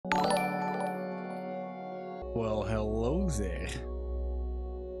Well, hello there.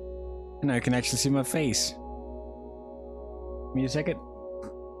 And now you can actually see my face. Give me a second.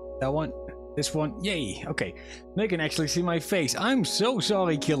 That one. This one. Yay. Okay. Now you can actually see my face. I'm so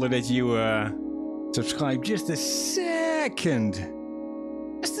sorry, Killer, that you subscribed just a second.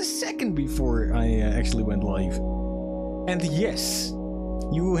 Just a second before I actually went live. And yes,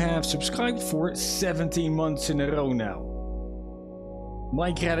 you have subscribed for 17 months in a row now.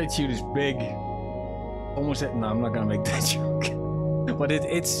 My gratitude is big. Almost at, no, I'm not gonna make that joke. But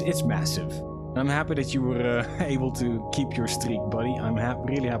it's massive. I'm happy that you were able to keep your streak, buddy. I'm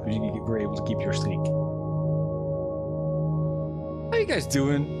really happy you were able to keep your streak. How you guys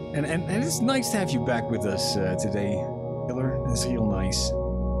doing? And it's nice to have you back with us today, Killer. It's real nice.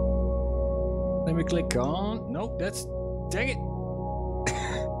 Let me click on. Nope, that's. Dang it.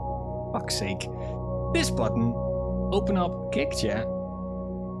 Fuck's sake. This button. Open up Kick Chat.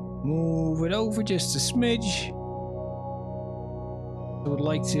 Move it over just a smidge. I would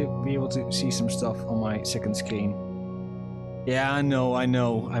like to be able to see some stuff on my second screen. Yeah, I know. I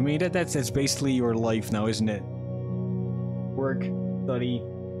mean, that's basically your life now, isn't it? Work, study,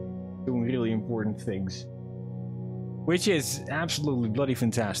 doing really important things. Which is absolutely bloody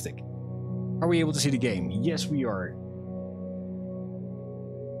fantastic. Are we able to see the game? Yes, we are.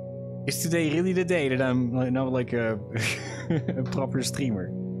 Is today really the day that I'm now like a, a proper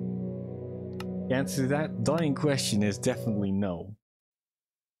streamer? The answer to that dying question is definitely no.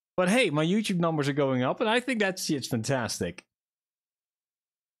 But hey, my YouTube numbers are going up, and I think that's it's fantastic.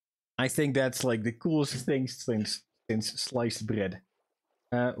 I think that's like the coolest thing since sliced bread.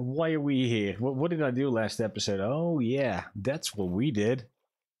 Why are we here? What did I do last episode? Oh yeah, that's what we did.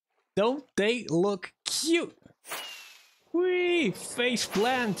 Don't they look cute? Whee! Face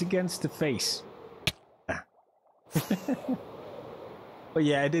plant against the face. Ah. But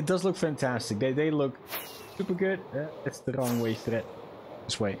yeah, it does look fantastic. They look super good. That's the wrong way, thread.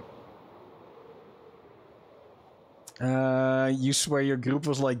 This way. You swear your group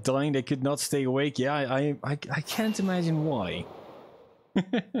was like dying, they could not stay awake? Yeah, I can't imagine why. I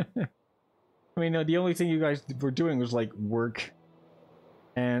mean, the only thing you guys were doing was like work.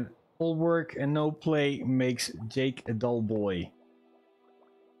 And all work and no play makes Jake a dull boy.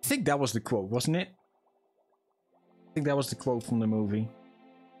 I think that was the quote, wasn't it? I think that was the quote from the movie.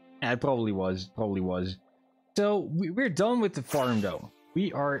 Yeah, it probably was. So, we're done with the farm though.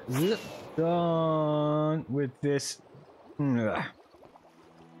 We are done with this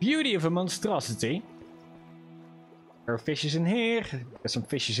beauty of a monstrosity. There are fishes in here. There's some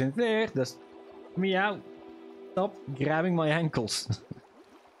fishes in there. Just me out. Stop grabbing my ankles.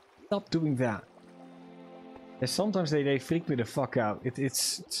 Stop doing that. And sometimes they freak me the fuck out.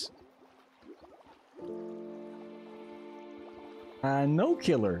 It's... no,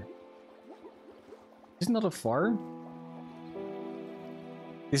 Killer. This is not a farm.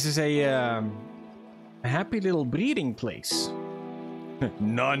 This is a happy little breeding place.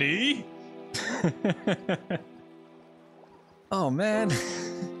 Nani? Oh man.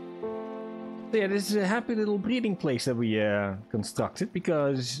 Yeah, this is a happy little breeding place that we constructed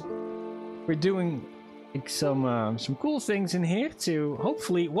because we're doing like, some cool things in here to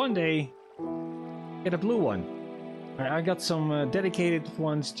hopefully one day get a blue one. I got some dedicated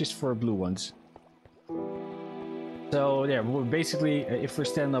ones just for blue ones. So yeah, we're basically, if we're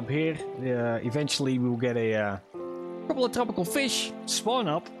standing up here, eventually we will get a couple of tropical fish spawn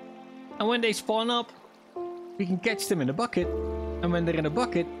up, and when they spawn up, we can catch them in a bucket, and when they're in a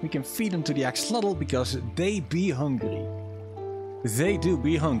bucket, we can feed them to the axolotl because they be hungry. They do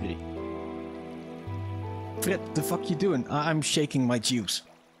be hungry. Fred, the fuck you doing? I'm shaking my juice.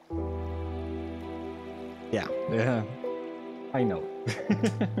 Yeah, I know.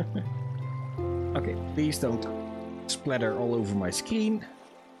 Okay, please don't splatter all over my screen.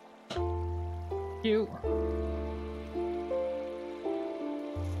 You.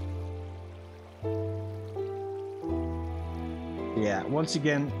 Yeah, once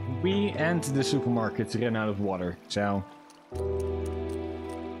again, we and the supermarket ran out of water, so...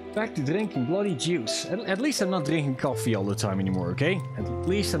 Back to drinking bloody juice. At least I'm not drinking coffee all the time anymore, okay? At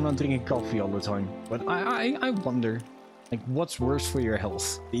least I'm not drinking coffee all the time. But I wonder, like, what's worse for your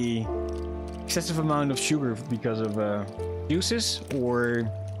health? The excessive amount of sugar because of juices, or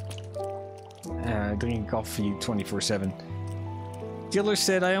drinking coffee 24/7. Killer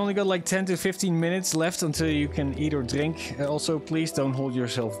said, I only got like 10 to 15 minutes left until you can eat or drink. Also, please don't hold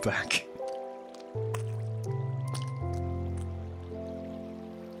yourself back.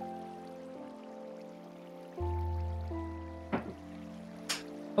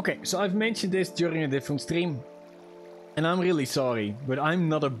 Okay, so I've mentioned this during a different stream. And I'm really sorry, but I'm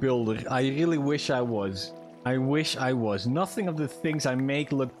not a builder. I really wish I was. I wish I was. Nothing of the things I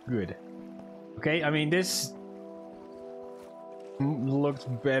make look good. Okay, I mean, this looked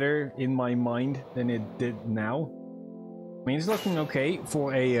better in my mind than it did now. I mean, it's looking okay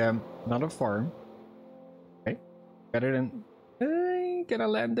for a another farm. Okay, better than... can I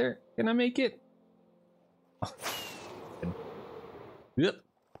land there? Can I make it? Oh. Yep.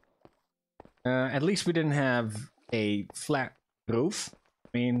 At least we didn't have a flat roof.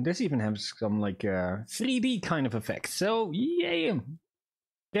 I mean, this even has some like 3D kind of effect. So yeah,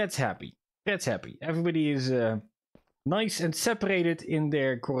 that's happy. That's happy. Everybody is nice and separated in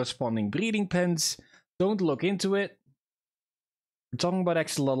their corresponding breeding pens. Don't look into it. We're talking about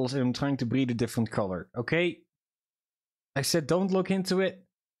axolotls and I'm trying to breed a different color. Okay? I said don't look into it.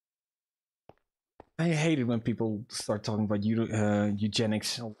 I hate it when people start talking about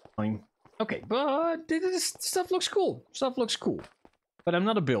eugenics all the time. Okay, but this stuff looks cool. Stuff looks cool. But I'm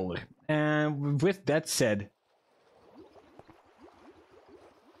not a builder. And with that said,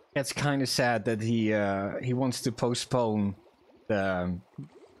 it's kind of sad that he wants to postpone the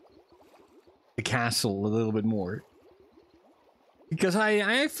castle a little bit more. Because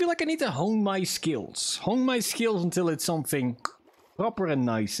I feel like I need to hone my skills. Hone my skills until it's something proper and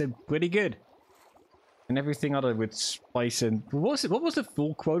nice and pretty good. And everything other with spice and... What was the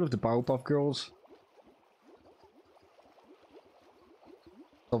full quote of the Powerpuff Girls?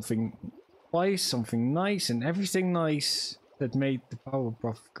 Something spice, something nice, and everything nice that made the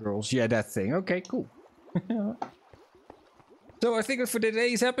Powerpuff Girls. Yeah, that thing. Okay, cool. So I think for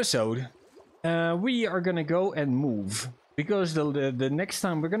today's episode, we are gonna go and move. Because the next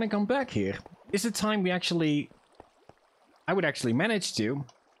time we're gonna come back here is the time I would actually manage to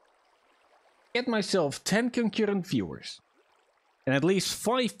get myself 10 concurrent viewers. And at least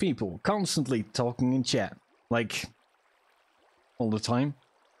 5 people constantly talking in chat. Like, all the time.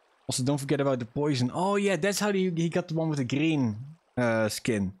 Also, don't forget about the poison. Oh yeah, that's how he got the one with the green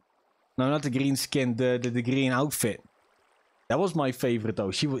skin. No, not the green skin, the green outfit. That was my favorite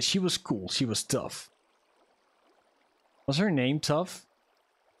though. She was cool. She was tough. Was her name Tough?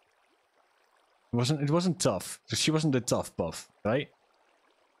 It wasn't Tough. So she wasn't the tough buff, right?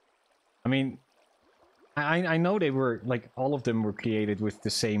 I mean, I know they were, like, all of them were created with the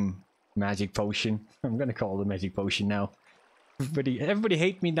same magic potion. I'm gonna call it a magic potion now. Everybody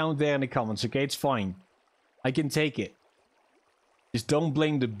hate me down there in the comments, okay? It's fine. I can take it. Just don't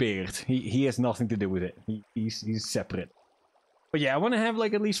blame the beard. He has nothing to do with it. He's separate. But yeah, I want to have,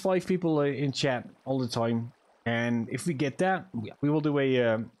 like, at least 5 people in chat all the time. And if we get that, we will do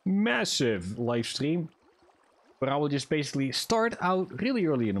a massive live stream. Where I will just basically start out really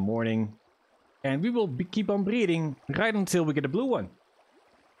early in the morning. And we will keep on breeding right until we get a blue one.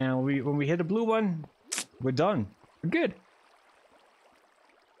 And when we hit a blue one, we're done. We're good.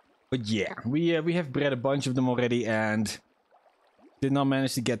 But yeah, we have bred a bunch of them already and did not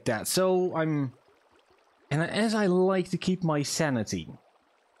manage to get that. So and as I like to keep my sanity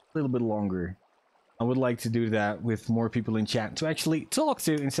a little bit longer, I would like to do that with more people in chat to actually talk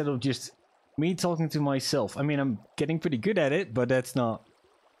to instead of just me talking to myself. I mean, I'm getting pretty good at it, but that's not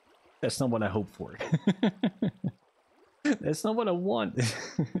what I hope for. That's not what I want.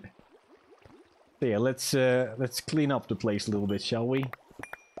 So yeah, let's clean up the place a little bit, shall we?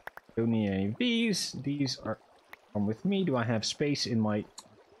 Don't need any of these. These are come with me. Do I have space in my...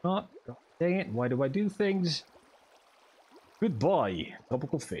 Not. Oh, dang it. Why do I do things? Goodbye,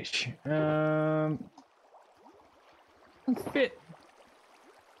 tropical fish. Doesn't fit.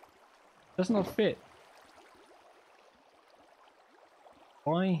 Does not fit.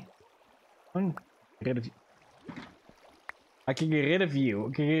 Why? Get rid of you. I can get rid of you.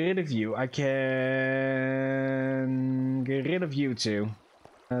 I can get rid of you. I can get rid of you too.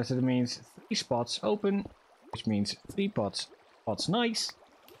 So that means 3 spots open, which means 3 pots. Spots nice.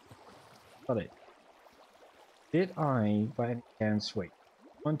 Got it. Did I by any chance wait?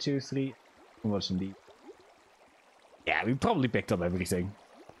 1, 2, 3. It was indeed. Yeah, we probably picked up everything.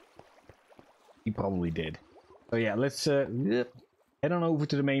 We probably did. So yeah, let's head on over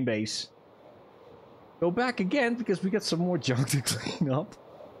to the main base. Go back again because we got some more junk to clean up.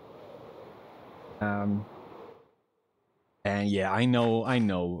 And yeah, I know.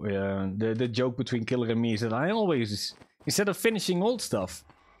 The joke between Killer and me is that I always, instead of finishing old stuff,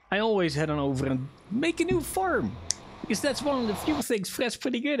 I always head on over and make a new farm. Because that's one of the few things Fred's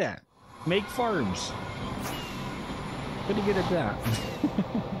pretty good at. Make farms. Pretty good at that.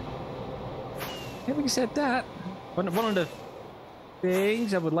 Having said that, one of the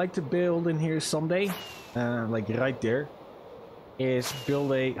things I would like to build in here someday, like right there, is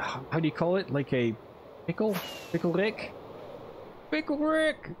build a, how do you call it? Like a pickle rick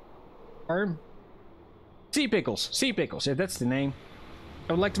farm. Sea pickles. Sea pickles. Yeah, that's the name.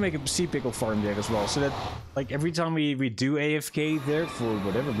 I would like to make a sea pickle farm there as well, so that like every time we do AFK there for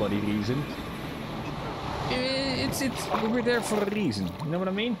whatever bloody reason, we're there for a reason. You know what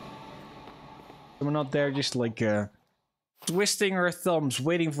I mean? So we're not there just like twisting our thumbs,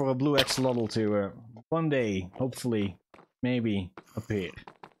 waiting for a blue axolotl to one day, hopefully, maybe appear.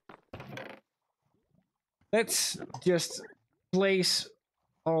 Let's just place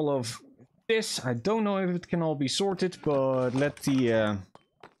all of this. I don't know if it can all be sorted, but let the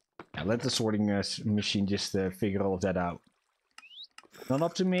sorting machine just figure all of that out. Not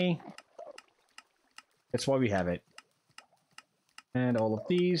up to me. That's why we have it. And all of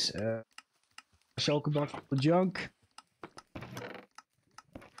these shulker box for junk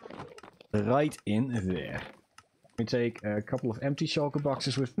right in there. Let me take a couple of empty shulker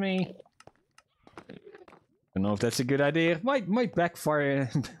boxes with me. Don't know if that's a good idea. Might backfire.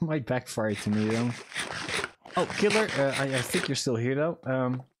 Might backfire to me though. Oh, killer! I think you're still here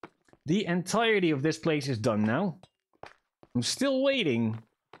though. The entirety of this place is done now. I'm still waiting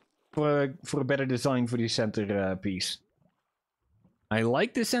for a better design for the center piece. I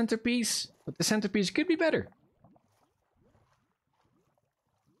like the centerpiece, but the centerpiece could be better.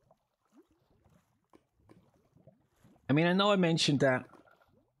 I mean, I know I mentioned that.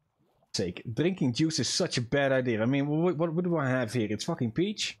 Sake, drinking juice is such a bad idea. I mean, what do I have here? It's fucking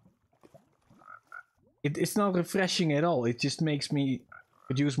peach. It's not refreshing at all. It just makes me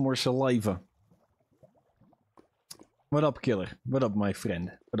produce more saliva. What up, killer? What up, my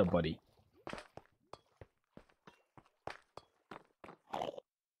friend? What up, buddy?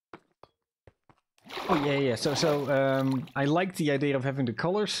 Oh yeah. So I like the idea of having the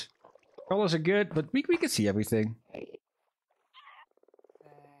colors. Colors are good, but we can see everything.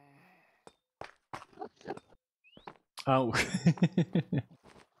 Oh.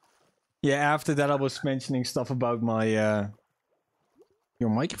 Yeah, after that I was mentioning stuff about my your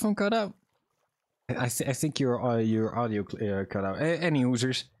microphone cut out. I think your audio cut out. Any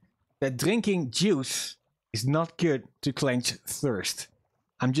users, that drinking juice is not good to quench thirst.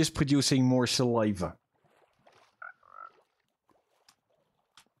 I'm just producing more saliva.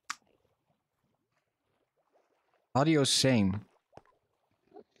 Audio same.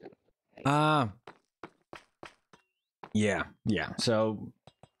 Yeah. So,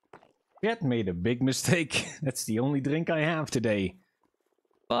 Cat made a big mistake. That's the only drink I have today.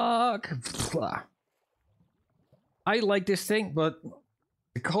 Fuck. I like this thing, but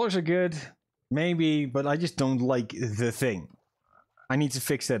the colors are good. Maybe, but I just don't like the thing. I need to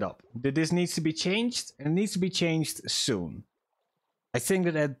fix that up. This needs to be changed, and it needs to be changed soon. I think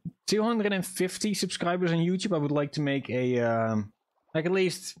that at 250 subscribers on YouTube, I would like to make a, like at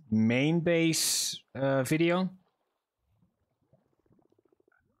least main base video.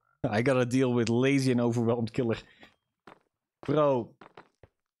 I gotta deal with lazy and overwhelmed killer. Bro,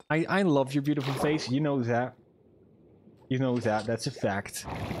 I love your beautiful face, you know that. You know that, that's a fact.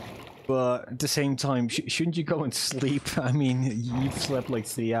 But at the same time, shouldn't you go and sleep? I mean, you've slept like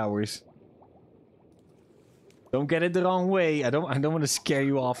 3 hours. Don't get it the wrong way. I don't want to scare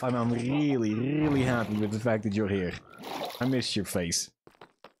you off. I'm really happy with the fact that you're here. I miss your face.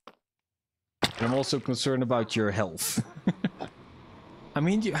 And I'm also concerned about your health. I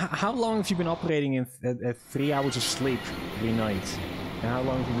mean, how long have you been operating at 3 hours of sleep every night? And how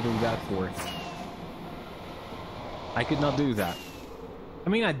long have you been doing that for? I could not do that. I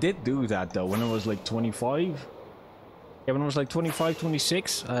mean, I did do that though when I was like 25. Yeah, when I was like 25,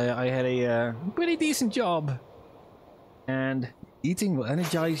 26, I had a pretty decent job. And eating will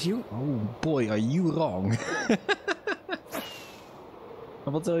energize you? Oh boy, are you wrong. I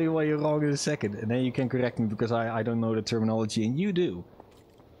will tell you why you're wrong in a second, and then you can correct me because I don't know the terminology and you do.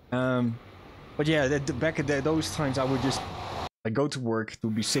 But yeah, back at those times I would just go to work. It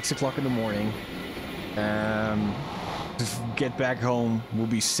would be 6 o'clock in the morning. Just get back home. It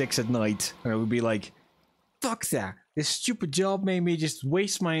would be 6 at night, and I would be like, "Fuck that! This stupid job made me just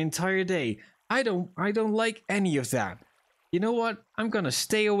waste my entire day. I don't like any of that. You know what? I'm gonna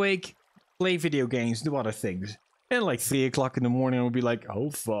stay awake, play video games, do other things." And like 3 o'clock in the morning, I would be like, "Oh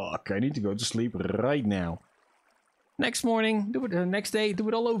fuck! I need to go to sleep right now." Next morning, do it. Next day, do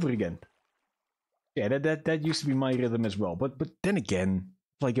it all over again. Yeah, that used to be my rhythm as well. But then again,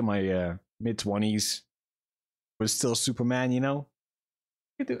 like in my mid-20s, was still Superman, you know.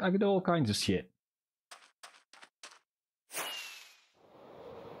 I could do all kinds of shit.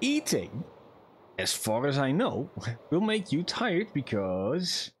 Eating, as far as I know, will make you tired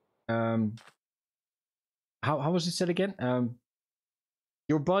because how was it said again?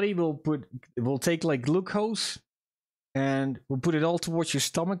 Your body will take like glucose and will put it all towards your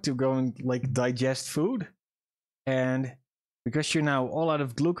stomach to go and like digest food. And because you're now all out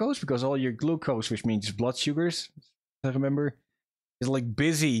of glucose, because all your glucose, which means blood sugars, I remember, is like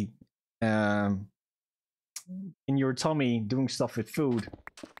busy in your tummy doing stuff with food,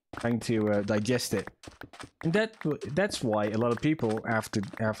 trying to digest it. And that's why a lot of people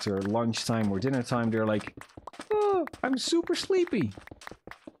after lunchtime or dinner time, they're like, oh, I'm super sleepy.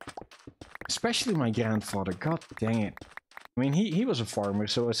 Especially my grandfather. God dang it. I mean, he was a farmer,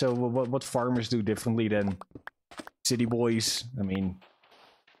 so what farmers do differently than city boys? I mean,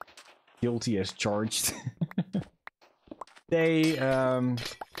 guilty as charged. They have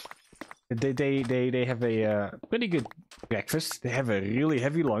a pretty good breakfast. They have a really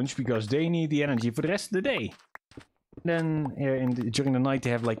heavy lunch because they need the energy for the rest of the day. Then during the night they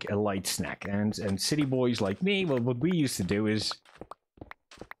have like a light snack. And city boys like me, well, what we used to do is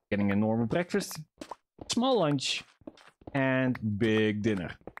getting a normal breakfast, small lunch, and big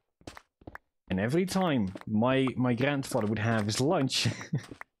dinner. And every time my grandfather would have his lunch,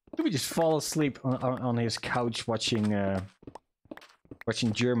 he would just fall asleep on his couch watching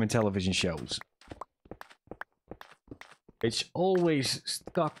German television shows. Which always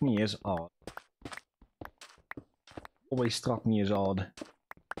struck me as odd.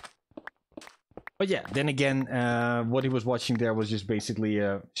 But yeah, then again, what he was watching there was just basically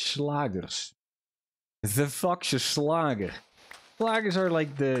schlagers. The fuck's a schlager? Schlagers are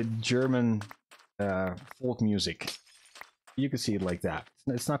like the German folk music. You can see it like that.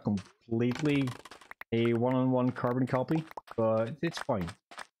 It's not completely a one-on-one carbon copy, but it's fine.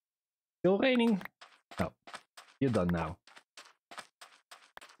 Still raining? Oh, you're done now.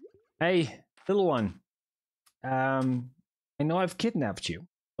 Hey, little one. I know I've kidnapped you.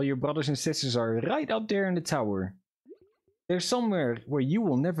 Well, your brothers and sisters are right up there in the tower. They're somewhere where you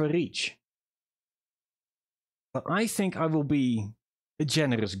will never reach. But I think I will be a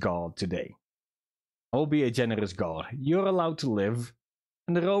generous god today. I will be a generous god. You're allowed to live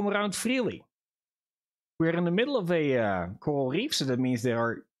and roam around freely. We're in the middle of a coral reef, so that means there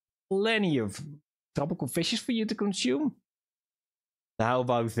are plenty of tropical fishes for you to consume. How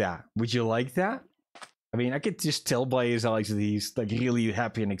about that? Would you like that? I mean, I could just tell by his eyes that he's like really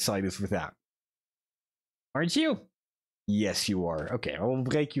happy and excited for that. Aren't you? Yes, you are. Okay, I will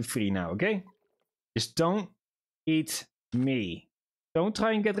break you free now, okay? Just don't eat me. Don't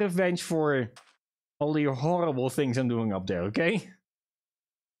try and get revenge for all the horrible things I'm doing up there, okay?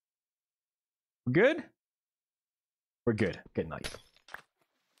 We're good? We're good. Good night.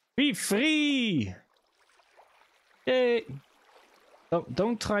 Be free! Yay!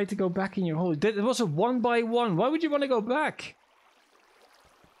 Don't try to go back in your hole. It was a 1-by-1. Why would you want to go back?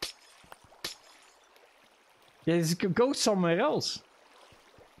 Yeah, just go somewhere else.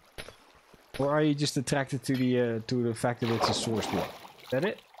 Or are you just attracted to the fact that it's a source block? Is that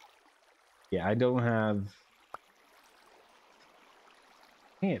it? Yeah, I don't have...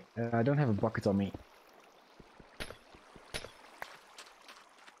 Dang it, I don't have a bucket on me.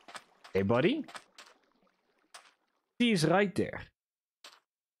 Hey, buddy. He's right there.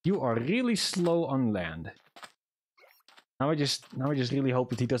 You are really slow on land. Now I just really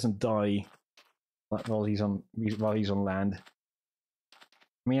hope that he doesn't die while he's on land.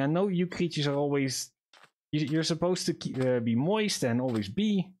 I mean, I know you creatures are always... You're supposed to be moist and always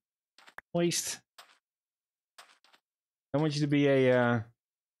be moist. I want you to be a...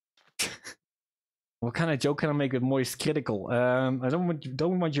 What kind of joke can I make with moist critical? I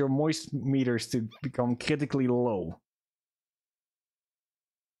don't want your moist meters to become critically low.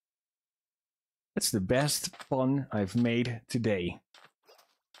 That's the best pun I've made today.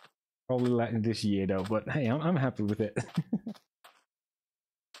 Probably this year though, but hey, I'm happy with it.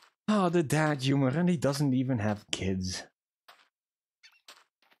 Oh, the dad humor, and he doesn't even have kids.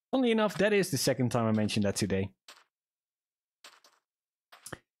 Funnily enough, that is the second time I mentioned that today.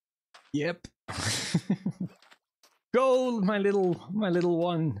 Yep. Go, my little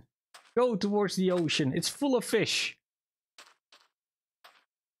one. Go towards the ocean. It's full of fish.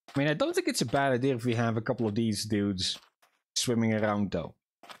 I mean, I don't think it's a bad idea if we have a couple of these dudes swimming around, though.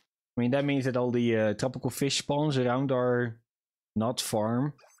 I mean, that means that all the tropical fish spawns around our not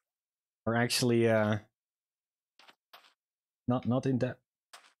farm are actually not in that.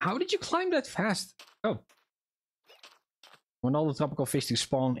 How did you climb that fast? Oh, when all the tropical fish do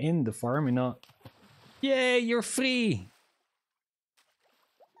spawn in the farm and not. Yay, you're free!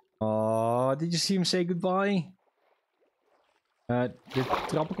 Oh, did you see him say goodbye? The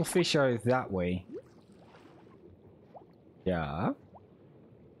tropical fish are that way. Yeah.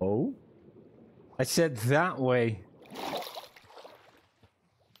 Oh? I said that way.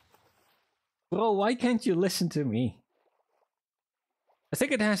 Bro, why can't you listen to me? I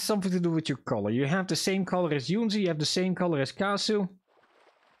think it has something to do with your color. You have the same color as Yunzi, you have the same color as Kasu.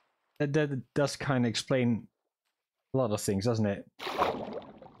 That does kind of explain a lot of things, doesn't it?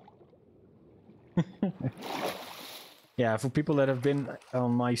 Yeah, for people that have been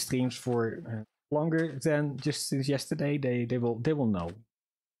on my streams for longer than just since yesterday, they will know.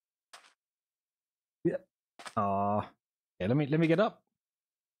 Yeah. Yeah, let me get up.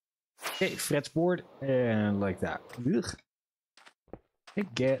 Okay, Fred's board and like that. Ugh. Okay,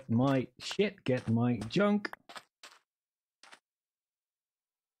 get my shit, get my junk.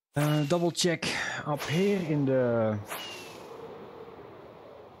 Double check up here in the...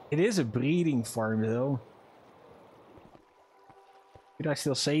 It is a breeding farm though. Did I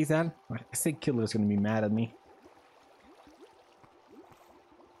still say that? I think Killer is gonna be mad at me.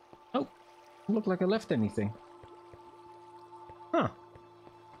 Oh, look like I left anything. Huh.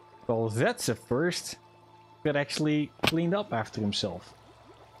 Well, that's a first. That actually cleaned up after himself.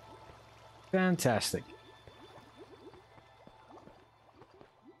 Fantastic.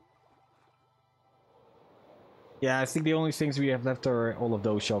 Yeah, I think the only things we have left are all of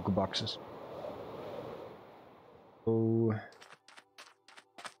those shulker boxes. Oh.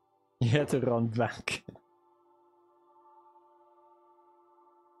 You had to run back.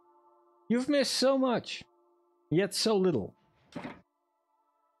 You've missed so much, yet so little.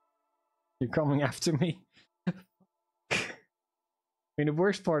 You're coming after me? I mean, the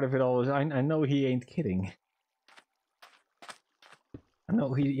worst part of it all is I know he ain't kidding. I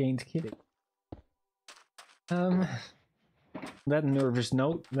know he ain't kidding. That nervous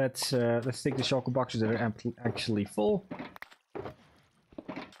note, let's take the shulker boxes that are actually full.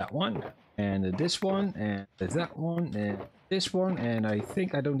 That one, and this one, and that one, and this one, and I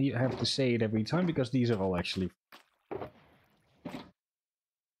think I don't even have to say it every time because these are all actually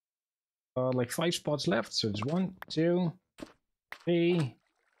like 5 spots left. So there's 1, 2, 3.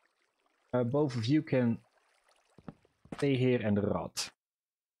 Both of you can stay here and rot.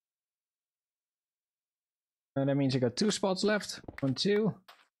 And that means I got 2 spots left. 1, 2.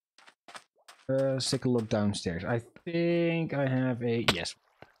 Let's take a look downstairs. I think I have a yes.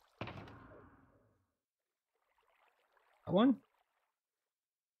 That one.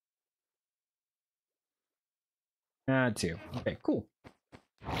 2. Okay, cool.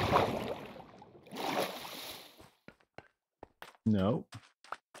 No.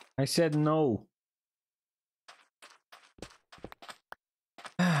 I said no.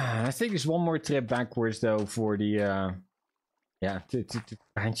 I think there's one more trip backwards though for the yeah, to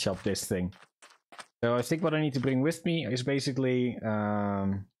hand shop this thing. So I think what I need to bring with me is basically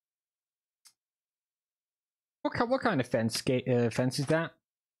what kind of fence is that?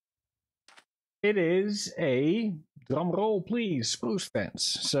 It is a drum roll, please, spruce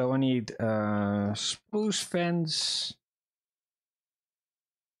fence. So I need spruce fence,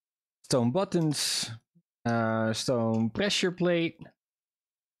 stone buttons, stone pressure plate.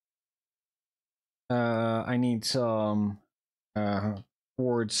 I need some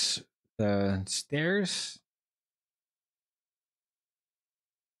quartz stairs,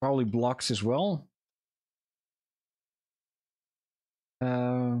 probably blocks as well.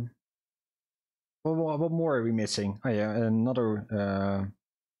 What more are we missing? Oh yeah, another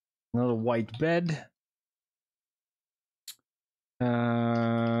white bed.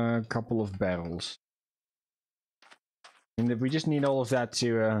 Couple of barrels. And we just need all of that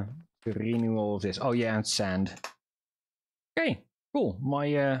to renew all of this. Oh yeah, and sand. Okay, cool.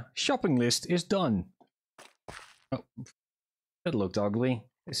 My shopping list is done. Oh, that looked ugly.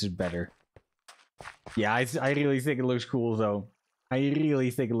 This is better. Yeah, I really think it looks cool though. I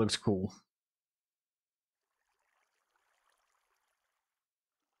really think it looks cool.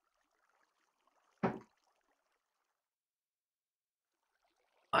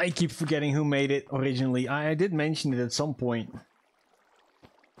 I keep forgetting who made it originally. I did mention it at some point.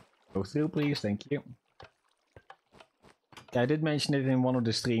 Go through, please. Thank you. Yeah, I did mention it in one of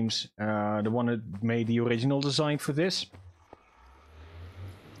the streams. The one that made the original design for this.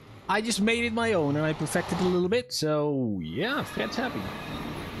 I just made it my own and I perfected it a little bit. So, yeah, Fred's happy.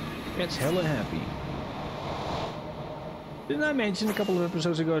 Fred's hella happy. Didn't I mention a couple of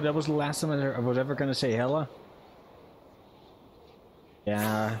episodes ago that was the last time I was ever gonna say hella?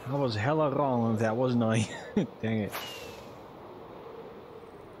 Yeah, I was hella wrong on that, wasn't I? Dang it.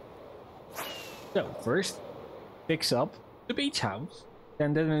 So, first, fix up the beach house.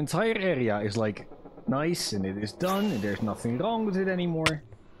 And then the entire area is like nice and it is done and there's nothing wrong with it anymore.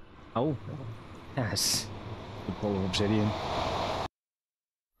 Oh, yes. The bowl of obsidian.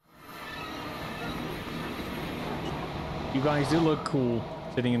 You guys do look cool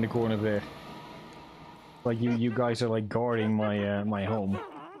sitting in the corner there. Like you guys are like guarding my my home.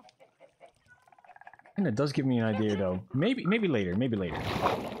 And it does give me an idea though. Maybe later, maybe later.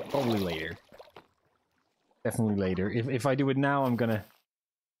 Probably later. Definitely later. If I do it now, I'm gonna...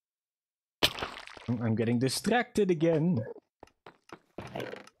 I'm getting distracted again.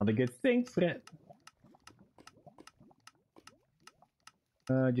 Not a good thing, Fred.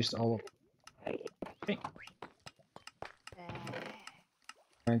 Just all... Okay.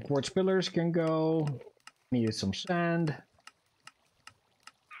 And quartz pillars can go. Needed some sand.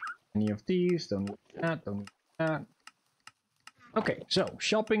 Any of these, don't need that, don't need that. Okay, so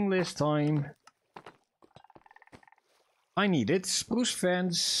shopping list time. I needed spruce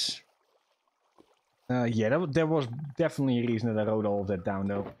fence. Yeah, there was definitely a reason that I wrote all of that down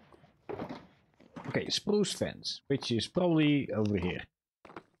though. Okay, spruce fence, which is probably over here.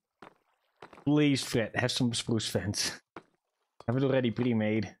 Please, Fred, have some spruce fence. Have it already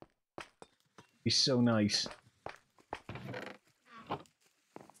pre-made. Be so nice.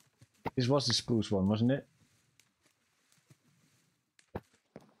 This was the spruce one, wasn't it?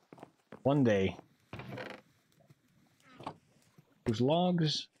 One day. Spruce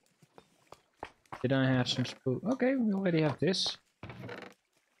logs. Did I have some spruce? Okay, we already have this.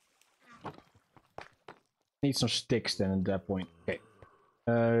 Need some sticks then at that point. Okay.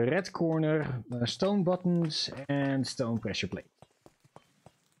 Red corner, stone buttons, and stone pressure plate.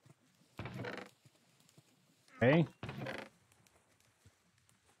 Okay.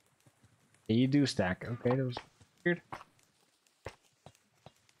 You do stack. Okay, that was weird.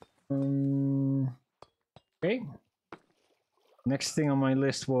 Okay. Next thing on my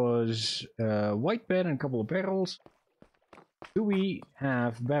list was white bed and a couple of barrels. Do we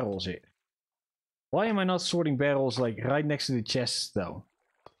have barrels here? Why am I not sorting barrels like right next to the chests though?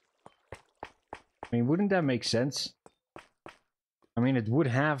 I mean, wouldn't that make sense? I mean, it would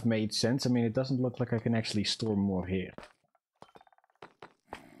have made sense. I mean, it doesn't look like I can actually store more here.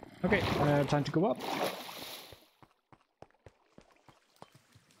 Okay, time to go up.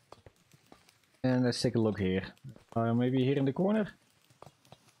 And let's take a look here. Maybe here in the corner?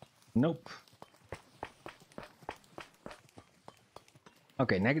 Nope.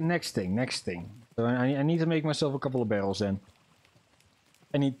 Okay, next thing. So I need to make myself a couple of barrels then.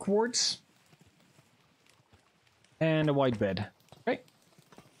 I need quartz. And a white bed. Okay,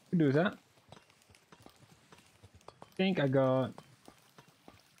 we do that. I think I got...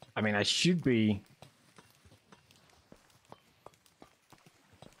 I mean, I should be...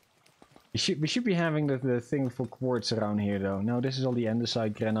 We should be having the thing for quartz around here, though. No, this is all the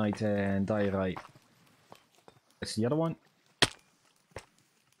andesite, granite, and diorite. That's the other one.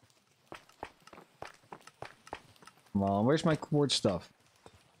 Come on, where's my quartz stuff?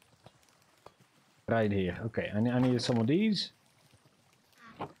 Right here. Okay, I needed some of these.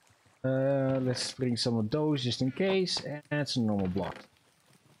 Let's bring some of those just in case. And some normal block.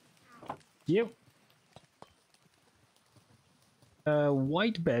 Yep.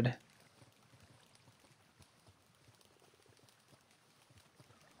 White bed.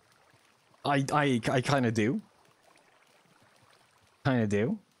 I kind of do. Kind of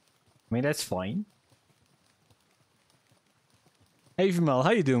do. I mean, that's fine. Hey, Vimal,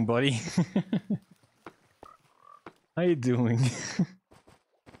 how you doing, buddy? How you doing?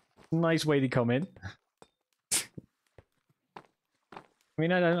 Nice way to come in. I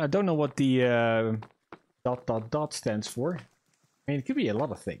mean, I don't know what the dot stands for. I mean, it could be a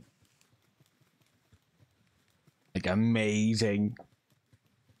lot of things. Like amazing.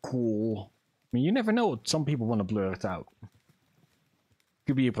 Cool. I mean, you never know. Some people want to blur it out.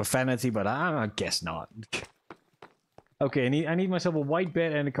 Could be a profanity, but I guess not. Okay, I need myself a white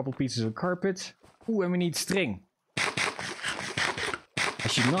bed and a couple pieces of carpet. Ooh, and we need string. I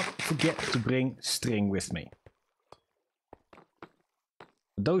should not forget to bring string with me.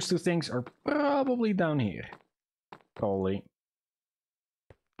 Those two things are probably down here. Probably.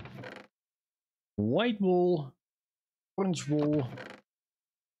 White wool, orange wool,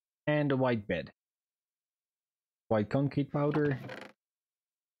 and a white bed. White concrete powder.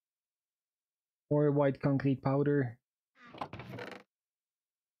 Or white concrete powder.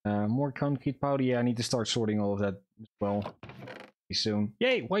 More concrete powder. Yeah, I need to start sorting all of that as well. Pretty soon.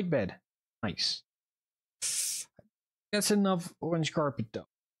 Yay, white bed. Nice. That's enough orange carpet though.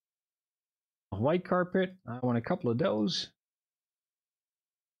 White carpet. I want a couple of those.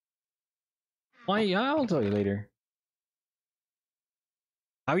 Why? I'll tell you later.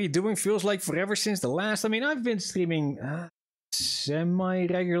 How you doing? Feels like forever since the last. I mean, I've been streaming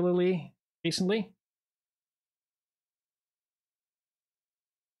semi-regularly recently.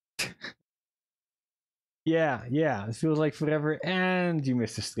 Yeah, yeah, it feels like forever, and you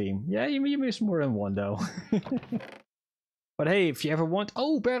missed a stream. Yeah, you missed more than one, though. But hey, if you ever want...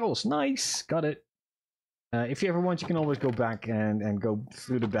 Oh, barrels, nice, got it. If you ever want, you can always go back and go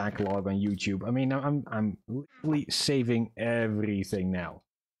through the backlog on YouTube. I mean, I'm literally saving everything now.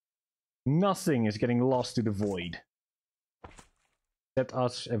 Nothing is getting lost to the void. Except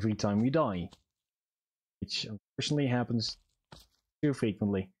us every time we die. Which unfortunately happens too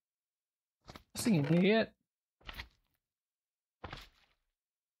frequently. Nothing in here yet.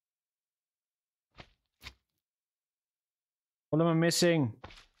 What am I missing?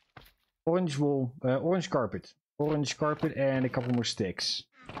 Orange wool, orange carpet. Orange carpet and a couple more sticks.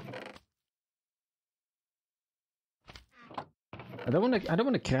 I don't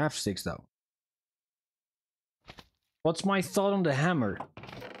want to craft sticks though. What's my thought on the hammer?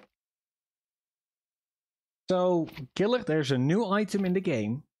 So, Killer, there's a new item in the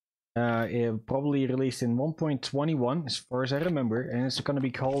game. It probably released in 1.21, as far as I remember, and it's going to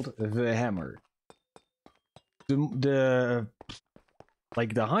be called the hammer.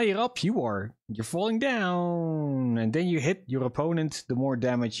 Like the higher up you are, you're falling down, and then you hit your opponent, the more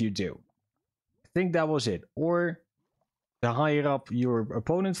damage you do. I think that was it. Or the higher up your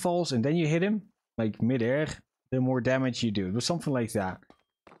opponent falls, and then you hit him, like mid-air, the more damage you do. It was something like that.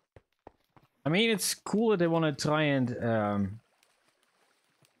 I mean, it's cool that they want to try and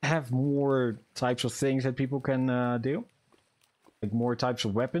have more types of things that people can do. Like more types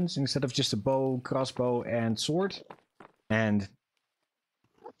of weapons, instead of just a bow, crossbow, and sword. And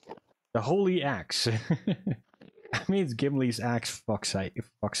the holy axe. I mean, it's Gimli's axe, fuck's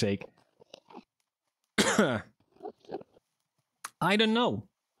sake. I don't know.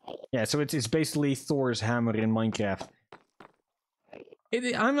 Yeah, so it's basically Thor's hammer in Minecraft.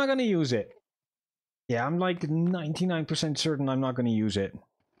 I'm not gonna use it. Yeah, I'm like 99% certain I'm not gonna use it.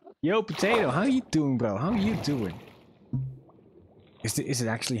 Yo, Potato, how you doing, bro? How you doing? Is it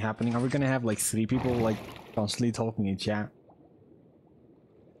actually happening? Are we gonna have like 3 people like constantly talking in chat?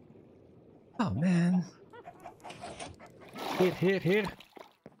 Oh man. Here.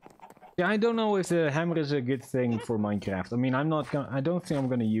 Yeah, I don't know if the hammer is a good thing for Minecraft. I mean, I don't think I'm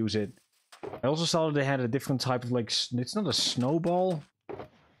gonna use it. I also saw that they had a different type of like, it's not a snowball.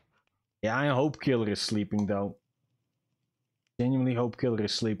 Yeah, I hope Killer is sleeping though. Genuinely hope Killer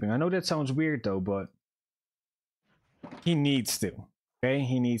is sleeping. I know that sounds weird though, but he needs to. Okay,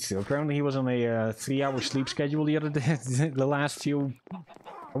 he needs to. Apparently he was on a 3-hour sleep schedule the other day, the last few...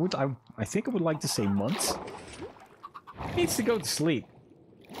 I think I would like to say months. He needs to go to sleep.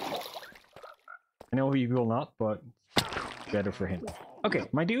 I know he will not, but better for him. Okay,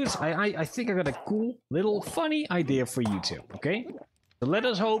 my dudes, I think I got a cool little funny idea for you two, okay? So let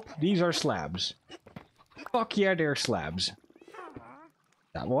us hope these are slabs. Fuck yeah, they're slabs.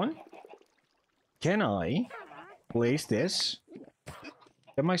 That one. Can I place this?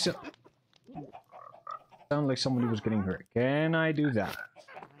 Get myself... Sound like somebody was getting hurt. Can I do that?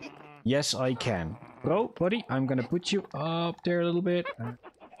 Yes, I can. Bro, buddy, I'm gonna put you up there a little bit.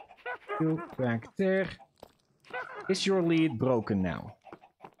 You back there. Is your lead broken now?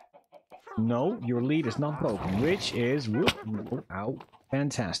 No, your lead is not broken, which is... Ow.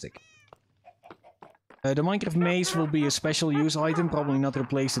 Fantastic. The Minecraft mace will be a special use item, probably not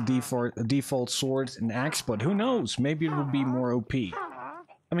replace the default sword and axe, but who knows, maybe it will be more OP.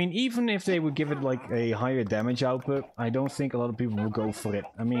 I mean, even if they would give it like a higher damage output, I don't think a lot of people will go for it.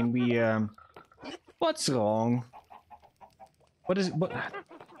 I mean, what's wrong? What?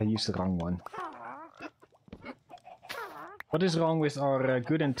 I used the wrong one. What is wrong with our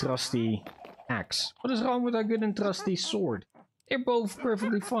good and trusty axe? What is wrong with our good and trusty sword? They're both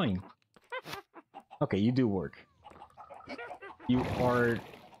perfectly fine. Okay, you do work. You are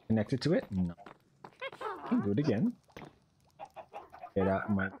connected to it? No. Do it again. Get out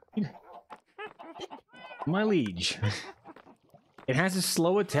my liege. It has a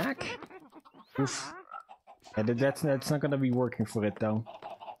slow attack? Oof. Yeah, that's not gonna be working for it though.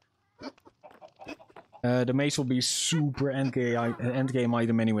 The mace will be super endgame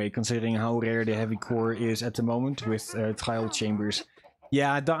item anyway, considering how rare the heavy core is at the moment with trial chambers.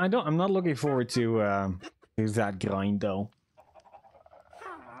 Yeah, I'm not looking forward to that grind though.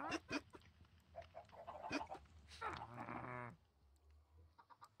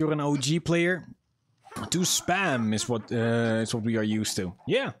 You're an OG player. To spam is what we are used to.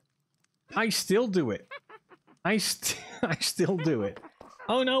 Yeah, I still do it. I still do it.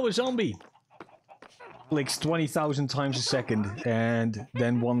 Oh no, a zombie! Clicks 20,000 times a second and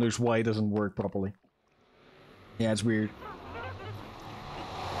then wonders why it doesn't work properly. Yeah, it's weird.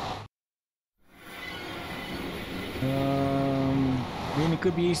 Me and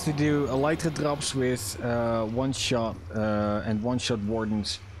could be easy to do elytra drops with one shot and one shot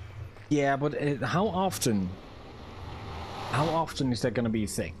wardens. Yeah, but how often? How often is that going to be a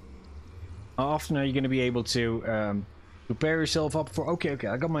thing? How often are you going to be able to prepare yourself up for? Okay,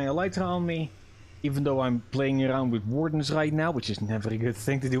 I got my elytra on me. Even though I'm playing around with wardens right now, which is never a good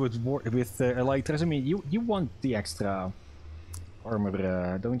thing to do with elytras. I mean, you want the extra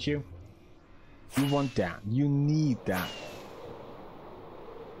armor, don't you? You want that. You need that.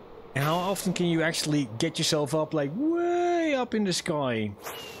 And how often can you actually get yourself up, like, way up in the sky?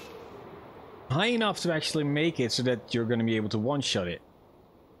 High enough to actually make it so that you're going to be able to one-shot it.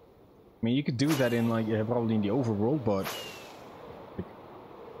 I mean, you could do that in, like, probably in the overworld, but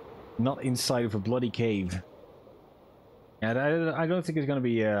not inside of a bloody cave. Yeah, I don't think it's going to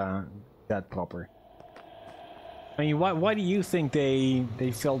be that proper. I mean, why do you think they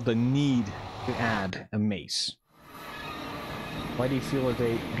felt the need to add a mace? Why do you feel that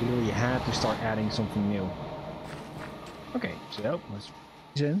they really had to start adding something new? Okay, so let's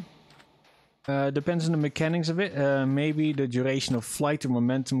put in. Depends on the mechanics of it. Maybe the duration of flight and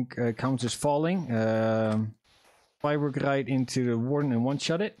momentum counts as falling. Firework right into the warden and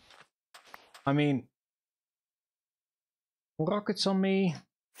one-shot it. I mean, rockets on me.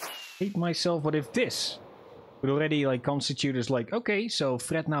 Hate myself, but if this would already like constitute as like, okay, so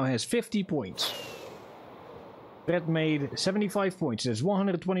Fred now has 50 points. Fred made 75 points. There's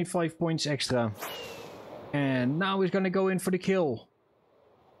 125 points extra. And now he's gonna go in for the kill.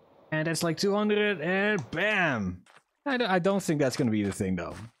 And that's like 200 and bam! I don't think that's gonna be the thing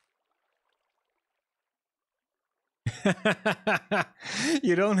though.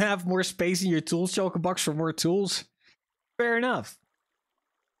 You don't have more space in your tools shulker box for more tools? Fair enough.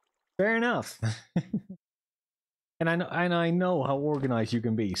 Fair enough. And I know how organized you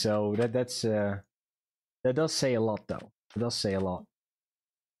can be, so that does say a lot though. It does say a lot.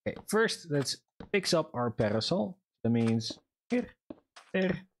 Okay, first let's fix up our parasol. That means here,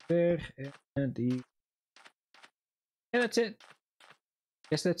 there, and the. Yeah, that's it.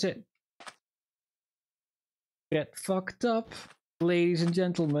 Guess that's it. Get fucked up, ladies and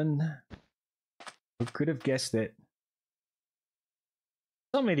gentlemen. Who could have guessed it?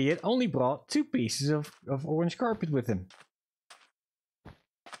 Some idiot only brought 2 pieces of orange carpet with him.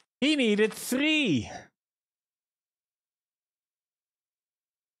 He needed 3!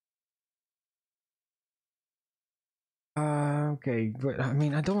 Okay, but I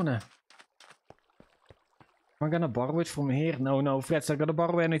mean, I don't wanna... Am I gonna borrow it from here? No, Fred's not gonna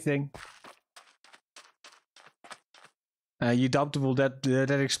borrow anything. You doubtable that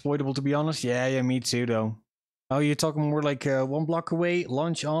exploitable, to be honest? Yeah, me too, though. Oh, you're talking more like 1 block away,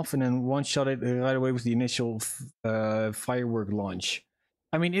 launch off, and then one-shot it right away with the initial firework launch.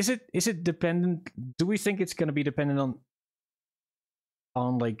 I mean, is it dependent? Do we think it's gonna be dependent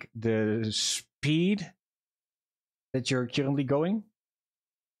on like the speed that you're currently going?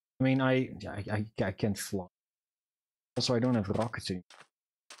 I mean, I can't fly. Also, I don't have rockets in.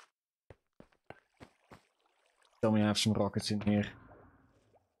 Tell me I have some rockets in here.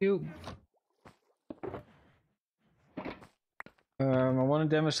 You. I want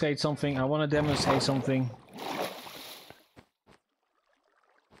to demonstrate something.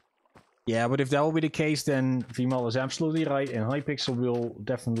 Yeah, but if that will be the case, then Vimal is absolutely right, and Hypixel will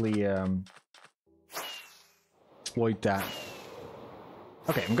definitely exploit that.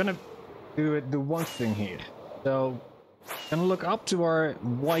 Okay, I'm gonna do one thing here. So, I'm gonna look up to our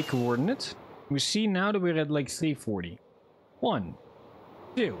Y coordinate. We see now that we're at like 340. 1,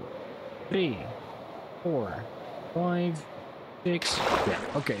 2, 3, 4, 5, 6. Yeah.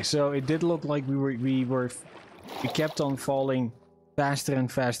 Okay, so it did look like we kept on falling faster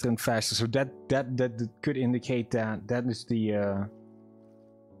and faster and faster. So that could indicate that is the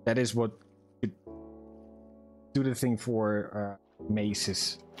that is what could do the thing for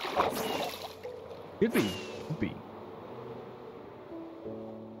maces. Could be.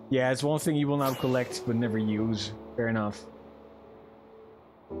 Yeah, it's one thing you will now collect but never use. Fair enough.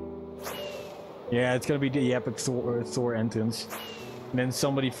 Yeah, it's gonna be the epic Thor entrance. And then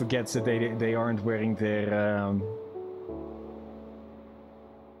somebody forgets that they aren't wearing their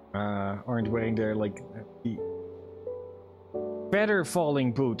like the feather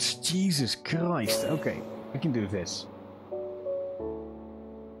falling boots. Jesus Christ. Okay, we can do this.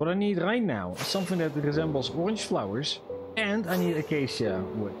 What I need right now is something that resembles orange flowers, and I need acacia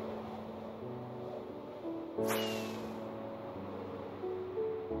wood.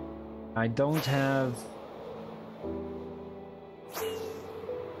 I don't have...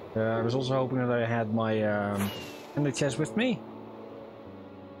 I was also hoping that I had my ender chest with me.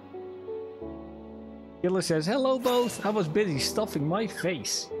 Killer says, hello both. I was busy stuffing my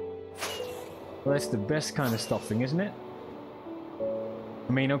face. Well, that's the best kind of stuffing, isn't it?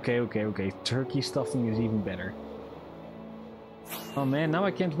 I mean, okay. Turkey stuffing is even better. Oh man, now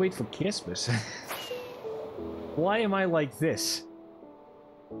I can't wait for Christmas. Why am I like this?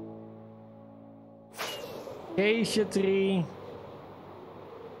 Acacia tree.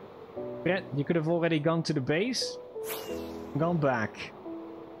 Brett, you could have already gone to the base. Gone back.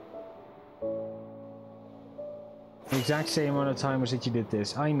 The exact same amount of time as that you did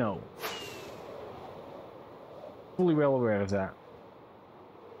this. I know. Fully well aware of that.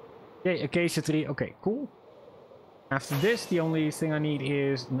 Okay, acacia tree. Okay, cool. After this, the only thing I need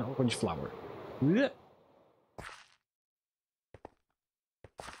is an orange flower. Blech.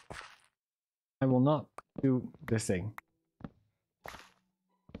 I will not do this thing.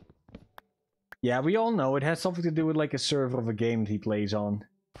 Yeah, we all know it has something to do with like a server of a game that he plays on.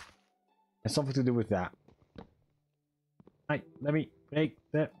 It has something to do with that. Right, let me break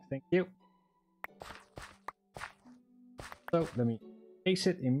that. Thank you. So, let me place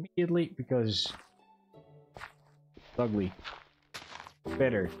it immediately because it's ugly.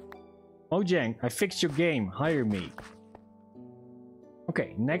 Better. Mojang, I fixed your game. Hire me.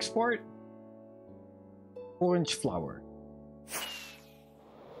 Okay, next part. Orange flower.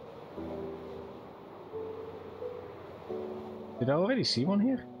 Did I already see one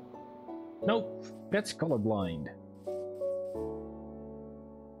here? Nope, that's colorblind.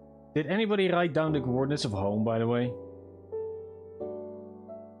 Did anybody write down the coordinates of home, by the way?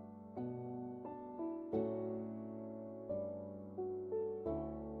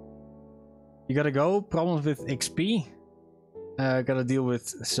 You gotta go? Problems with XP? Gotta deal with,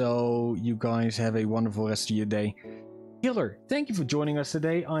 so you guys have a wonderful rest of your day. Killer, thank you for joining us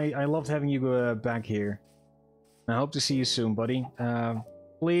today. I loved having you back here. I hope to see you soon, buddy.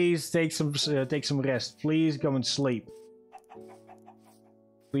 Please take some rest. Please go and sleep.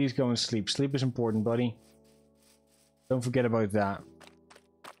 Please go and sleep. Sleep is important, buddy. Don't forget about that.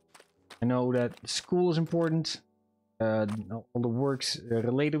 I know that school is important. All the works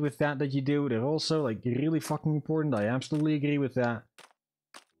related with that you do, they're also like really fucking important. I absolutely agree with that.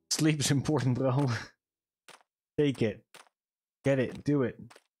 Sleep is important, bro. Take it. Get it. Do it.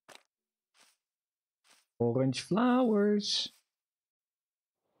 Orange flowers.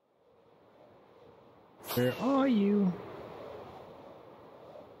 Where are you?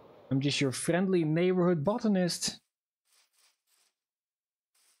 I'm just your friendly neighborhood botanist.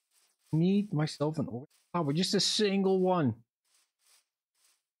 Need myself an orange flower, just a single one.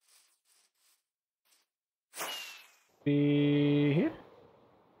 Be here.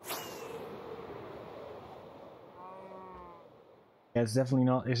 Yeah, it's definitely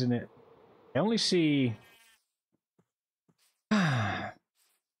not, isn't it? I only see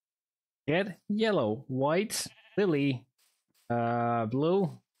red, yellow, white, lily,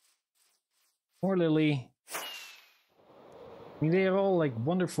 blue, more lily. I mean, they are all like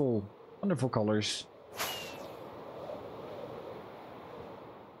wonderful colors.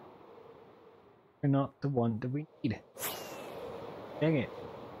 They're not the one that we need. Dang it.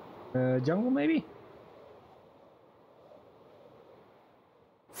 Jungle maybe?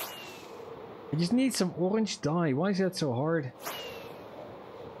 I just need some orange dye. Why is that so hard?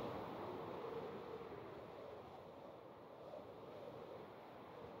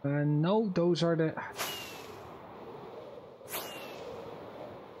 No, those are the...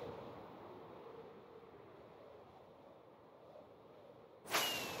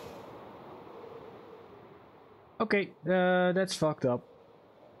 Okay, that's fucked up.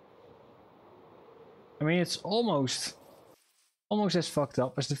 I mean, it's almost as fucked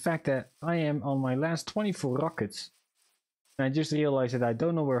up as the fact that I am on my last 24 rockets. And I just realized that I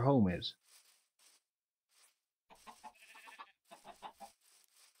don't know where home is.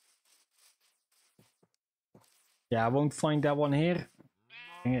 Yeah, I won't find that one here.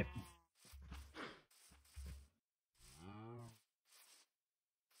 Dang it.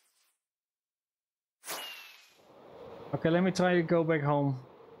 Okay, let me try to go back home.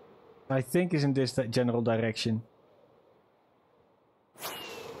 I think is in this general direction.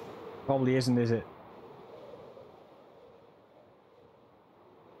 Probably isn't, is it?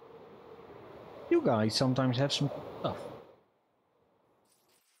 You guys sometimes have some stuff.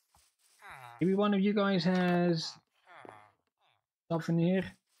 Maybe one of you guys has stuff in here.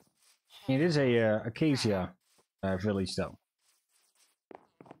 It is a acacia village, though.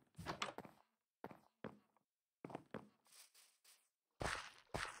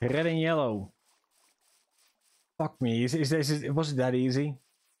 Red and yellow. Fuck me. Was it that easy?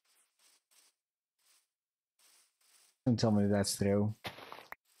 Don't tell me that's true.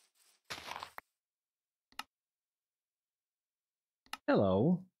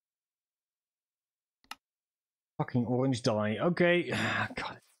 Hello. Fucking orange dye. Okay.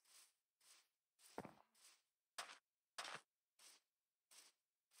 God.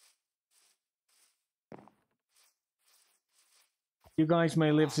 You guys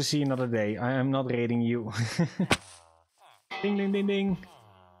may live to see another day. I am not raiding you. Ding, ding, ding, ding.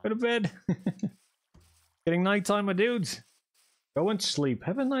 Go to bed. Getting nighttime, my dudes. Go and sleep.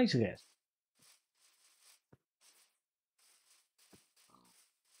 Have a nice rest.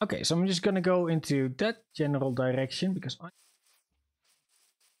 Okay, so I'm just gonna go into that general direction because I...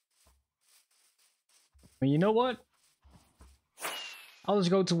 But you know what? I'll just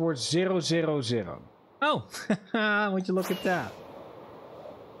go towards 000. Oh! Would you look at that?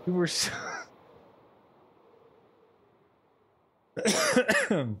 You were so...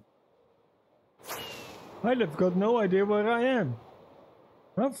 I've got no idea where I am.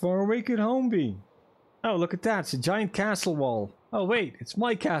 How far away could home be? Oh, look at that. It's a giant castle wall. Oh, wait. It's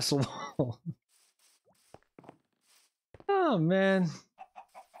my castle wall. Oh, man.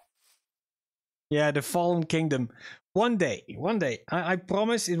 Yeah, the Fallen Kingdom. One day. One day. I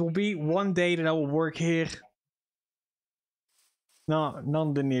promise it will be one day that I will work here. No, not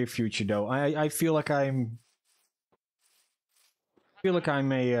in the near future, though. I feel like I'm... I feel like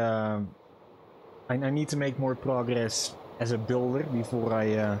I'm a... I need to make more progress as a builder before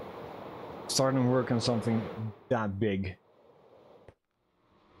I start and work on something that big.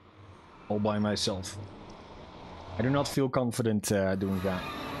 All by myself. I do not feel confident doing that.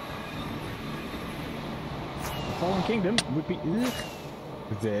 The Fallen Kingdom would be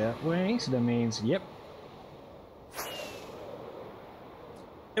that way, so that means, yep.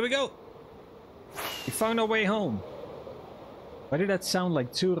 Here we go! We found our way home. Why did that sound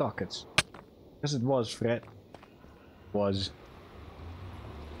like 2 rockets? Because it was, Fred. Was.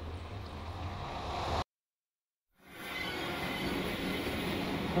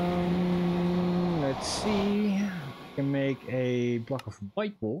 Let's see. I can make a block of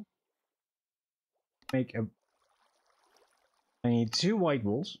white wool. Make a... I need 2 white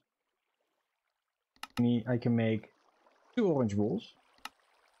wools. I can make 2 orange wools.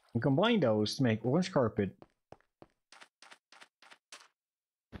 And combine those to make orange carpet.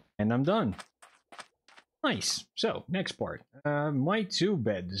 And I'm done. Nice. So, next part. My 2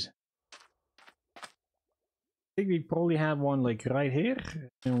 beds. I think we probably have one like right here.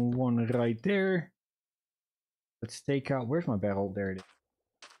 And one right there. Let's take out... Where's my barrel? There it is.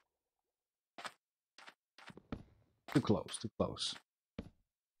 Too close, too close.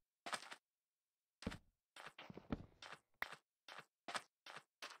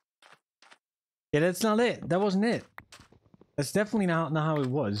 Yeah, that's not it. That wasn't it. That's definitely not how it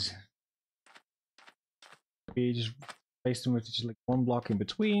was. We just placed them with just like 1 block in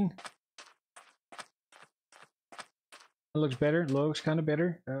between. That looks better. Looks kind of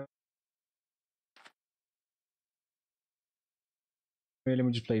better. Wait, let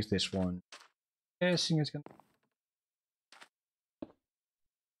me just place this one. Guessing it's gonna...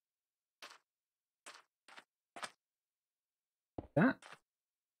 That.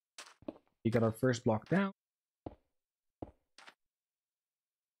 We got our first block down.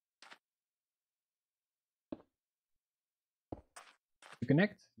 You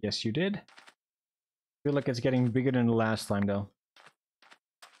connect? Yes, you did. I feel like it's getting bigger than the last time, though.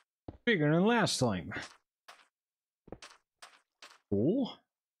 Bigger than last time. Cool.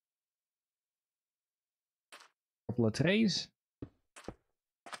 Couple of trays.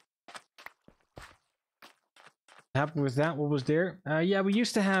 Happy with that. What was there? Yeah, we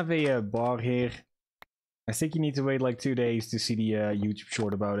used to have a bar here. I think you need to wait like 2 days to see the YouTube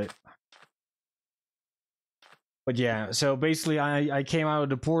short about it. But yeah, so basically I came out of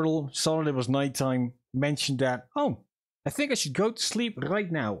the portal, saw that it was nighttime, mentioned that, oh, I think I should go to sleep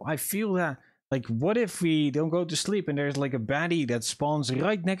right now. I feel that, like, what if we don't go to sleep and there's like a baddie that spawns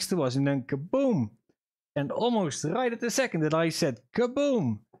right next to us and then kaboom! And almost right at the second that I said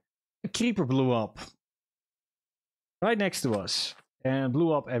kaboom! A creeper blew up. Right next to us. And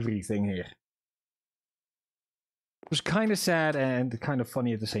blew up everything here. It was kind of sad and kind of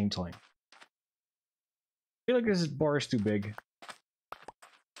funny at the same time. I feel like this bar is too big.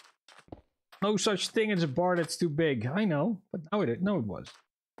 No such thing as a bar that's too big. I know, but no it was.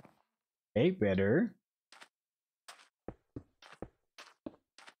 Okay, better.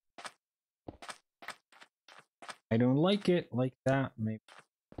 I don't like it like that. Maybe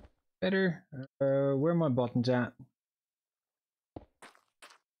better. Where are my buttons at?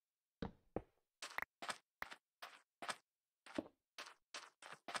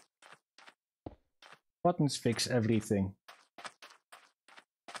 Buttons fix everything.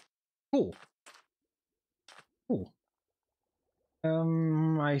 Cool. Cool.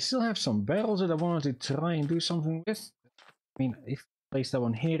 I still have some barrels that I wanted to try and do something with. I mean, if I place that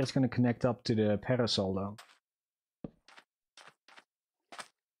one here, it's going to connect up to the parasol though. I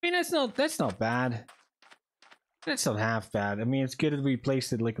mean, that's not bad. That's not half bad. I mean, it's good that we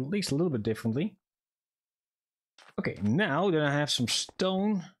placed it like at least a little bit differently. Okay, now that I have some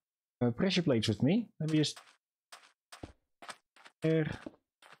stone pressure plates with me, let me just here,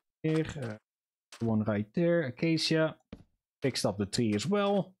 one right there, acacia. Fixed up the tree as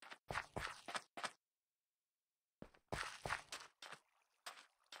well.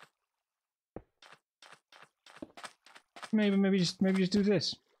 Maybe just do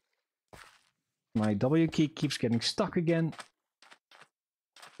this. My W key keeps getting stuck again.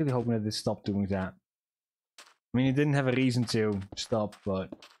 Really hoping that it stopped doing that. I mean, it didn't have a reason to stop,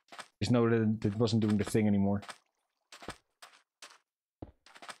 but just know that it wasn't doing the thing anymore.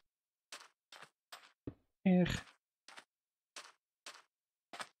 Here.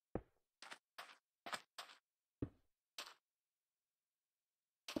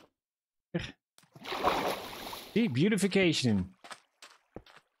 See, beautification.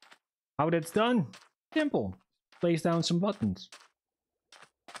 How that's done? Simple. Place down some buttons.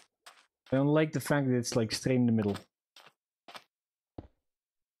 I don't like the fact that it's like straight in the middle.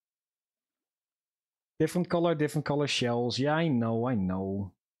 Different color shells. Yeah, I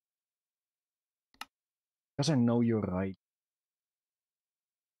know. Because I know you're right.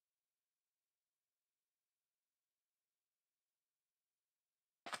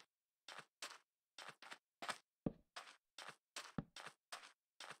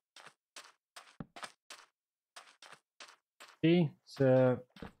 See? It's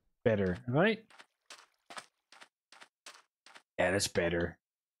better, right? Yeah, that's better.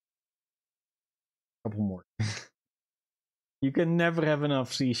 Couple more. You can never have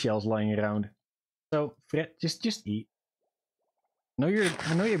enough seashells lying around. So, Fred, just eat. I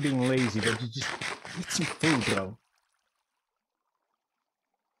know you're being lazy, but you just eat some food, bro.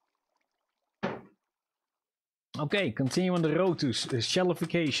 Okay, continue on the road to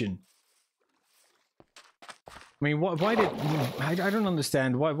shellification. I mean, why did I don't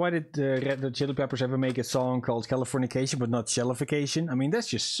understand why did Red Hot Chili Peppers ever make a song called Californication but not Shellification? I mean, that's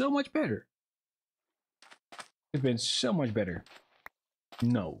just so much better. It's been so much better.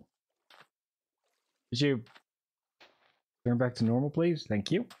 No. Did you turn back to normal, please?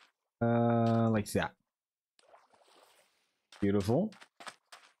 Thank you. Like that. Beautiful.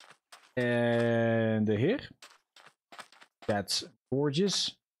 And here. That's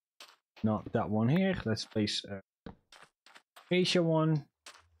gorgeous. Not that one here. Let's place acacia one.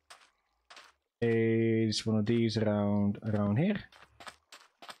 It's one of these around here.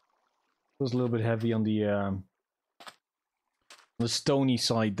 It was a little bit heavy on the stony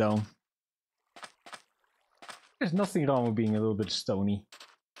side though. There's nothing wrong with being a little bit stony.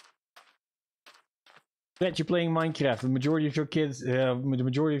 That you're playing Minecraft, the majority of your kids, the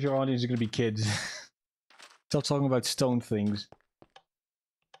majority of your audience is gonna be kids. Stop talking about stone things.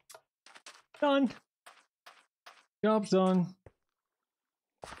 Done. Job's done.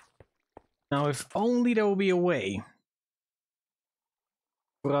 Now, if only there will be a way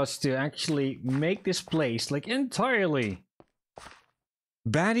for us to actually make this place like entirely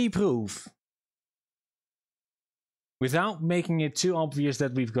baddie proof without making it too obvious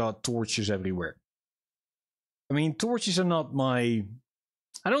that we've got torches everywhere. I mean, torches are not my...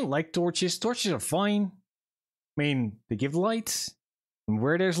 I don't like torches. Torches are fine. I mean, they give light. And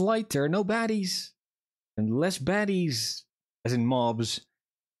where there's light, there are no baddies. And less baddies, as in mobs,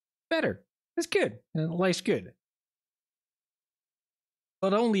 better. That's good. Life's good.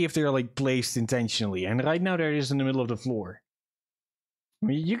 But only if they're like placed intentionally. And right now there it is in the middle of the floor. I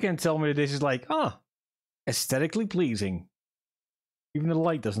mean, you can tell me that this is like, aesthetically pleasing. Even the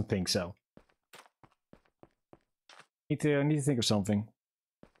light doesn't think so. I need to think of something.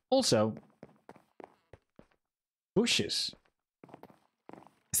 Also, bushes.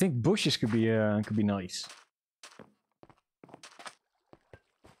 I think bushes could be nice.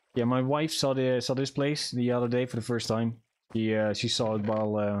 Yeah, my wife saw this place the other day for the first time. She saw it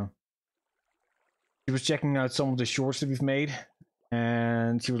while she was checking out some of the shorts that we've made,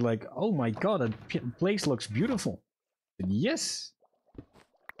 and she was like, "Oh my god, that place looks beautiful." I said, yes.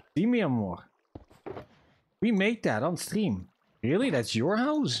 See mi amor. We made that on stream. Really? That's your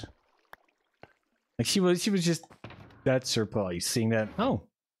house? Like she was just that surprised seeing that. Oh,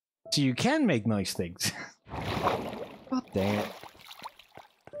 so you can make nice things. God damn it.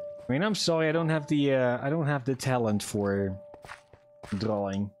 I mean, I'm sorry, I don't have the talent for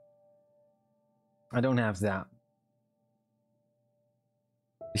drawing. I don't have that.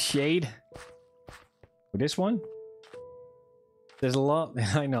 The shade for this one. There's a lot.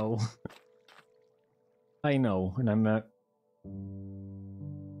 I know. I know, and I'm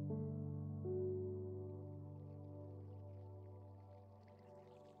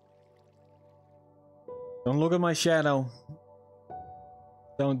Don't look at my shadow.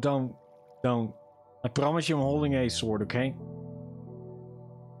 Don't. I promise you I'm holding a sword, okay?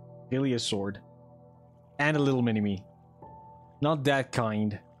 Really a sword. And a little mini-me. Not that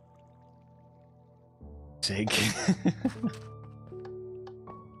kind. Sake.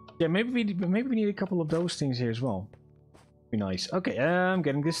 Yeah, maybe we need a couple of those things here as well. Be nice. Okay, I'm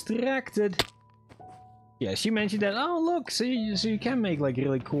getting distracted. Yeah, she mentioned that. Oh, look, so you can make like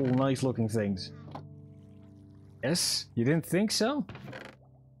really cool, nice looking things. Yes, you didn't think so?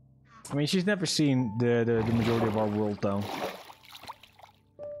 I mean, she's never seen the majority of our world, though.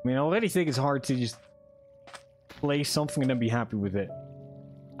 I mean, I already think it's hard to just play something and then be happy with it.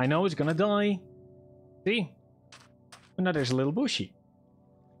 I know it's gonna die. See? And now there's a little bushy.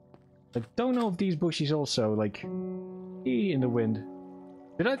 I don't know if these bushes also, like, in the wind.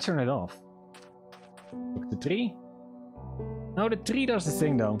 Did I turn it off? Look, the tree? No, the tree does the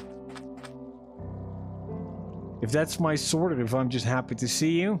thing, though. If that's my sword or if I'm just happy to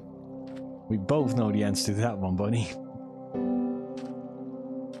see you, we both know the answer to that one, buddy.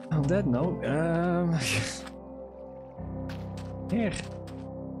 On that note, here.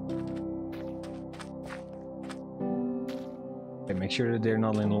 Okay, make sure that they're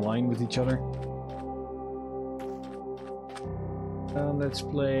not in line with each other. Let's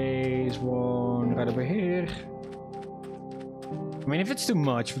place one right over here. I mean, if it's too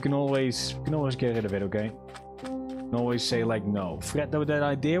much, we can always get rid of it, okay? We can always say like no. Fred, though, that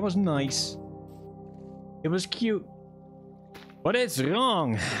idea was nice. It was cute, but it's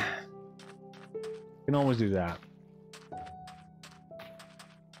wrong. You can always do that.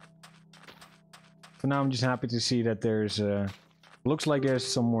 For now, I'm just happy to see that there's looks like there's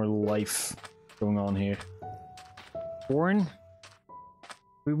some more life going on here. Corn?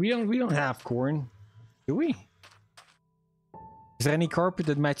 We don't have corn, do we? Is there any carpet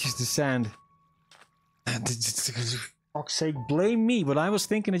that matches the sand? For fuck's sake, blame me. But I was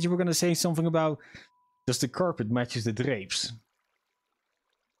thinking that you were gonna say something about does the carpet matches the drapes?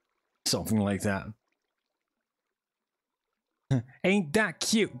 Something like that. Ain't that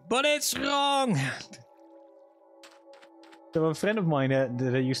cute? But it's wrong. So a friend of mine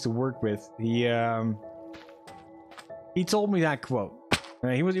that I used to work with, he told me that quote.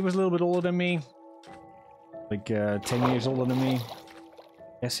 He was a little bit older than me, like 10 years older than me.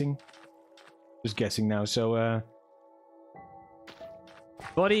 Guessing, just guessing now. So,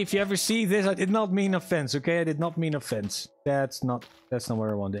 buddy, if you ever see this, I did not mean offense. Okay, I did not mean offense. That's not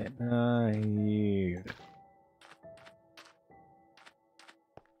where I want it. Here.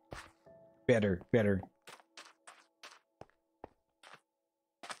 Better.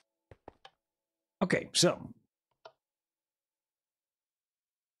 Okay, so.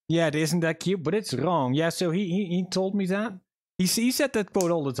 Yeah, it isn't that cute, but it's wrong. Yeah, so he told me that. He said that quote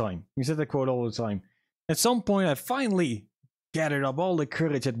all the time. He said that quote all the time. At some point, I finally gathered up all the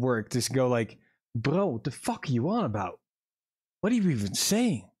courage at work to go like, bro, what the fuck are you on about? What are you even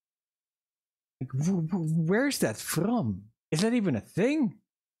saying? Like, where's that from? Is that even a thing?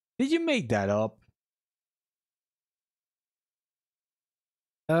 Did you make that up?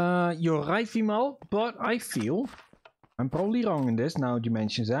 You're right, Vimal, but I feel... I'm probably wrong in this, now that you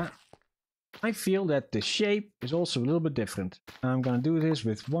mention that. I feel that the shape is also a little bit different. I'm gonna do this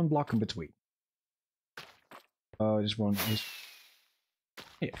with one block in between. Oh, this one is...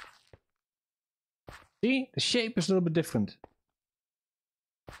 here. See? The shape is a little bit different.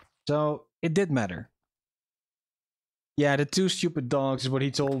 So, it did matter. Yeah, the two stupid dogs is what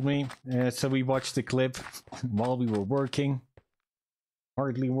he told me. So we watched the clip while we were working.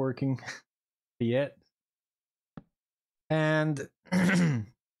 Hardly working yet. And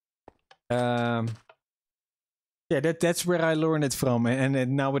yeah, that's where I learned it from,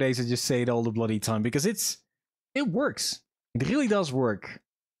 and nowadays I just say it all the bloody time because it works. It really does work.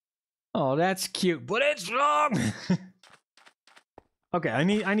 Oh, that's cute, but it's wrong. Okay, I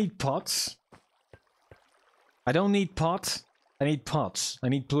need pots. I don't need pot. I need pots. I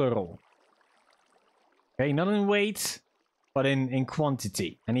need plural. Okay, not in weight, but in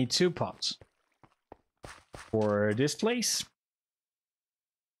quantity. I need 2 pots. For this place.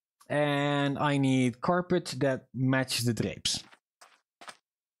 And I need carpet that matches the drapes.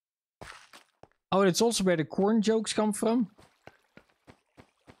 Oh, it's also where the corn jokes come from.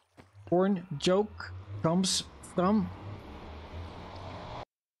 Corn joke comes from.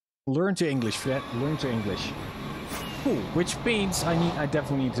 Learn to English, Fred. Learn to English. Cool. Which means I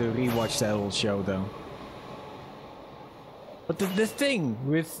definitely need to rewatch that whole show though. But the thing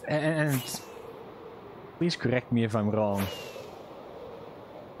with, and please correct me if I'm wrong,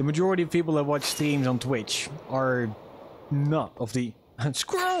 the majority of people that watch streams on Twitch are not of the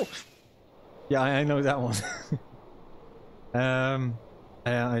squirrel. Yeah, I know that one.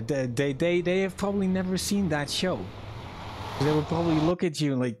 They have probably never seen that show. They would probably look at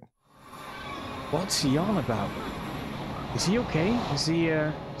you like, what's he on about? Is he okay? Is he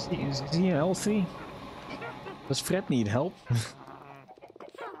healthy? Does Fred need help?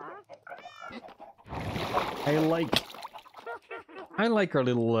 I like our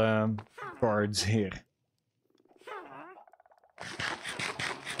little guards here.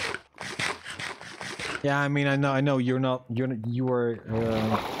 Yeah, I mean, I know you are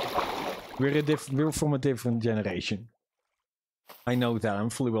we're from a different generation. I know that, I'm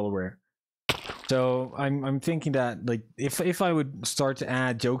fully well aware. So I'm thinking that, like, if I would start to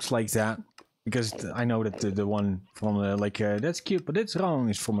add jokes like that, because I know that the one from that's cute but it's wrong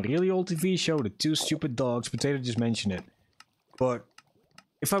is from a really old TV show, The Two Stupid Dogs. Potato just mentioned it. But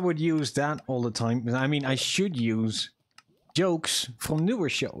if I would use that all the time, I mean, I should use jokes from newer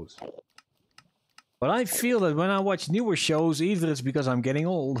shows. But I feel that when I watch newer shows, either it's because I'm getting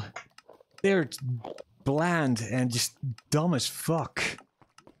old, they're bland and just dumb as fuck.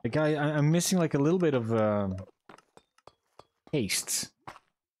 Like I'm missing like a little bit of taste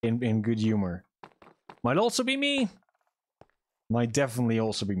in good humor. Might also be me. Might definitely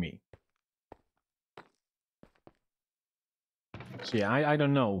also be me. So yeah, I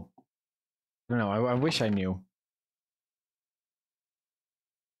don't know. I don't know. I wish I knew.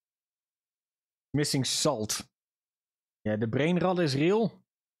 Missing salt. Yeah, the brain rot is real.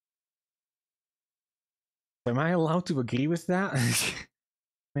 Am I allowed to agree with that? I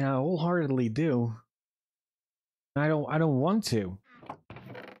mean, I wholeheartedly do. I don't want to,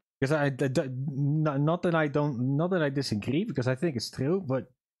 because not that I disagree, because I think it's true.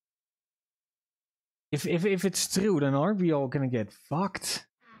 But if it's true, then aren't we all gonna get fucked?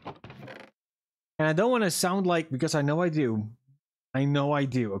 And I don't want to sound like, because I know I do. I know I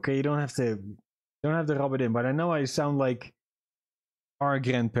do. Okay, you don't have to rub it in, but I know I sound like our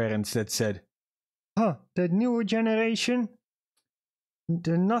grandparents that said, "Huh, the newer generation,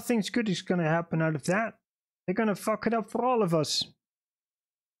 nothing's good is gonna happen out of that. They're gonna fuck it up for all of us."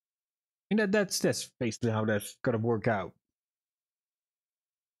 And that's basically how that's gonna work out.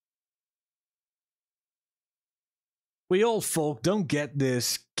 We old folk don't get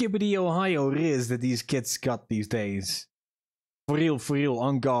this skibbity Ohio riz that these kids got these days. For real,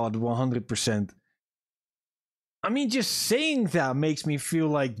 on God, 100%. I mean, just saying that makes me feel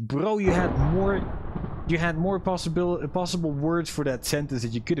like, bro, you had more possible words for that sentence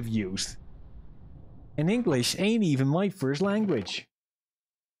that you could have used. And English ain't even my first language.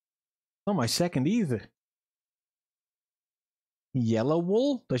 Not my second either. Yellow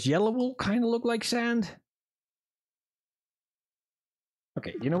wool? Does yellow wool kind of look like sand?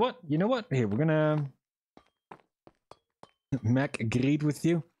 Okay, you know what? Here, we're gonna... Mac agreed with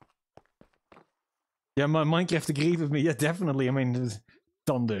you. Yeah, my Minecraft agreed with me. Yeah, definitely. I mean,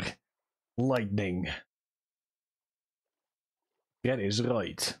 thunder. Lightning. That is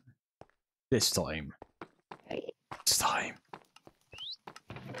right. This time.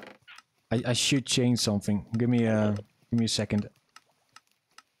 I should change something. Give me a second.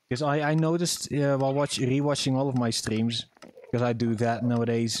 Because I noticed while rewatching all of my streams, because I do that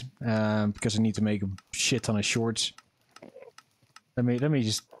nowadays, because I need to make a shit ton of shorts. Let me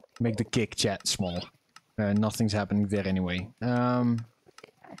just make the kick chat small. Nothing's happening there anyway. And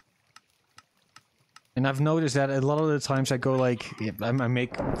I've noticed that a lot of the times I go like, I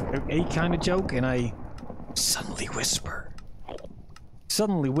make a kind of joke and I suddenly whisper.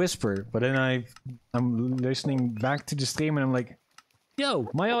 But then I'm listening back to the stream and I'm like, yo,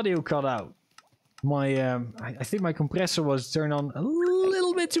 my audio cut out. I think my compressor was turned on a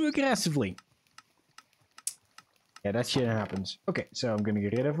little bit too aggressively. Yeah, that shit happens. Okay, so I'm gonna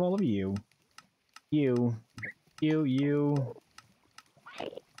get rid of all of you. You.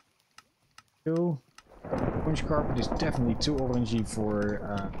 Orange carpet is definitely too orangey for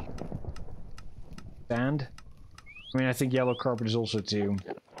sand. I mean, I think yellow carpet is also too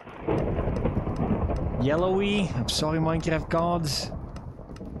yellowy. I'm sorry, Minecraft gods.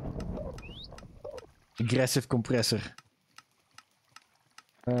 Aggressive compressor.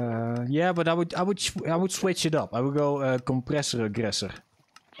 Yeah, but I would switch it up. I would go compressor aggressor,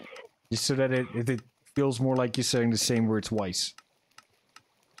 just so that it feels more like you're saying the same word twice.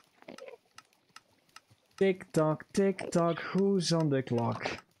 Tick tock, who's on the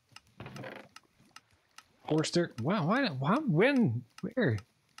clock? Forster. Wow, when? Where?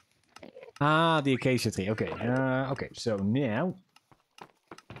 Ah, the acacia tree. Okay. Okay. So now,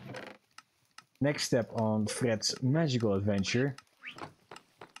 next step on Fred's magical adventure.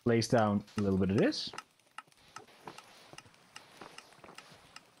 Place down a little bit of this.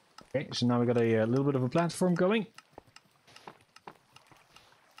 Okay. So now we got a little bit of a platform going.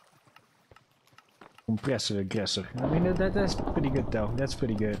 Compressor aggressor. I mean, that's pretty good though. That's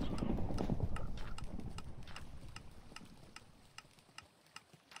pretty good.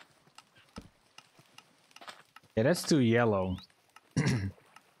 Yeah, that's too yellow.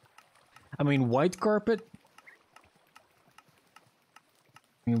 I mean, white carpet.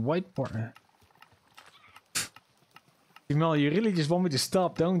 I mean, white part. Jamal, you really just want me to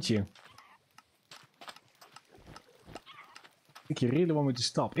stop, don't you? I think you really want me to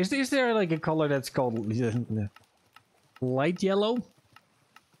stop. Is there like a color that's called light yellow? Is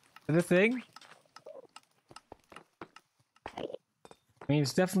that a thing? I mean,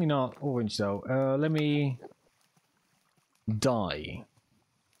 it's definitely not orange though. Let me die.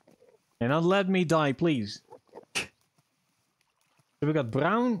 And not let me die, please. So we got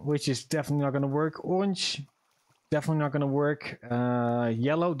brown, which is definitely not gonna work. Orange, definitely not gonna work.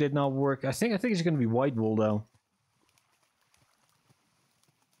 Yellow did not work. I think it's gonna be white wool though.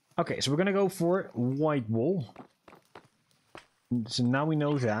 Okay, so we're gonna go for white wool. So now we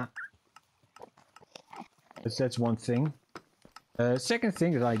know that. That's one thing. Second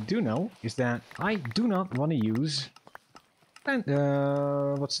thing that I do know is that I do not want to use and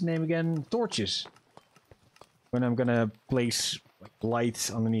what's the name again? Torches. When I'm gonna place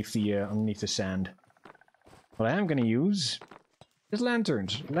lights underneath the sand. What I am gonna use is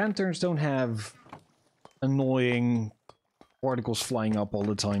lanterns. Lanterns don't have annoying particles flying up all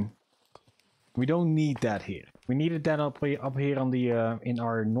the time. We don't need that here. We needed that up here on the in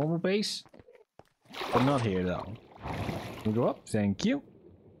our normal base, but not here though. We go up. Thank you.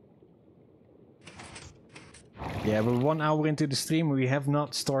 Yeah, we're 1 hour into the stream. We have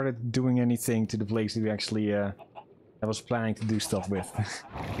not started doing anything to the place that we actually I was planning to do stuff with.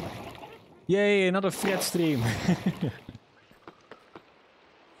 Yay, another Fred stream.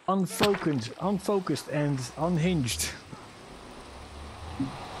 Unfocused and unhinged.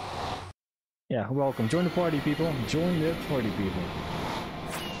 Yeah, welcome. Join the party, people. Join the party, people.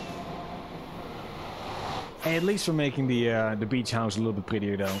 Hey, at least we're making the beach house a little bit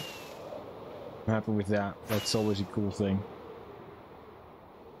prettier, though. I'm happy with that. That's always a cool thing.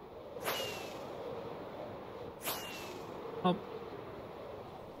 Up.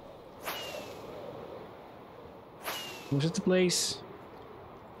 Was it the place?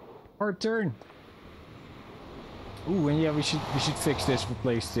 Hard turn. Ooh, and yeah, we should fix this for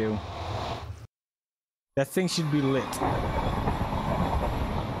place too. That thing should be lit.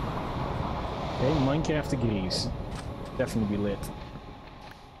 Okay, Minecraft degrees. Definitely be lit.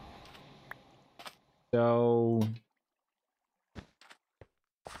 So,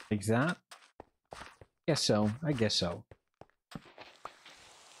 like that? Guess so. I guess so.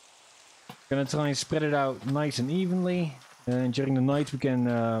 Gonna try and spread it out nice and evenly. And during the night we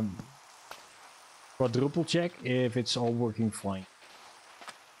can quadruple check if it's all working fine.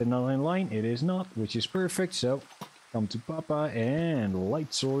 If not in line, it is not, which is perfect. So, come to Papa and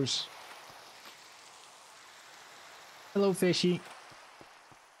light source. Hello, fishy.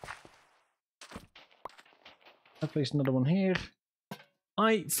 I placed another one here.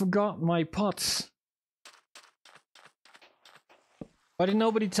 I forgot my pots. Why did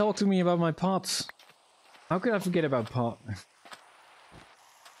nobody talk to me about my pots? How could I forget about pot?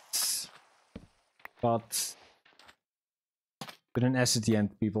 Pots. With an S at the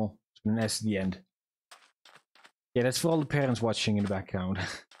end, people. With an S at the end. Yeah, that's for all the parents watching in the background.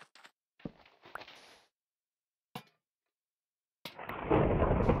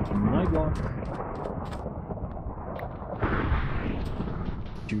 My block.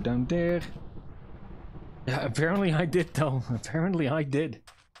 You down there. Yeah, apparently I did though. Apparently I did.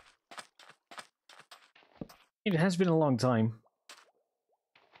 It has been a long time.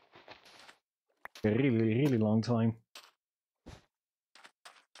 A really long time.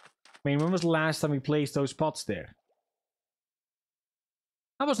 I mean, when was the last time we placed those pots there?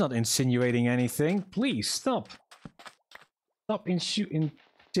 I was not insinuating anything. Please, stop. Stop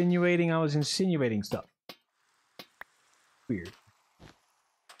insinuating I was insinuating stuff. Weird.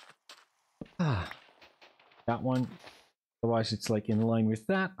 Ah. That one. Otherwise it's like in line with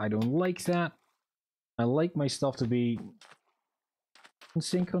that. I don't like that. I like my stuff to be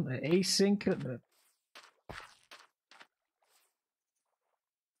asynchronous.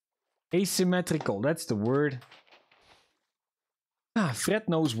 Asymmetrical, that's the word. Ah, Fred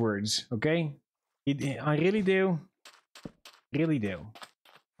knows words, okay? I really do. Really do.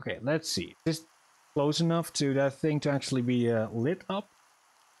 Okay, let's see. Is this close enough to that thing to actually be lit up?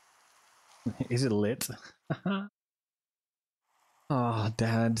 Is it lit? Oh,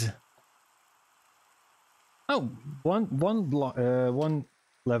 Dad. Oh, one block, one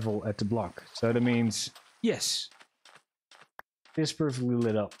level at the block. So that means yes, it's perfectly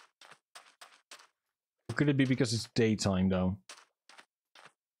lit up. Or could it be because it's daytime though?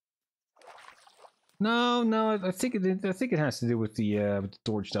 No, no, I think it has to do with the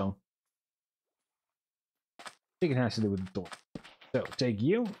torch though. I think it has to do with the torch. So take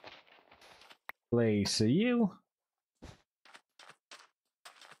you, place you.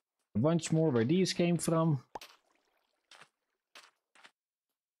 A bunch more where these came from.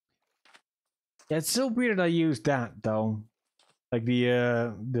 Yeah, it's so weird I used that though. Like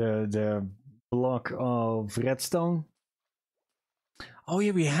the block of redstone. Oh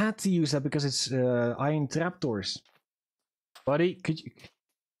yeah, we had to use that because it's iron trapdoors. Buddy, could you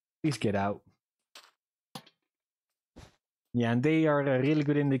please get out? Yeah, and they are a really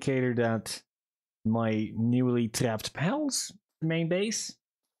good indicator that my newly trapped pals, main base,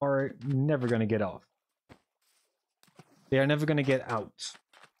 are never gonna get off. They are never gonna get out.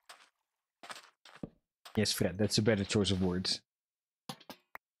 Yes, Fred, that's a better choice of words.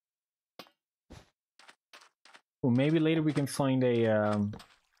 Well, maybe later we can find a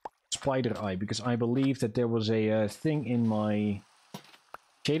spider eye, because I believe that there was a thing in my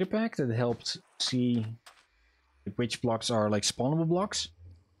shader pack that helped see which blocks are like spawnable blocks.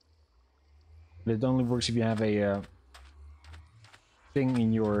 But it only works if you have a thing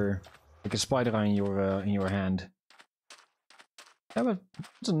in your, like a spider eye in your hand. Yeah, but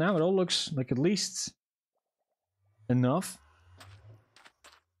so now it all looks like at least enough.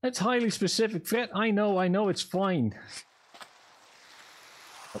 That's highly specific, Fred. I know, it's fine.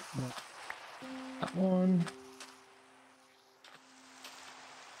 That one.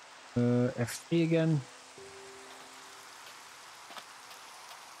 F3 again.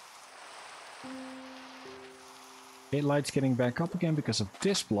 Okay, light's getting back up again because of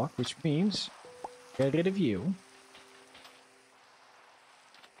this block, which means get rid of you.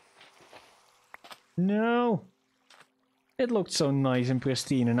 No! It looked so nice and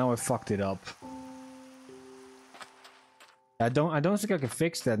pristine, and now I fucked it up. I don't think I can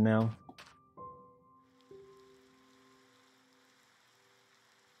fix that now.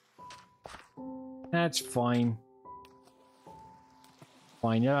 That's fine.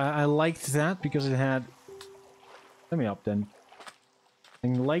 Fine, yeah, I liked that because it had... Let me up then. I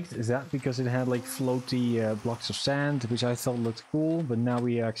liked that because it had like floaty blocks of sand, which I thought looked cool, but now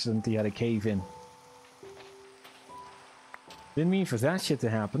we accidentally had a cave in. Didn't mean for that shit to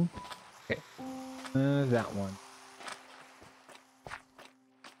happen. Okay. That one.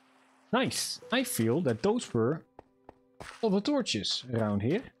 Nice. I feel that those were all the torches around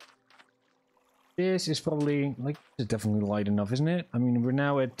here. This is probably, like, it's definitely light enough, isn't it? I mean, we're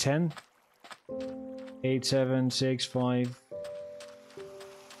now at 10. 8, 7, 6, 5.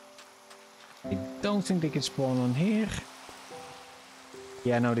 I don't think they can spawn on here.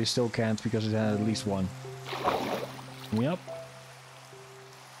 Yeah, no, they still can't because it had at least one. Yep.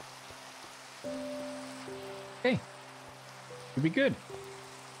 Okay. Should be good.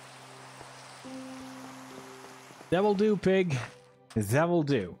 That will do, pig. That will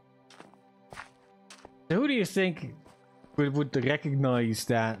do. So who do you think would recognize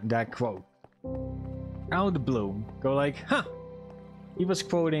that quote? Out of the blue. Go like, huh! He was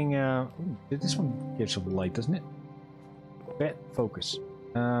quoting, this one gives some light, doesn't it? Fred, focus.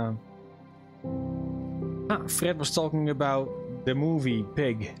 Fred was talking about the movie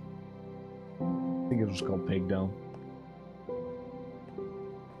Pig. I think it was called Pig, though.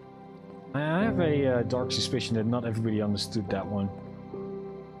 I have a dark suspicion that not everybody understood that one.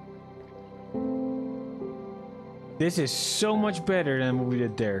 This is so much better than what we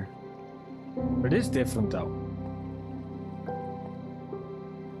did there. But it is different, though.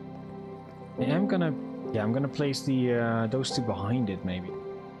 Yeah, I'm gonna place the those two behind it, maybe.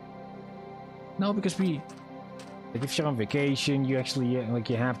 No, because we, like, if you're on vacation, you actually like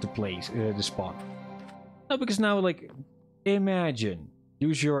you have to place the spot. No, because now, like, imagine,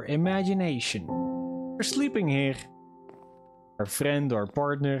 use your imagination. We're sleeping here. Our friend or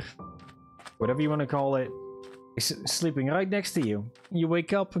partner, whatever you want to call it, is sleeping right next to you. You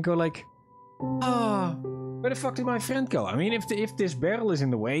wake up and go like, ah, where the fuck did my friend go? I mean, if this barrel is in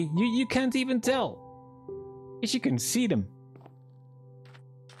the way, you can't even tell. Because you can see them.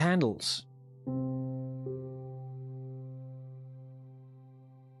 Handles.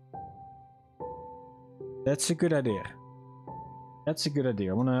 That's a good idea. That's a good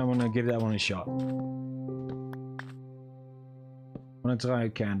idea. I wanna give that one a shot. I I'm gonna try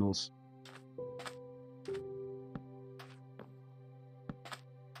candles.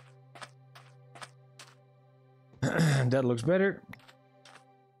 That looks better.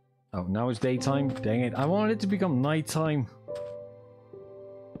 Oh, now it's daytime. Dang it. I wanted it to become nighttime.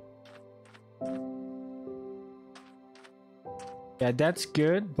 Yeah, that's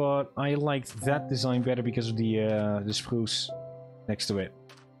good, but I liked that design better because of the spruce next to it.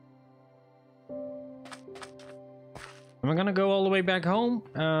 Am I gonna go all the way back home?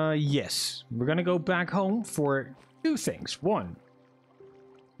 Yes. We're gonna go back home for two things. One,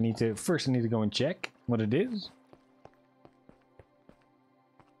 I need to go and check what it is.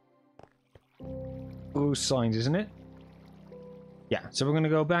 Spruce signs, isn't it? Yeah, so we're gonna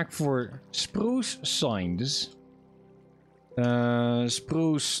go back for spruce signs.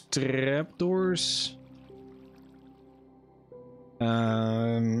 Spruce trapdoors.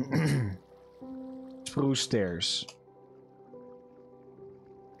 Spruce stairs.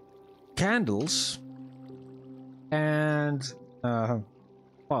 Candles. And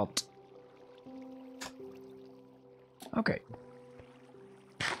pot. Okay.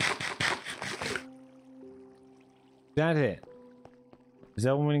 Is that it? Is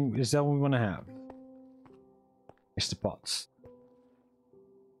that what we want to have? It's the pots.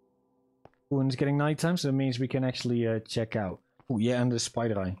 Ooh, and it's getting nighttime, so that means we can actually check out. Oh yeah, and the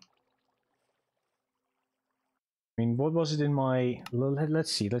spider eye. I mean, what was it in my...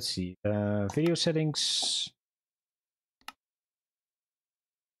 Let's see. Video settings.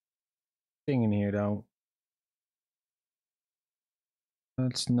 Thing in here, though.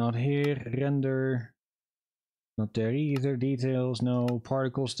 That's not here. Render. Not there either. Details, no.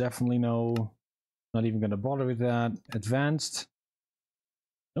 Particles, definitely no. Not even gonna bother with that. Advanced.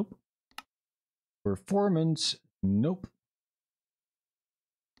 Nope. Performance. Nope.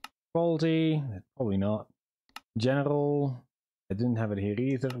 Quality. Probably not. General. I didn't have it here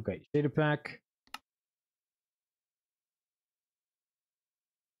either. Okay, shader pack.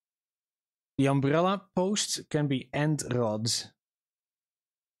 The umbrella posts can be end rods.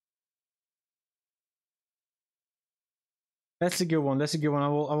 That's a good one. That's a good one. I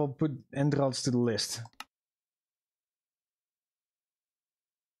will put end rods to the list.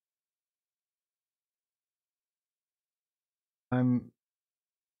 I'm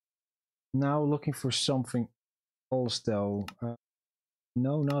now looking for something else though.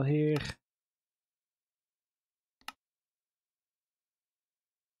 No, not here.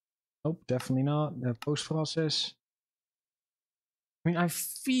 Nope, definitely not. Post process. I mean, I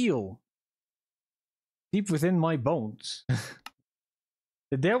feel deep within my bones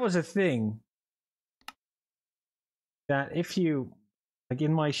that there was a thing that if you, like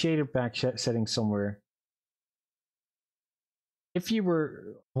in my shader pack setting somewhere, if you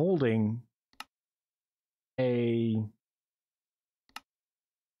were holding a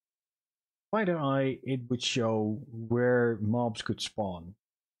spider eye, it would show where mobs could spawn.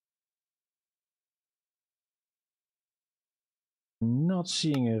 Not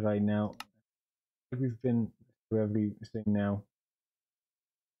seeing it right now. We've been through everything now.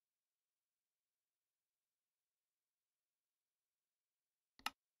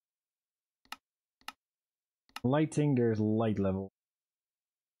 Lighting, there's light level.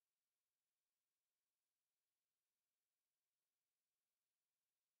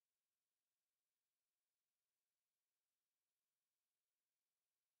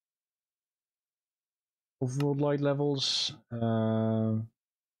 Overall light levels.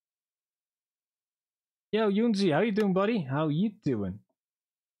 Yo, Yunzi, how you doing, buddy? How you doing?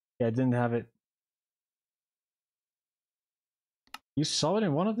 Yeah, I didn't have it. You saw it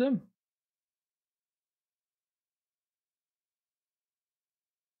in one of them?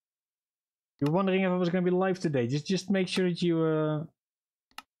 You're wondering if I was going to be live today. Just make sure that you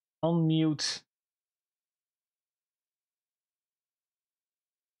unmute.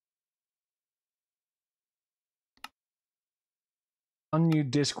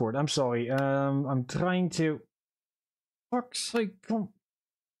 Unmute Discord. I'm sorry. I'm trying to. Fuck's sake, come.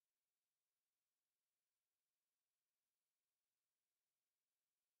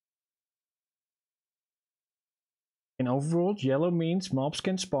 In Overworld, yellow means mobs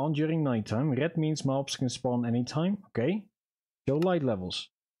can spawn during nighttime. Red means mobs can spawn anytime. Okay. Show light levels.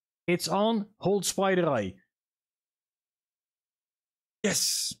 It's on. Hold spider eye.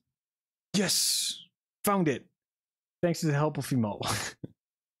 Yes. Yes. Found it. Thanks to the help of Emo.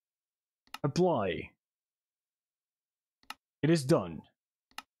 Apply. It is done.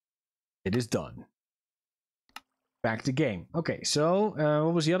 It is done. Back to game. Okay, so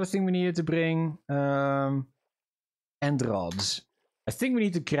what was the other thing we needed to bring? End rods. I think we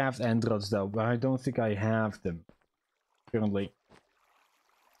need to craft end rods though, but I don't think I have them currently.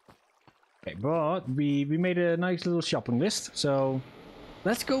 Okay, but we made a nice little shopping list, so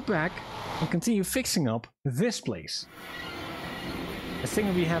let's go back and continue fixing up this place. A thing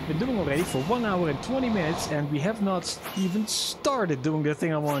that we have been doing already for 1 hour and 20 minutes, and we have not even started doing the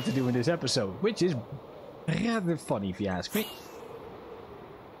thing I wanted to do in this episode, which is rather funny if you ask me.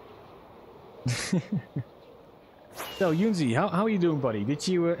 So, Yunzi, how are you doing, buddy? Did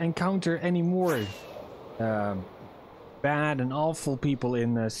you encounter any more bad and awful people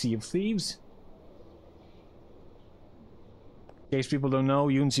in Sea of Thieves? In case people don't know,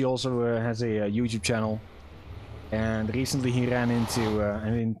 Yunzi also has a YouTube channel. And recently he ran into,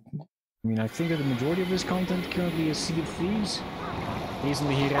 I think that the majority of his content currently is Sea of Thieves.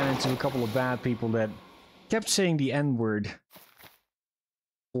 Recently he ran into a couple of bad people that kept saying the N-word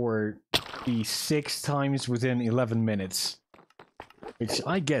for the 6 times within 11 minutes. Which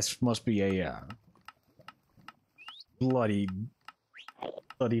I guess must be a bloody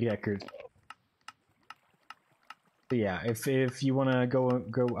record. So yeah, if you wanna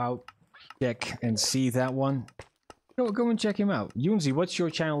go out, check and see that one. Go and check him out. Yunzi, what's your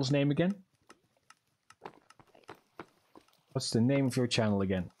channel's name again? What's the name of your channel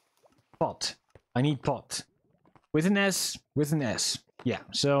again? Pot. I need pot. With an S. With an S. Yeah,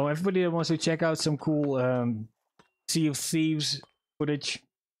 so everybody that wants to check out some cool Sea of Thieves footage,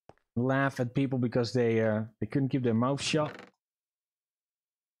 laugh at people because they couldn't keep their mouth shut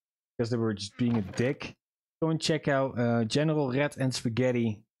because they were just being a dick, go and check out General Red and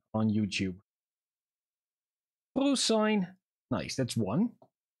Spaghetti on YouTube. Pro sign. Nice, that's 1.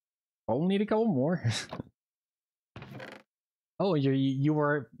 I'll need a couple more. Oh, you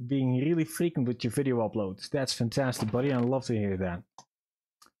are being really frequent with your video uploads. That's fantastic, buddy. I'd love to hear that.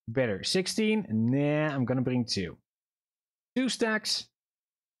 Better. 16? Nah, I'm gonna bring 2. 2 stacks.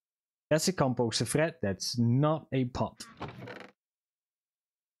 That's a composter, Fred. That's not a pot.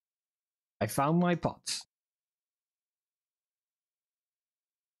 I found my pot.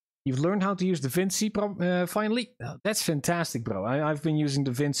 You've learned how to use DaVinci finally? Oh, that's fantastic, bro. I've been using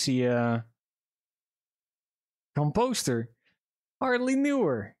DaVinci Composter. Hardly knew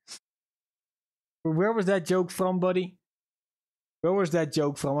her. Where was that joke from, buddy? Where was that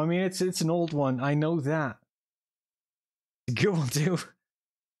joke from? I mean, it's an old one. I know that. It's a good one, too.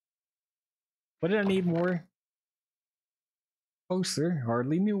 What did I need more? Poster.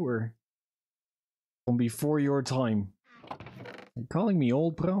 Hardly knew her. From before your time. Are you calling me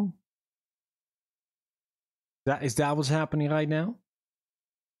old, bro? Is that what's happening right now?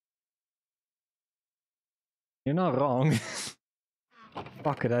 You're not wrong.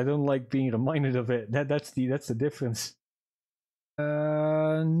 Fuck it, I don't like being reminded of it. That's the difference.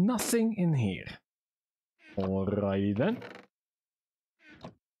 Nothing in here. Alrighty then.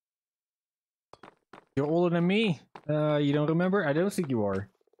 You're older than me? You don't remember? I don't think you are.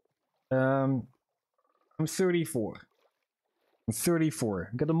 I'm 34. I'm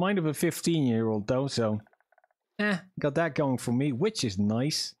 34. Got the mind of a 15-year-old though, so... got that going for me, which is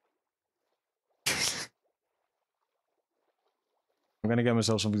nice. I'm gonna get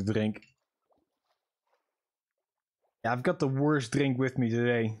myself something to drink. Yeah, I've got the worst drink with me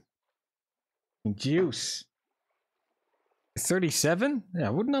today. Juice. 37? Yeah, I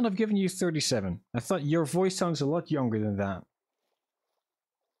would not have given you 37. I thought your voice sounds a lot younger than that.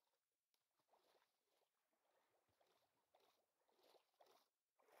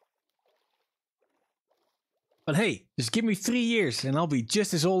 But hey, just give me 3 years and I'll be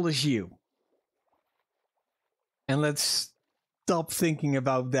just as old as you. And let's stop thinking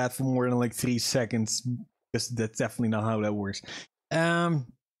about that for more than like 3 seconds. Because that's definitely not how that works.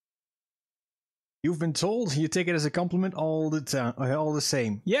 You've been told, you take it as a compliment all the time, all the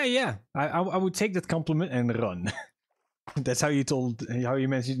same. Yeah. I would take that compliment and run. That's how you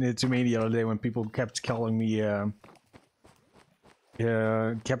mentioned it to me the other day when people kept calling me,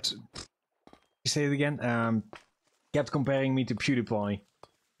 kept, say it again, kept comparing me to PewDiePie.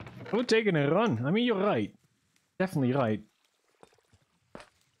 I would take it and run. I mean, you're right. Definitely right.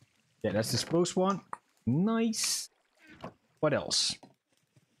 Yeah, that's the spruce one. Nice. What else?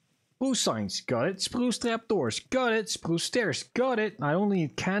 Spruce signs, got it. Spruce trapdoors, got it. Spruce stairs, got it. I only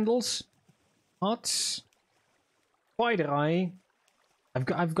need candles. Pots. Spider eye.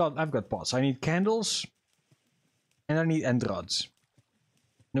 I've got pots. I need candles. And I need end rods.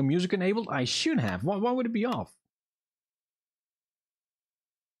 No music enabled? I should have. Why would it be off?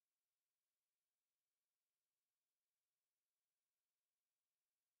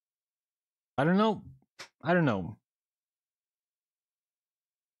 I don't know. I don't know.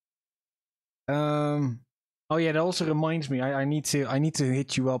 Oh yeah, that also reminds me. I need to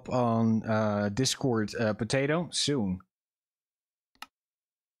hit you up on Discord, Potato, soon.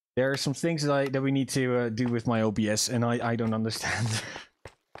 There are some things that we need to do with my OBS, and I don't understand.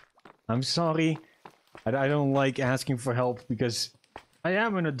 I'm sorry. I don't like asking for help because I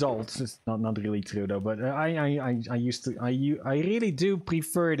am an adult. It's not really true though, but I really do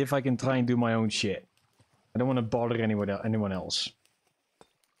prefer it if I can try and do my own shit. I don't want to bother anyone else.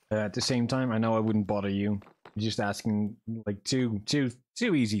 At the same time, I know I wouldn't bother you. I'm just asking like two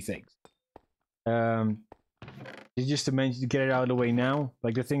easy things. Just to mention, to get it out of the way now,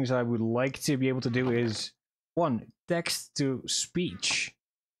 like the things I would like to be able to do is 1, text to speech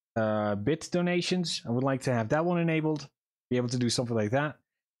bit donations. I would like to have that one enabled, be able to do something like that.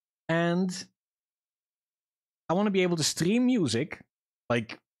 And I want to be able to stream music,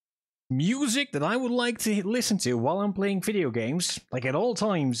 like music that I would like to listen to while I'm playing video games, like at all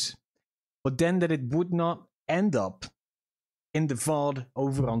times, but then that it would not end up in the VOD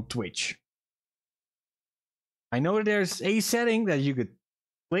over on Twitch. I know that there's a setting that you could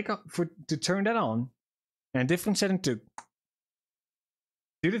click to turn that on, and a different setting to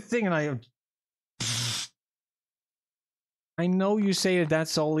do the thing, and I know you say that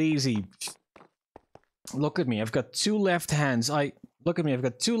that's all easy. Look at me, I've got 2 left hands. Look at me, I've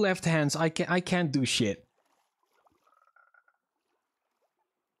got 2 left hands. I can't do shit.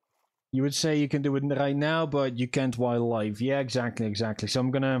 You would say you can do it right now, but you can't while live. Yeah, exactly. So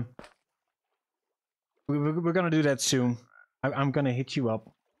I'm gonna... We're gonna do that soon. I'm gonna hit you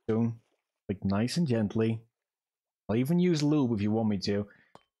up soon. Like, nice and gently. I'll even use lube if you want me to.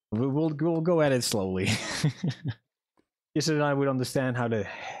 We'll go at it slowly. Just so that I would understand how the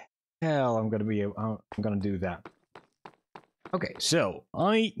hell I'm gonna do that. Okay, so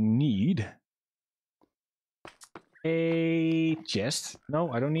I need a chest.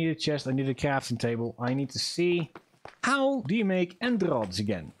 No, I don't need a chest. I need a crafting table. I need to see, how do you make end rods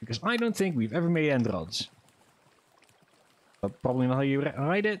again? Because I don't think we've ever made end rods. That's probably not how you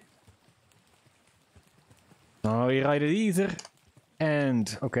write it. Not how you write it either.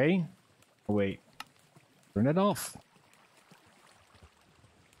 And okay. Oh, wait. Turn it off.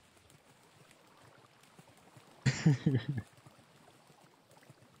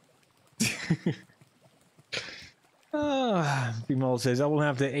 Bimal says, I will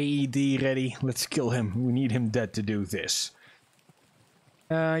have the AED ready. Let's kill him. We need him dead to do this.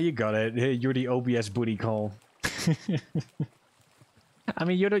 You got it. You're the OBS booty call. I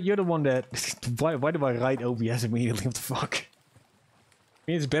mean, you're the one that... Why do I write OBS immediately? What the fuck? I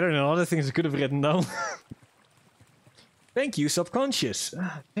mean, it's better than other things I could have written, though. Thank you, subconscious.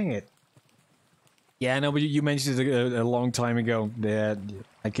 Dang it. Yeah, no, but you mentioned it a long time ago that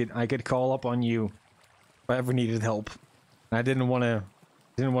I could call up on you if I ever needed help. I didn't want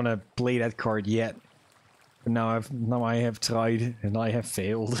to play that card yet. But now I have tried and I have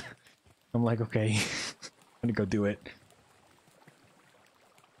failed. I'm like, okay, I'm gonna go do it.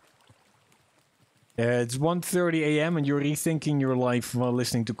 It's 1:30 AM and you're rethinking your life while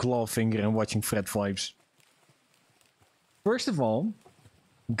listening to Clawfinger and watching Fred Vibes. First of all,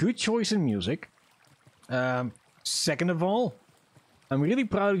 good choice in music. Second of all, I'm really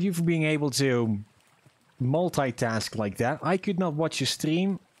proud of you for being able to multitask like that. I could not watch a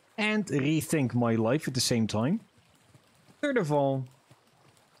stream and rethink my life at the same time. Third of all,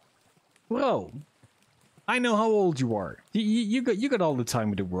 bro, I know how old you are. You got all the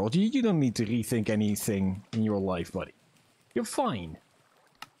time in the world. You don't need to rethink anything in your life, buddy. You're fine.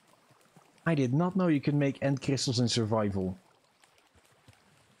 I did not know you could make end crystals in survival.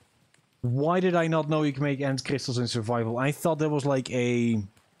 Why did I not know you can make end crystals in survival? I thought there was like a...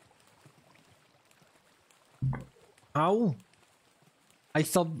 How? I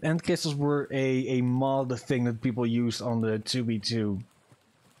thought end crystals were a mod thing that people use on the 2v2T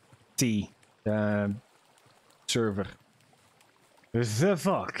server. The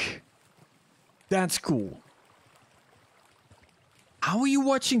fuck? That's cool. How are you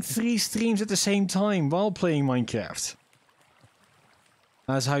watching 3 streams at the same time while playing Minecraft?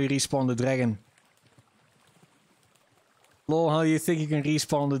 That's how you respawn the dragon. Lol, how do you think you can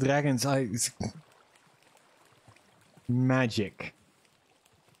respawn the dragons? It's magic.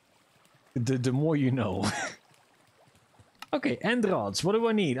 The more you know. Okay, end rods. What do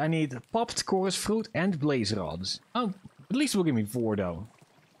I need? I need popped chorus fruit and blaze rods. Oh, at least will give me 4 though.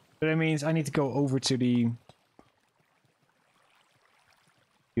 So that means I need to go over to the...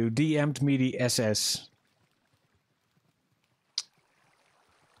 You DM'd me the SS.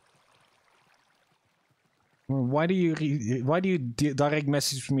 Why do you direct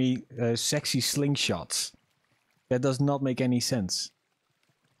message me sexy slingshots? That does not make any sense.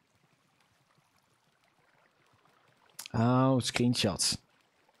 Oh, screenshots.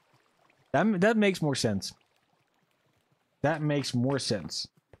 That makes more sense. That makes more sense.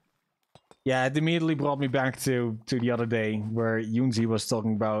 Yeah, it immediately brought me back to the other day where Yunzi was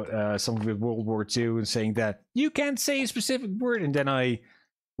talking about something with World War II and saying that you can't say a specific word, and then I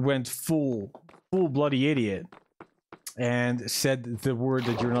went full bloody idiot and said the word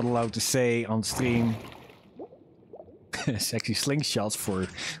that you're not allowed to say on stream. Sexy slingshots for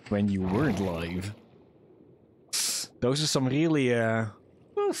when you weren't live. Those are some really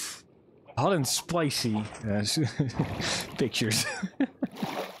oof, hot and spicy pictures.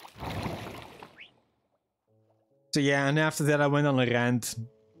 So yeah, and after that I went on a rant,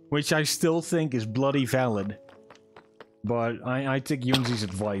 which I still think is bloody valid. But I took Yunzi's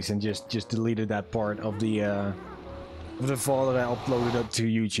advice and just deleted that part of the file that I uploaded up to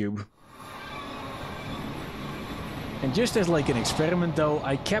YouTube. And just as like an experiment though,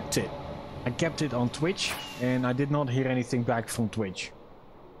 I kept it. I kept it on Twitch, and I did not hear anything back from Twitch.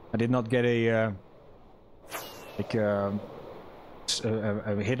 I did not get a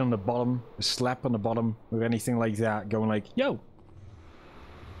hit on the bottom, a slap on the bottom, or anything like that, going like, yo!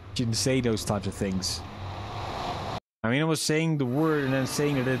 Shouldn't say those types of things. I mean, I was saying the word and then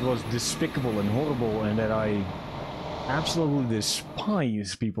saying that it was despicable and horrible and that I absolutely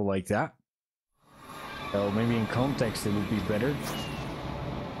despise people like that. So maybe in context it would be better.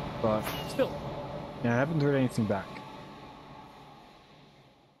 But still, yeah, I haven't heard anything back.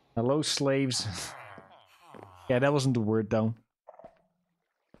 Hello, slaves. Yeah, that wasn't the word though.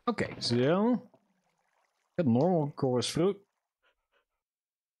 Okay, so got normal chorus fruit.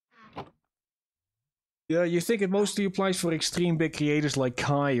 Yeah, you think it mostly applies for extreme big creators like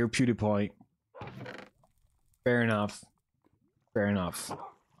Kai or PewDiePie. Fair enough. Fair enough.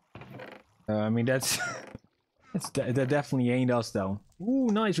 I mean, that definitely ain't us though. Ooh,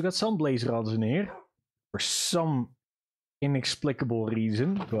 nice, we got some blaze rods in here. For some inexplicable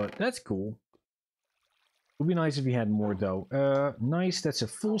reason, but that's cool. Would be nice if we had more though. Nice, that's a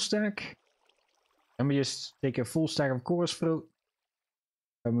full stack. Let me just take a full stack of chorus fruit.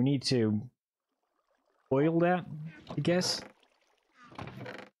 And we need to boil that, I guess.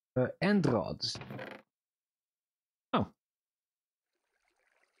 End rods. Oh.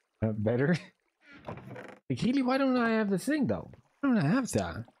 Better. Like, really, why don't I have the thing though? Why don't I have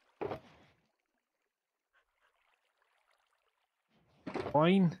that?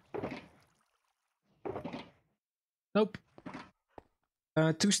 Fine. Nope.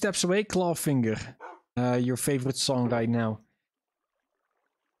 2 steps away, Clawfinger. Your favorite song right now.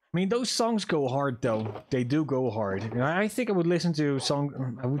 I mean, those songs go hard though. They do go hard. I think I would listen to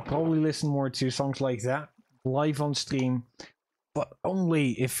I would probably listen more to songs like that live on stream, but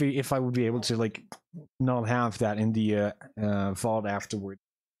only if I would be able to like not have that in the VOD afterward.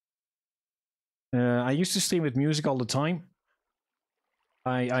 I used to stream with music all the time.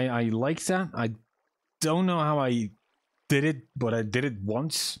 I like that. I don't know how I did it, but I did it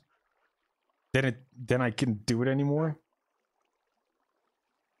once. Then I couldn't do it anymore.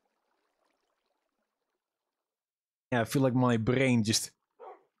 Yeah, I feel like my brain just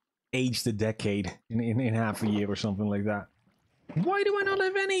aged a decade in half a year or something like that. Why do I not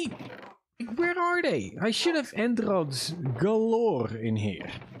have any? Where are they? I should have end rods galore in here.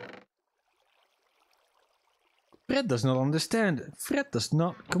 Fred does not understand. Fred does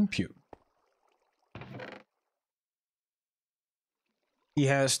not compute. He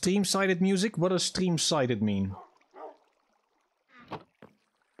has stream-sided music. What does stream-sided mean?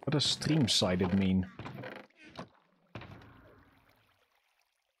 What does stream-sided mean?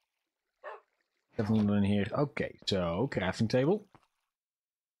 Definitely not in here. Okay, so crafting table.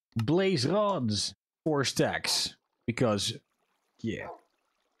 Blaze rods. 4 stacks. Because, yeah.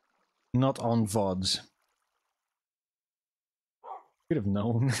 Not on VODs. Could have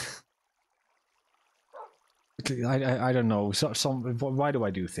known. I don't know. Why do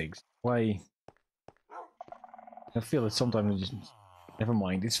I do things? Why? I feel that sometimes just never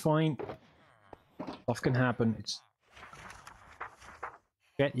mind. It's fine. Stuff can happen. It's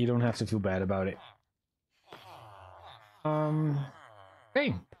you don't have to feel bad about it.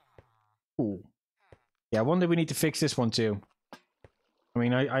 Okay. Cool. Yeah, one day we need to fix this one too. I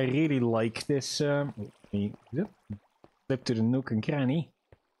mean, I really like this. Flip to the nook and cranny.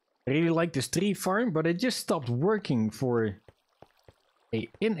 I really like this tree farm, but it just stopped working for a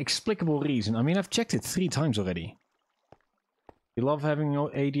inexplicable reason. I mean, I've checked it 3 times already. You love having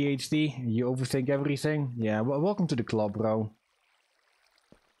ADHD? You overthink everything? Yeah, well, welcome to the club, bro.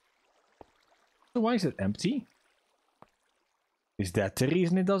 So why is it empty? Is that the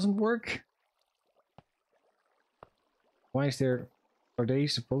reason it doesn't work? Why is there... Are they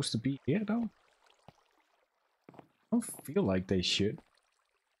supposed to be here, though? I don't feel like they should.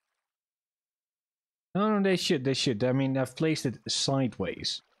 No, they should. I mean, I've placed it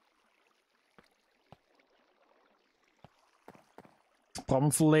sideways. Problem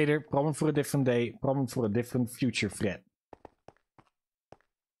for later, problem for a different day, problem for a different future Fred.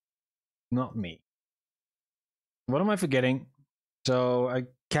 Not me. What am I forgetting? So,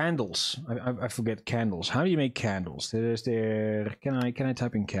 candles. I forget candles. How do you make candles? Can I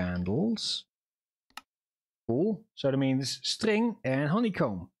type in candles? Cool. So that means string and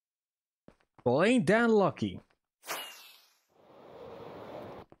honeycomb. Well, ain't that lucky?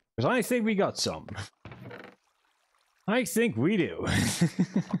 Because I think we got some. I think we do.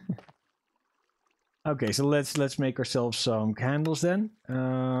 Okay, so let's make ourselves some candles then.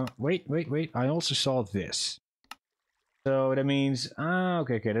 Wait. I also saw this. So that means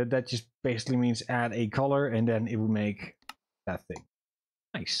okay. That just basically means add a color and then it will make that thing.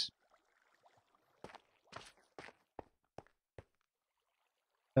 Nice.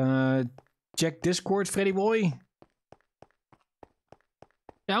 Check Discord, Freddy boy.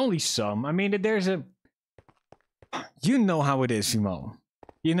 Yeah, only some. I mean, there's a. You know how it is, Simone.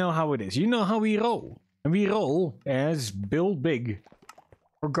 You know how it is. You know how we roll. And we roll as build big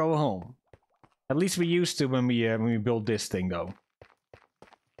or go home. At least we used to when we built this thing, though.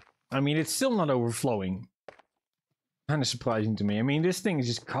 I mean, it's still not overflowing. Kind of surprising to me. I mean, this thing is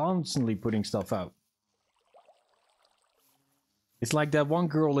just constantly putting stuff out. It's like that one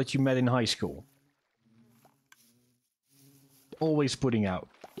girl that you met in high school. Always putting out.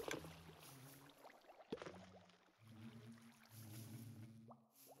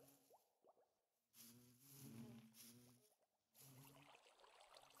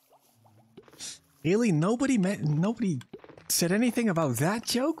 Really? Nobody said anything about that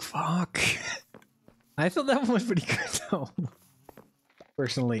joke? Fuck. I thought that one was pretty good though.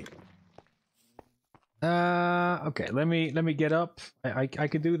 Personally. Okay, let me get up. I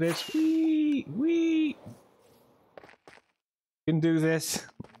can do this. Wee. Can do this.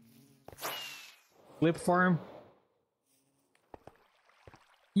 Clip farm.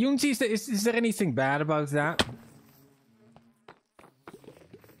 Yunzi, is there anything bad about that?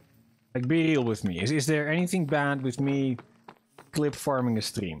 Like, be real with me. Is there anything bad with me clip farming a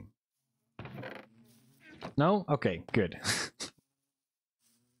stream? No? Okay, good.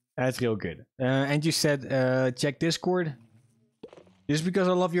 That's real good. And you said check Discord. Just because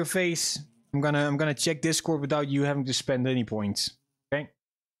I love your face, I'm gonna check Discord without you having to spend any points. Okay?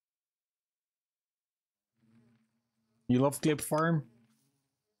 You love clip farm?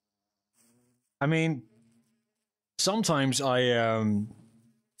 I mean, sometimes I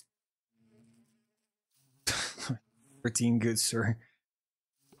 13, good sir.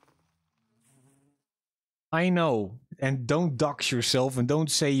 I know, and don't dox yourself and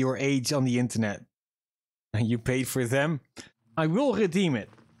don't say your age on the internet. You paid for them. I will redeem it.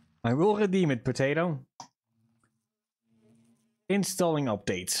 I will redeem it, potato. Installing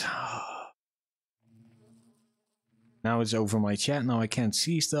updates. Now it's over my chat. Now I can't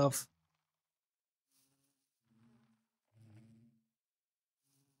see stuff.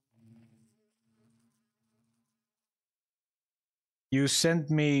 You sent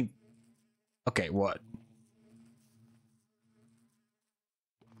me... Okay, what?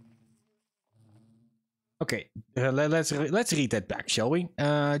 Okay, let's read that back, shall we?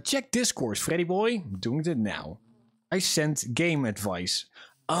 Check Discord, Freddy boy. I'm doing it now. I sent game advice.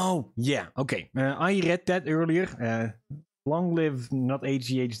 Oh, yeah, okay. I read that earlier. Long live, not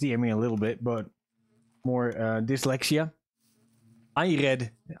ADHD, I mean a little bit, but more dyslexia.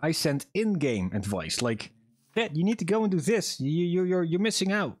 I sent in-game advice, like, Fred, you need to go and do this. You're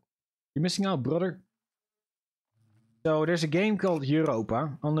missing out. You're missing out, brother. So there's a game called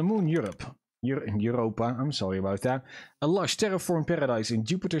Europa on the moon Europe. Europa, I'm sorry about that. A lush terraformed paradise in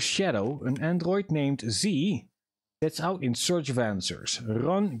Jupiter's shadow, an android named Z sets out in search of answers.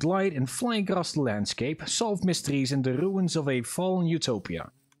 Run, glide, and fly across the landscape, solve mysteries in the ruins of a fallen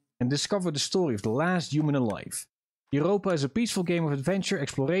utopia, and discover the story of the last human alive. Europa is a peaceful game of adventure,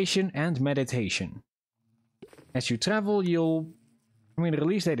 exploration, and meditation. As you travel, you'll... I mean, the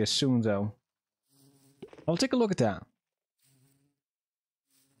release date is soon, though. I'll take a look at that.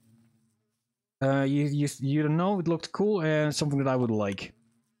 You don't know, it looked cool and something that I would like.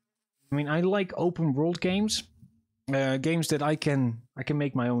 I mean, I like open world games. Games that I can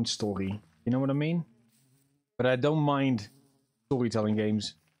make my own story. You know what I mean? But I don't mind storytelling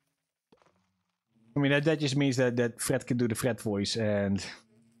games. I mean, that just means that Fred can do the Fred voice and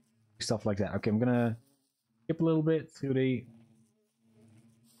stuff like that. Okay, I'm gonna skip a little bit through the...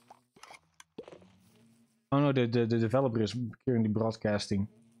 Oh no, the developer is currently broadcasting.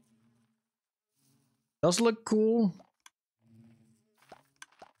 Does look cool.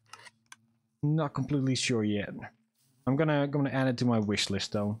 Not completely sure yet. I'm gonna add it to my wish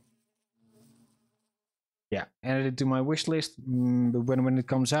list though. Yeah, added it to my wish list. But when it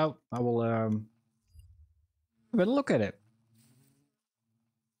comes out, I will have a look at it.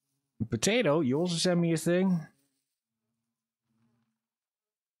 Potato, you also sent me a thing.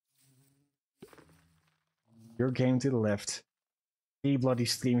 Your game to the left. 3 bloody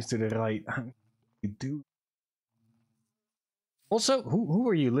streams to the right. You do. Also, who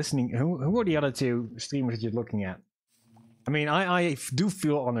are you listening? Who are the other 2 streamers that you're looking at? I mean, I do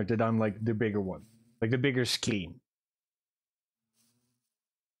feel honored that I'm like the bigger one, like the bigger screen.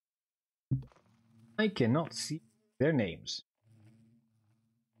 I cannot see their names.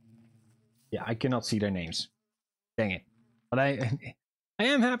 Yeah, I cannot see their names. Dang it. But I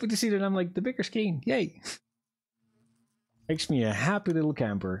am happy to see that I'm like the bigger screen. Yay. Makes me a happy little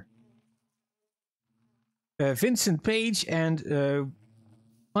camper. Vincent Page and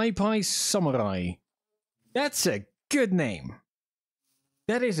Pie Samurai. That's a good name.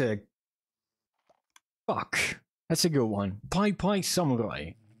 That is a... Fuck. That's a good one. Pie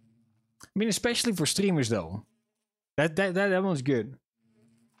Samurai. I mean, especially for streamers though. That one's good.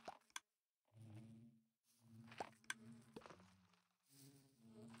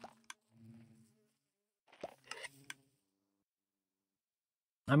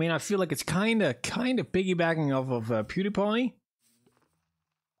 I mean, I feel like it's kind of piggybacking off of PewDiePie.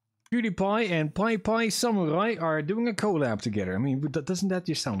 PewDiePie and Pie Samurai are doing a collab together. I mean, doesn't that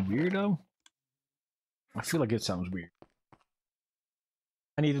just sound weird though? I feel like it sounds weird.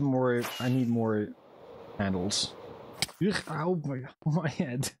 I need more handles. Ugh, ow, my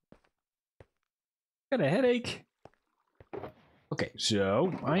head. Got a headache. Okay,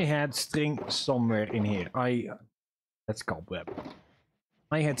 so I had string somewhere in here. That's cobweb.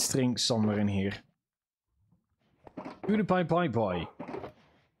 I had string somewhere in here. PewDiePie Pie.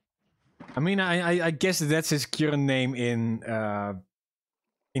 I mean, I guess that's his current name in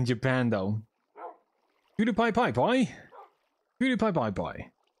Japan though. PewDiePie Pie. PewDiePie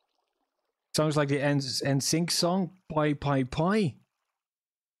Pie. Sounds like the NSYNC song. Pie.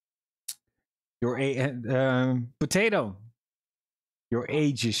 Your potato. Your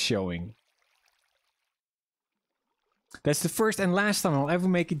age is showing. That's the first and last time I'll ever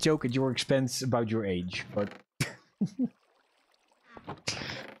make a joke at your expense about your age, but...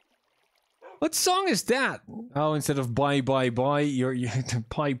 What song is that? Oh, instead of bye, you're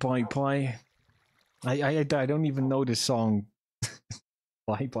pie. I don't even know this song.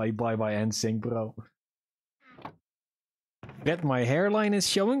 Bye, NSYNC, bro. That my hairline is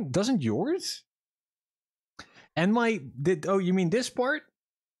showing? Doesn't yours? And oh, you mean this part?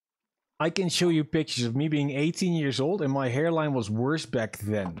 I can show you pictures of me being 18 years old and my hairline was worse back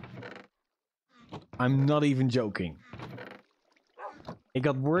then. I'm not even joking. It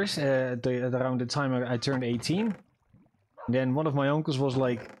got worse around the time I turned 18. And then one of my uncles was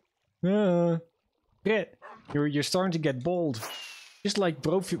like, Brett, you're starting to get bald. Just like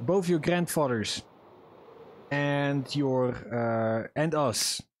both your grandfathers. And and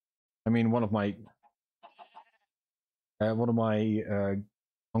us. I mean, one of my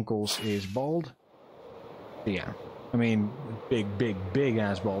uncles is bald. Yeah, I mean, big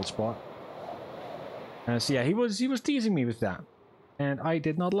ass bald spot. So yeah, he was teasing me with that, and I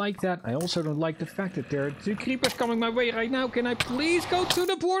did not like that. I also don't like the fact that there are 2 creepers coming my way right now. Can I please go to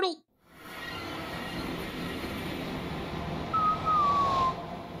the portal?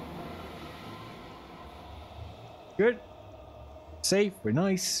 Good. Safe. We're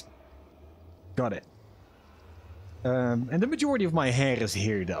nice. Got it. And the majority of my hair is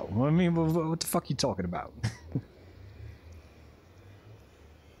here, though. I mean, what the fuck are you talking about?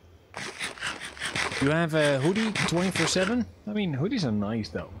 You have a hoodie 24/7? I mean, hoodies are nice,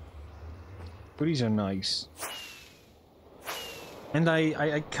 though. Hoodies are nice. And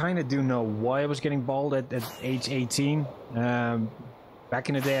I kind of do know why I was getting bald at age 18. Back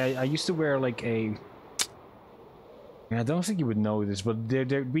in the day, I used to wear like a... I don't think you would know this, but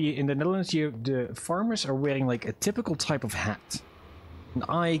we in the Netherlands, the farmers are wearing like a typical type of hat. And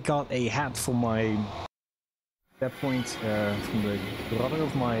I got a hat for my... At that point, from the brother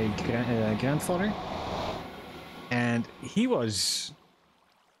of my grandfather. And he wasn't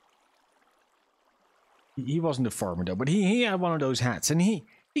a farmer though, but he had one of those hats, and he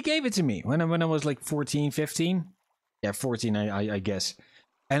gave it to me when I was like 14, 15. Yeah, 14, I guess.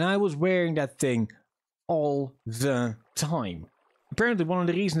 And I was wearing that thing all the time. Apparently, one of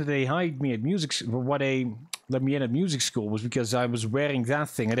the reasons that they hired me at why they let me in at music school was because I was wearing that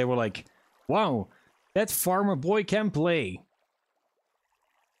thing, and they were like, "Wow, that farmer boy can play."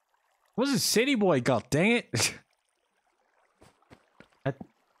 I was a city boy, god dang it!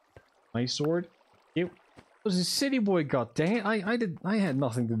 My sword. It was a city boy, god dang it! I had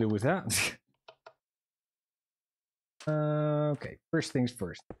nothing to do with that. Okay, first things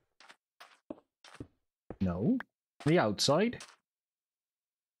first. No. The outside.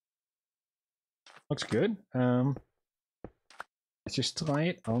 Looks good. Let's just try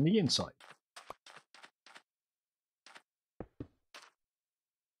it on the inside.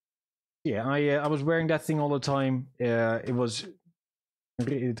 Yeah, I was wearing that thing all the time. It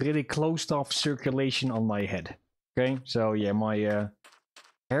really closed off circulation on my head. Okay, so yeah, my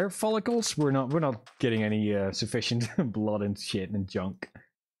hair follicles we're not getting any sufficient blood and shit and junk.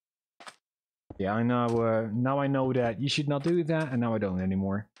 Yeah, I know. Now I know that you should not do that, and now I don't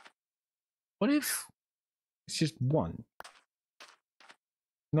anymore. What if it's just one?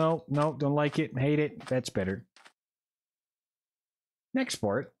 No, no, don't like it, hate it. That's better. Next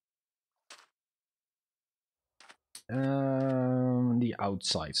part. The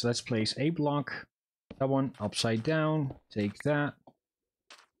outside. So let's place a block. That one upside down. Take that.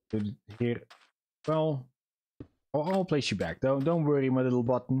 Put it here. Well, I'll place you back. Don't worry, my little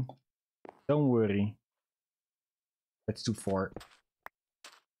button. Don't worry. That's too far.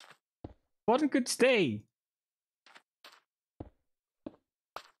 Button could stay.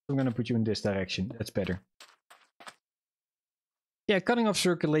 I'm gonna put you in this direction. That's better. Yeah, cutting off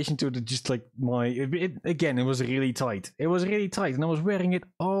circulation to the just like my again. It was really tight. It was really tight, and I was wearing it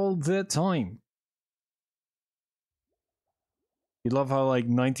all the time. You love how like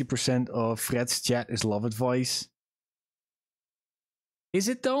 90% of Fred's chat is love advice. Is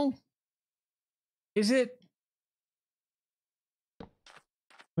it though? Is it? I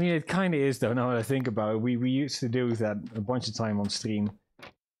mean, it kind of is though. Now that I think about it, we used to do that a bunch of time on stream.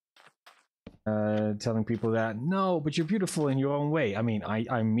 Telling people that no, but you're beautiful in your own way. I mean,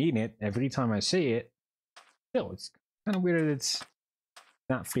 I mean it every time I say it. Still, it's kind of weird that it's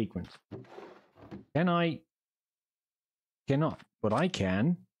not frequent. Can I? Cannot, but I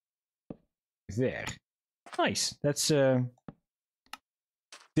can. There. Nice. That's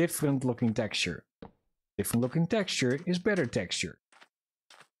different looking texture. Different looking texture is better texture.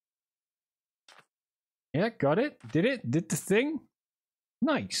 Yeah, got it. Did it? Did the thing?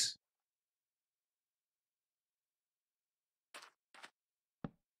 Nice.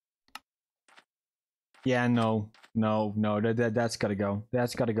 Yeah, no, that's gotta go.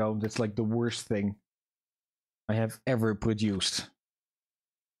 That's gotta go. That's like the worst thing I have ever produced.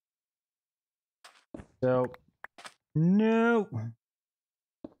 So, no.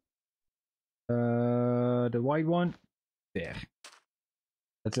 The white one. There.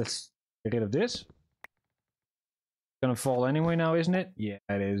 Let's just get rid of this. Gonna fall anyway now, isn't it? Yeah,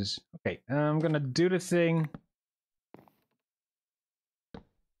 it is. Okay, I'm gonna do the thing.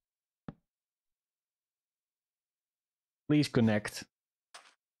 Please connect.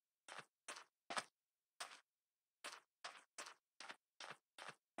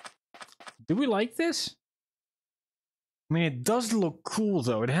 Do we like this? I mean, it does look cool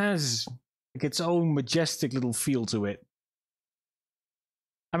though. It has like its own majestic little feel to it.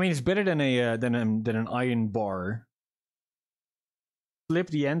 I mean, it's better than a than an iron bar. Flip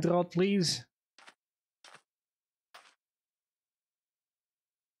the end rod, please.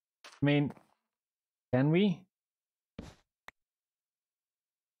 I mean, can we?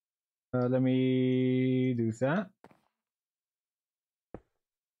 Let me do that.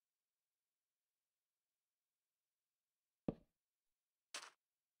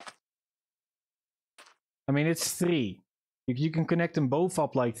 I mean, it's 3. If you can connect them both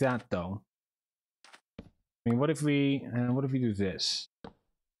up like that, though. I mean, what if we do this?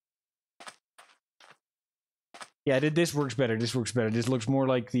 Yeah, this works better. This works better. This looks more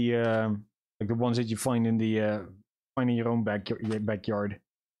like the ones that you find in the find in your own backyard.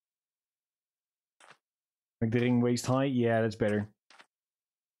 Like the ring waist height. Yeah, that's better.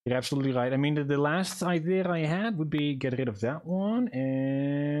 You're absolutely right. I mean, the last idea I had would be get rid of that one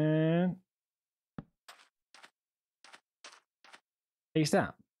and place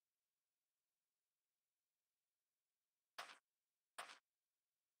that.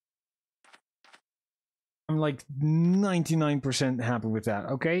 I'm like 99% happy with that.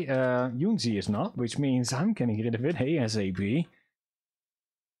 Okay, Yunzi is not, which means I'm getting rid of it. Hey, SAP.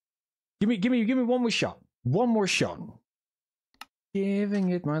 Give me one more shot. One more shot.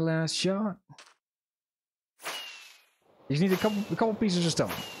 Giving it my last shot. You just need a couple pieces of stone.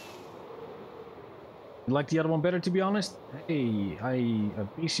 You like the other one better, to be honest? Hey, I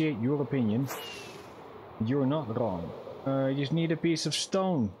appreciate your opinion. You're not wrong. You just need a piece of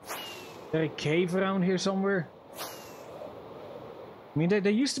stone. Is there a cave around here somewhere? I mean,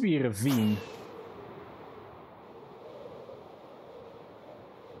 there used to be a ravine.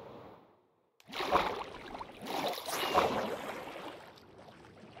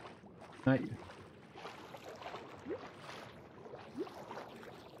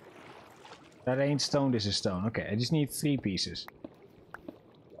 That ain't stone, this is stone. Okay, I just need 3 pieces.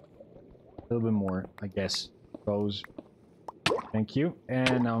 A little bit more, I guess. Suppose. Thank you.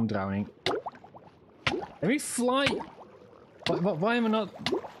 And now I'm drowning. Let me fly! Why am I not...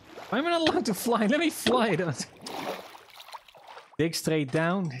 Why am I not allowed to fly? Let me fly! Dig straight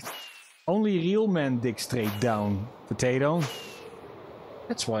down. Only real men dig straight down. Potato.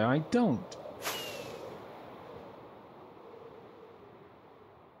 That's why I don't.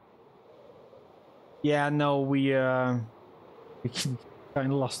 Yeah, no, we kind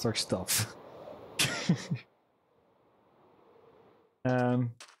of lost our stuff. I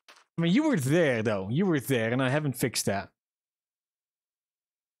mean, you were there, though. You were there, and I haven't fixed that.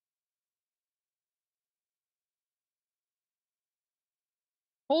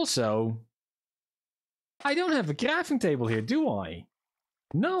 Also, I don't have a crafting table here, do I?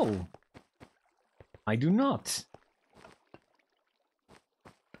 No. I do not.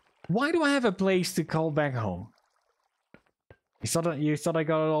 Why do I have a place to call back home? You thought I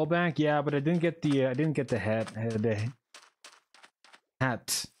got it all back? Yeah, but I didn't get the hat.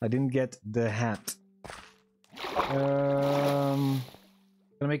 I didn't get the hat. Gonna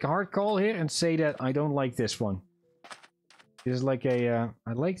make a hard call here and say that I don't like this one. This is like a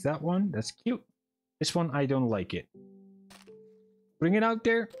I like that one. That's cute. This one I don't like it. Bring it out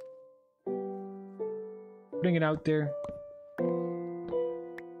there. Bring it out there.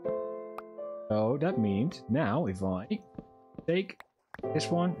 So that means now if I take this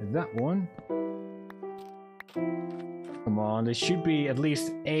one, that one. Come on, there should be at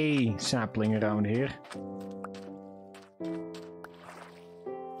least a sapling around here.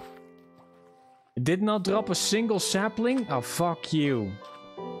 It did not drop a single sapling? Oh, fuck you.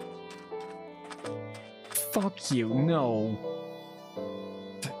 Fuck you, no.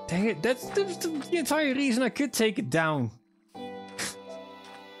 Dang it, that's the entire reason I could take it down.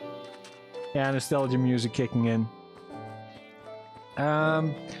 Yeah, nostalgia music kicking in.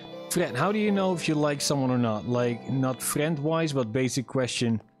 Fred, how do you know if you like someone or not? Like, not friend-wise, but basic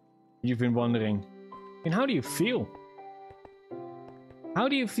question you've been wondering. And how do you feel? How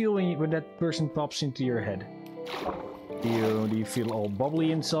do you feel when that person pops into your head? Do you feel all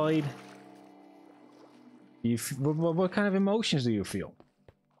bubbly inside? Do you what kind of emotions do you feel?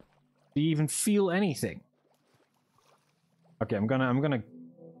 Do you even feel anything? Okay, I'm gonna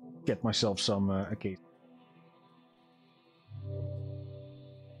get myself some okay.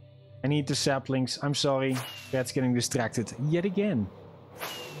 I need the saplings. I'm sorry. Fred's getting distracted yet again.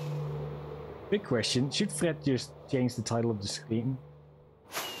 Big question. Should Fred just change the title of the stream?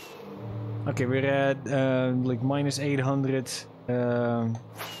 Okay, we're at like minus 800,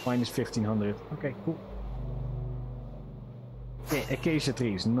 minus 1500. Okay, cool. Okay, acacia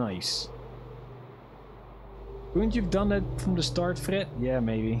trees. Nice. Couldn't you have done that from the start, Fred? Yeah,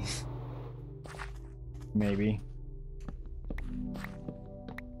 maybe. Maybe.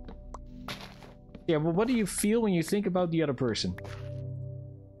 Yeah, well, what do you feel when you think about the other person?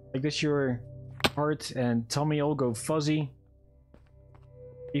 Like, does your heart and tummy all go fuzzy?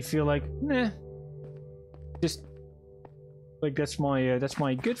 You feel like, nah, just like that's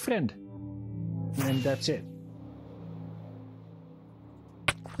my good friend, and that's it.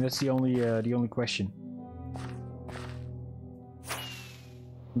 That's the only question.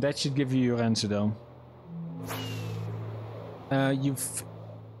 That should give you your answer, though. You've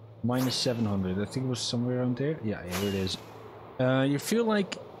minus 700. I think it was somewhere around there. Yeah, here it is. You feel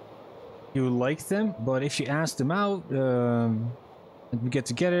like you like them, but if you ask them out, and we get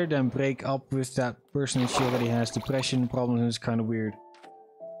together, then break up with that person, and she already has depression problems, and it's kind of weird.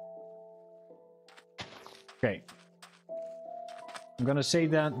 Okay. I'm gonna say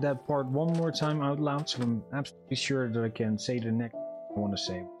that part one more time out loud, so I'm absolutely sure that I can say the next I want to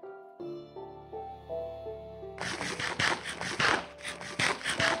say.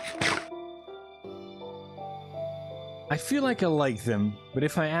 I feel like I like them, but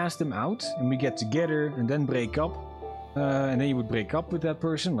if I ask them out and we get together and then break up, and then you would break up with that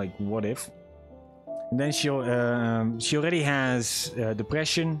person, like what if? And then she already has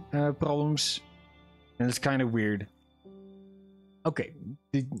depression problems, and it's kind of weird. Okay,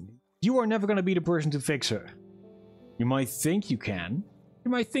 you are never gonna be the person to fix her. You might think you can.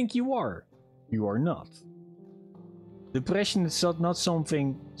 You might think you are. You are not. Depression is not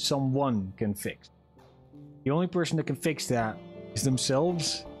something someone can fix. The only person that can fix that is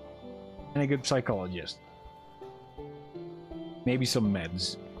themselves and a good psychologist. Maybe some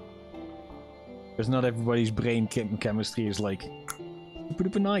meds. Because not everybody's brain chemistry is like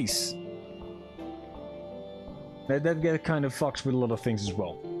super nice. That kind of fucks with a lot of things as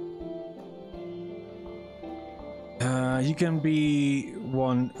well. You can be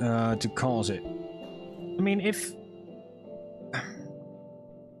one to cause it. I mean, if...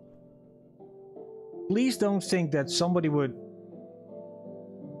 Please don't think that somebody would...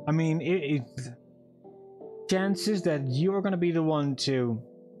 I mean, chances that you're gonna be the one to...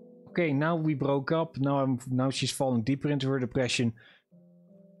 Okay, now we broke up, now she's falling deeper into her depression.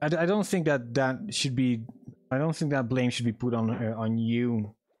 I don't think that should be... I don't think that blame should be put on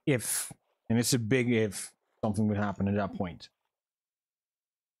you if, and it's a big if, something would happen at that point.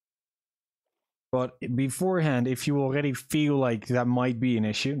 But beforehand, if you already feel like that might be an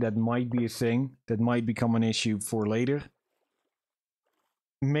issue, that might be a thing, that might become an issue for later,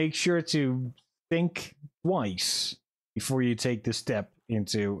 make sure to think twice before you take the step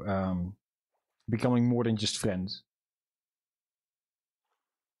into becoming more than just friends.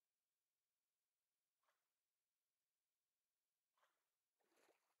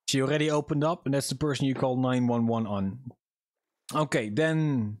 She already opened up, and that's the person you call 911 on. Okay,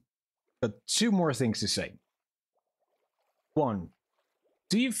 then... But 2 more things to say. 1.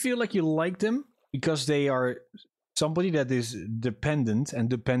 Do you feel like you like them because they are somebody that is dependent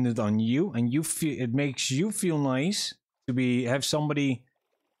on you, and you feel it makes you feel nice to have somebody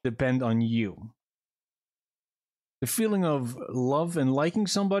depend on you? The feeling of love and liking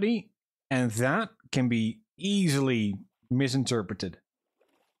somebody, and that can be easily misinterpreted.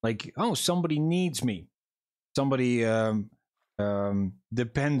 Like, oh, somebody needs me. Somebody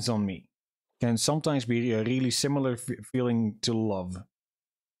depends on me. Can sometimes be a really similar feeling to love.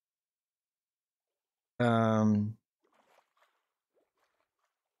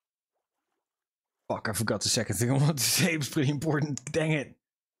 Fuck, I forgot the second thing I wanted to say. It was pretty important. Dang it.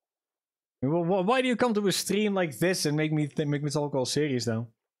 Well, why do you come to a stream like this and make me talk all serious now?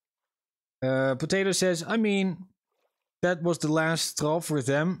 Potato says, I mean, that was the last straw for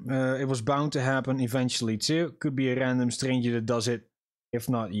them. It was bound to happen eventually too. Could be a random stranger that does it, if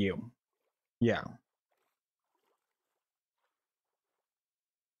not you. Yeah.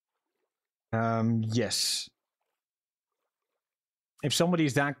 Yes. If somebody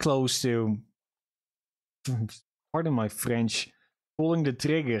is that close to, pardon my French, pulling the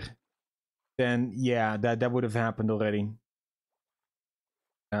trigger, then yeah, that would have happened already.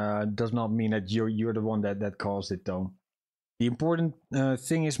 Does not mean that you're the one that caused it though. The important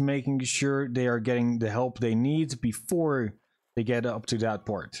thing is making sure they are getting the help they need before they get up to that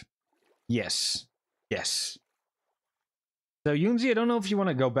part. Yes. Yes. So Yunzi, I don't know if you want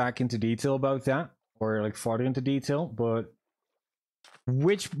to go back into detail about that, or like farther into detail, but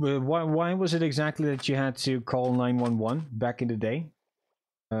why was it exactly that you had to call 911 back in the day?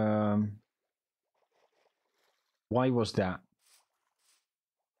 Why was that?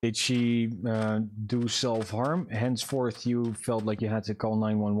 Did she do self-harm? Henceforth, you felt like you had to call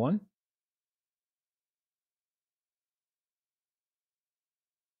 911?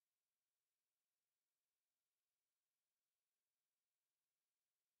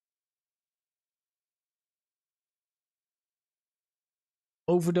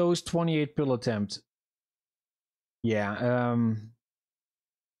 Overdose, 28 pill attempt. Yeah,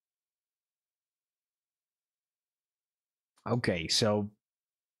 okay, so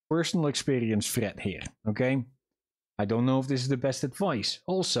personal experience threat here, okay? I don't know if this is the best advice.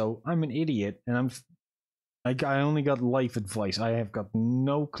 Also, I'm an idiot, and I only got life advice. I have got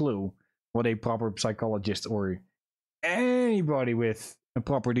no clue what a proper psychologist or anybody with a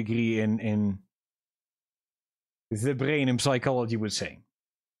proper degree in the brain and psychology would say.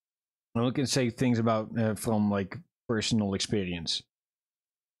 I can say things about from like personal experience.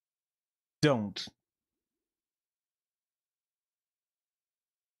 Don't.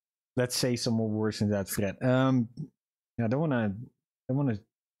 Let's say some more words in that thread. I don't wanna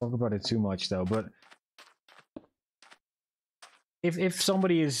talk about it too much though, but if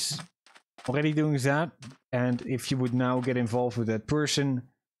somebody is already doing that, and if you would now get involved with that person,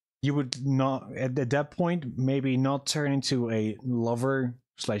 you would not at that point maybe not turn into a lover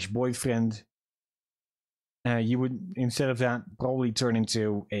 / boyfriend. You would instead of that probably turn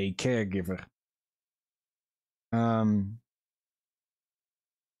into a caregiver.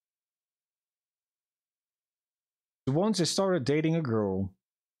 Once I started dating a girl,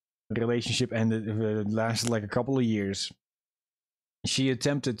 the relationship ended, lasted like a couple of years. She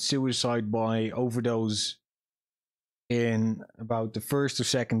attempted suicide by overdose in about the first or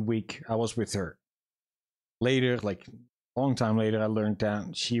second week I was with her. Later, like a long time later, I learned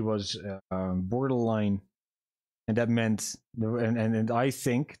that she was borderline, and that meant, and I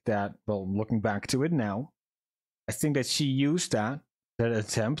think that, well, looking back to it now, I think that she used that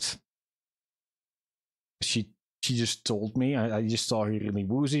attempt. She just told me. I just saw her really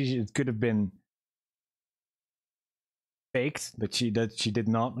woozy. It could have been faked that she did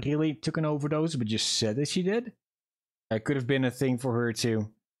not really took an overdose, but just said that she did. It could have been a thing for her to,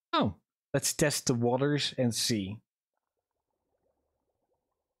 oh, let's test the waters and see.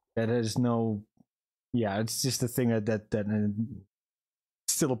 That is no, yeah, it's just a thing that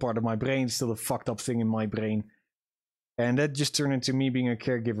still a part of my brain, still a fucked up thing in my brain. And that just turned into me being a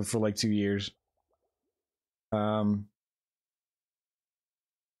caregiver for like 2 years.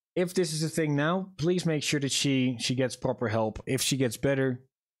 If this is a thing now, please make sure that she gets proper help. If she gets better,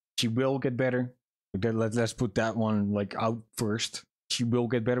 she will get better. Let's put that one like out first. She will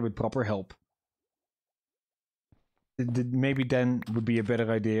get better with proper help. Maybe then would be a better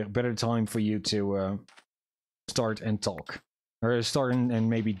idea, better time for you to start and talk. Or start and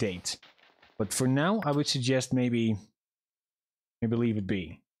maybe date. But for now, I would suggest maybe leave it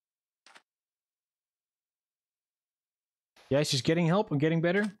be. Yeah, she's getting help and getting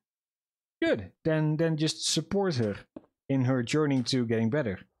better. Good. Then just support her in her journey to getting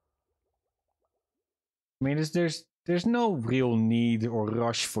better. I mean, there's no real need or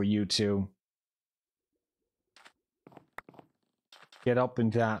rush for you to get up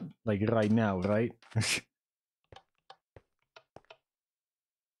in that like right now, right?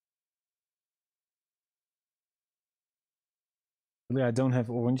 Really, I don't have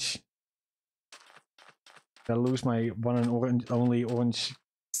orange. I lose my one and only orange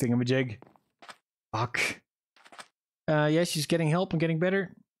thingamajig. Fuck. Yeah, she's getting help and getting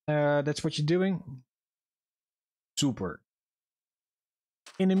better. That's what you're doing. Super.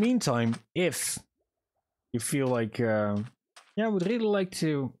 In the meantime, if you feel like, yeah, I would really like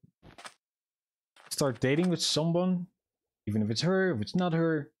to start dating with someone, even if it's her, if it's not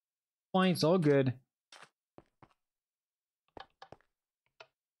her, fine, it's all good.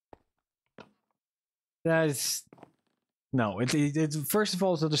 That is... No, it first of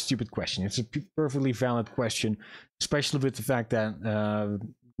all, it's not a stupid question. It's a perfectly valid question, especially with the fact that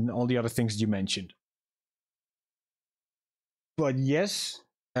all the other things you mentioned. But yes,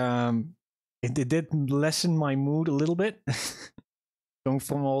 it did lessen my mood a little bit, going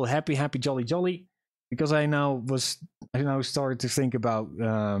from all happy, jolly, because I now started to think about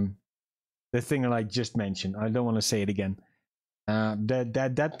the thing that I just mentioned. I don't want to say it again.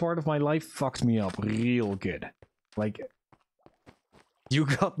 That part of my life fucked me up real good. Like, you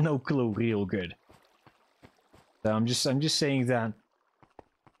got no clue, real good. So I'm just saying that.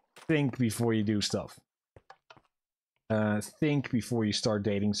 Think before you do stuff. Think before you start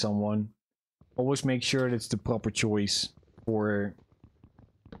dating someone. Always make sure that it's the proper choice for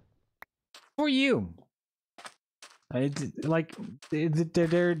you. You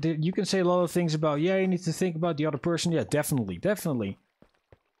can say a lot of things about, yeah, you need to think about the other person. Yeah, definitely.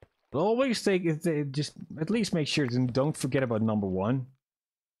 But always just at least make sure to don't forget about number one.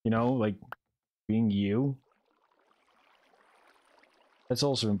 You know, like being you. That's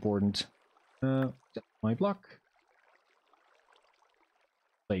also important. My block.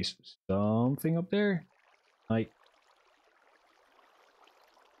 Place something up there.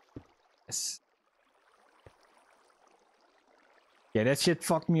 Yes. Yeah, that shit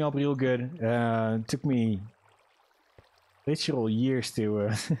fucked me up real good. Took me literal years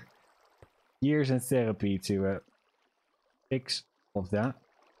to years in therapy to fix all of that.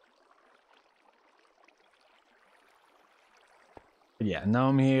 But yeah, now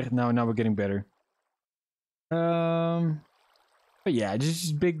I'm here. Now we're getting better. But yeah,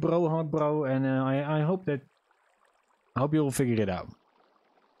 just big bro, hard bro, and I hope you'll figure it out.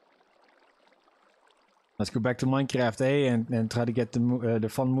 Let's go back to Minecraft, and try to get the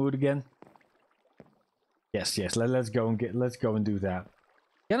fun mood again. Yes. Let's go and do that.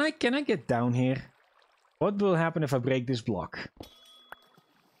 Can I get down here? What will happen if I break this block?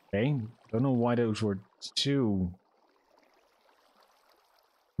 Okay, don't know why those were two.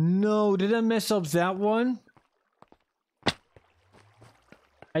 No, did I mess up that one?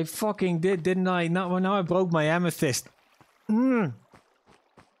 I fucking did, didn't I? Now I broke my amethyst.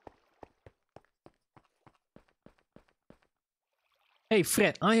 Hey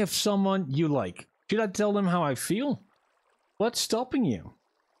Fred, I have someone you like. Should I tell them how I feel? What's stopping you?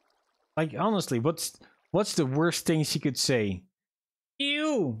 Like, honestly, what's the worst thing she could say?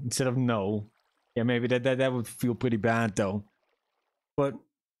 You instead of no. Yeah, maybe that would feel pretty bad though. But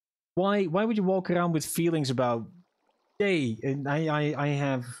why would you walk around with feelings about, hey, and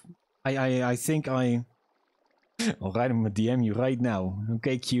I think I alright, I'm gonna DM you right now.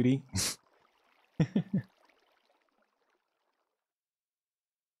 Okay, cutie.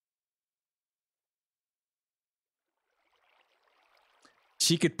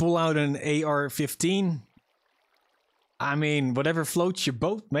 She could pull out an AR-15. I mean, whatever floats your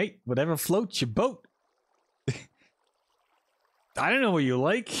boat, mate. Whatever floats your boat. I don't know what you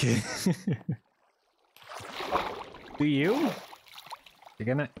like. Do you? You're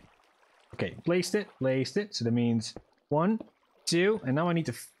gonna... Okay, placed it. So that means 1, 2, and now I need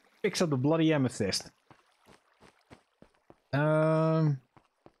to fix up the bloody amethyst.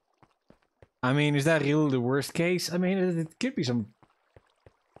 I mean, is that really the worst case? I mean, it could be some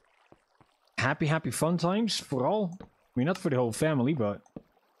happy fun times for all. I mean, not for the whole family, but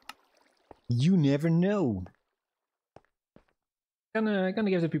you never know. Gonna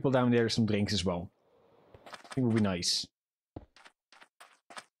give the people down there some drinks as well. I think it would be nice.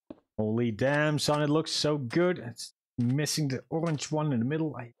 Holy damn, son, it looks so good. It's missing the orange one in the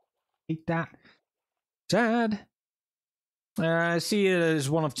middle. I hate that. Sad. See it as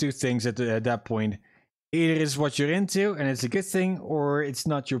one of two things at that point. Either it's what you're into and it's a good thing, or it's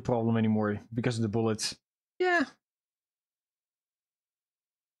not your problem anymore because of the bullets. Yeah.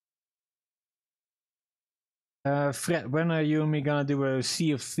 Fred, when are you and me gonna do a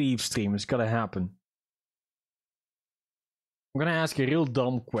Sea of Thieves stream? It's gotta happen. I'm gonna ask a real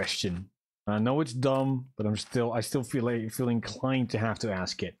dumb question. I know it's dumb, but I still feel inclined to have to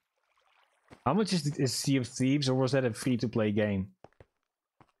ask it. How much is Sea of Thieves, or was that a free-to-play game?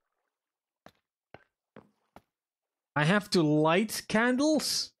 I have to light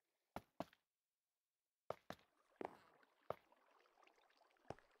candles?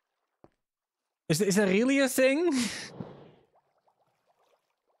 Is that really a thing?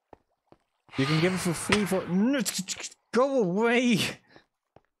 You can give it for free for... Go away!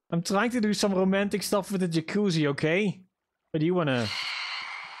 I'm trying to do some romantic stuff with the jacuzzi, okay? But do you wanna...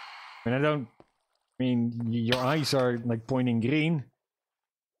 I mean, I mean, your eyes are like pointing green.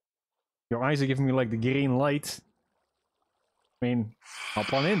 Your eyes are giving me like the green light. I mean,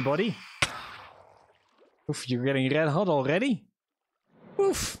 hop on in, buddy. Oof, you're getting red hot already?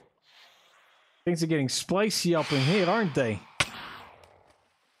 Oof! Things are getting spicy up in here, aren't they?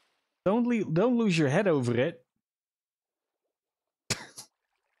 Don't lose your head over it.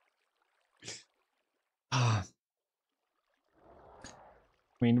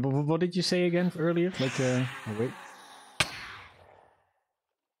 I mean, what did you say again earlier? Like, oh wait.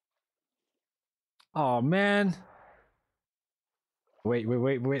 Oh man. Wait.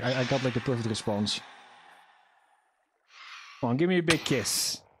 I got like the perfect response. Come on, give me a big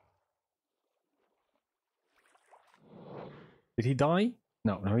kiss. Did he die?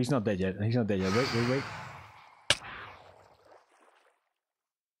 No, he's not dead yet. He's not dead yet. Wait.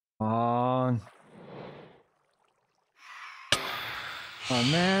 Come on. Oh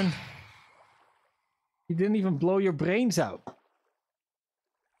man. You didn't even blow your brains out.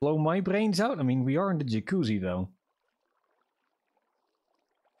 Blow my brains out? I mean, we are in the jacuzzi though.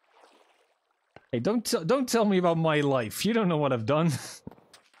 Hey, don't tell me about my life. You don't know what I've done.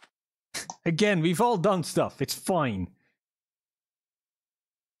 Again, we've all done stuff. It's fine.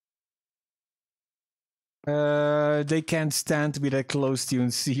 They can't stand to be that close to you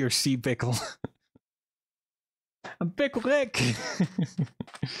and see your sea pickle. I'm Pickle Rick!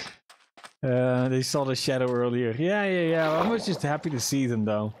 They saw the shadow earlier. Yeah. I was just happy to see them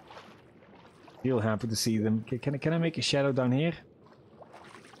though. Real happy to see them. Can I make a shadow down here?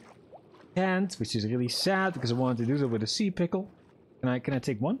 Can't, which is really sad because I wanted to do that with a sea pickle. Can I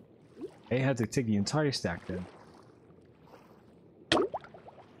take one? I had to take the entire stack then.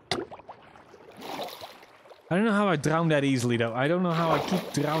 I don't know how I drown that easily though. I don't know how I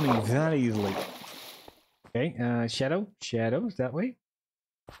keep drowning that easily. Okay, shadow, is that way?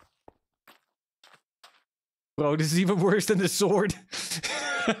 Bro, this is even worse than the sword.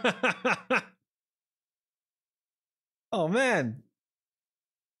 Oh man.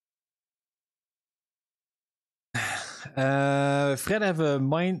 Fred, have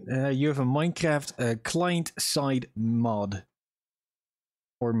a you have a Minecraft client side mod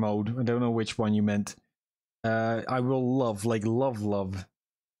or mode. I don't know which one you meant. I will love, like love.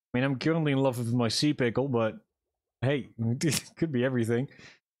 I mean, I'm currently in love with my sea pickle, but hey, it could be everything.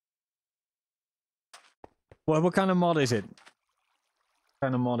 Well, what kind of mod is it? What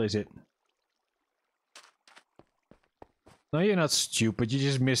kind of mod is it? No, you're not stupid. You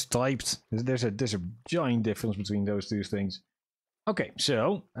just mistyped. There's a giant difference between those two things. Okay,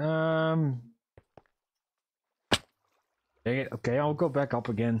 so okay, I'll go back up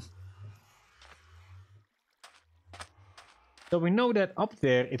again. So we know that up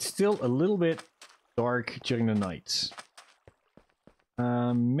there it's still a little bit dark during the nights.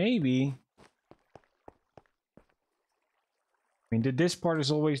 Maybe. I mean, this part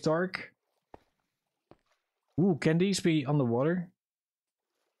is always dark. Ooh, can these be underwater?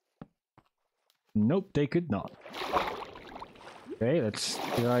 Nope, they could not. Okay, let's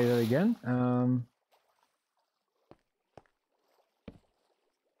try that again.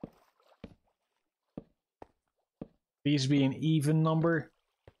 Please be an even number.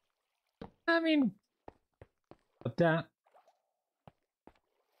 I mean, but that.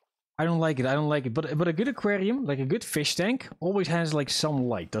 I don't like it. I don't like it. But a good aquarium, like a good fish tank, always has like some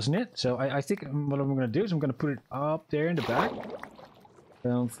light, doesn't it? So I think what I'm gonna do is I'm gonna put it up there in the back.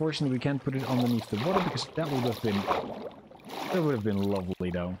 Unfortunately, we can't put it underneath the water because that would have been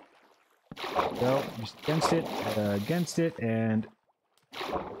lovely though. So just against it, and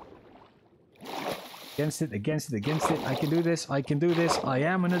against it. I can do this. I can do this. I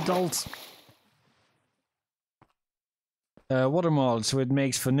am an adult. Water mod, so it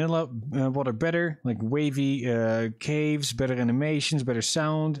makes vanilla water better, like wavy caves, better animations, better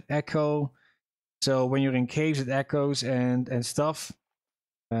sound, echo. So when you're in caves, it echoes and stuff.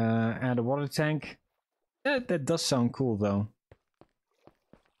 Add a water tank. That does sound cool, though.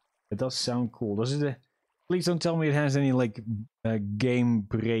 It does sound cool. Does it? Please don't tell me it has any like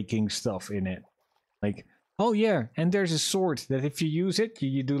game-breaking stuff in it. Like, oh yeah, and there's a sword that if you use it,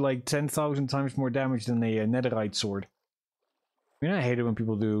 you do like 10,000 times more damage than a netherite sword. I mean, I hate it when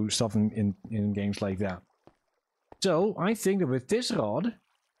people do stuff in games like that. So, I think that with this rod...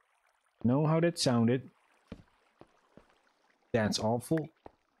 Know how that sounded. That's awful.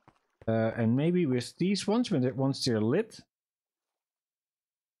 And maybe with these ones, once they're lit...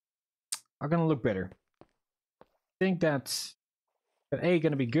 are gonna look better. I think that's... A,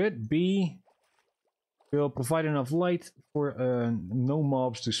 gonna be good. B... will provide enough light for no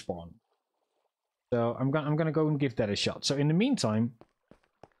mobs to spawn. So I'm gonna go and give that a shot. So in the meantime,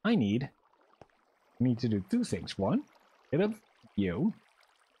 I need to do two things. One, get up you.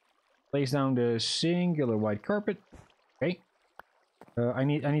 Place down the singular white carpet. Okay. I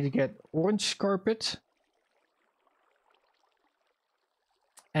need to get orange carpet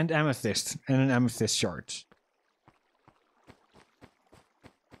and amethyst and an amethyst shard.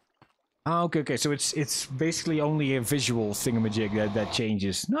 Ah, okay. So it's basically only a visual thingamajig that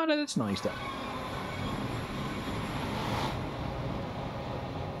changes. No, that's nice though.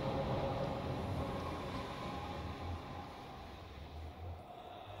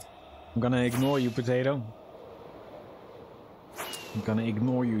 I'm gonna ignore you, potato. I'm gonna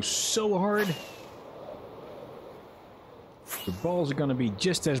ignore you so hard. The balls are gonna be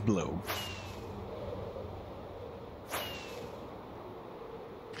just as blue.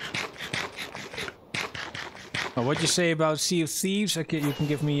 Oh, what'd you say about Sea of Thieves? Okay, you can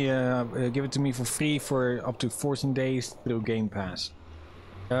give me give it to me for free for up to 14 days through Game Pass.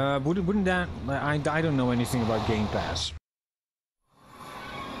 Wouldn't that? I don't know anything about Game Pass.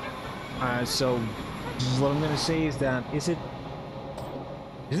 So what I'm gonna say is that is it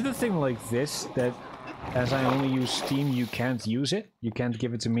a thing like this that as I only use Steam you can't use it? You can't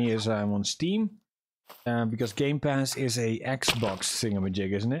give it to me as I'm on Steam? Because Game Pass is a Xbox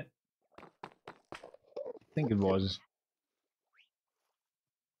thingamajig, isn't it? I think it was.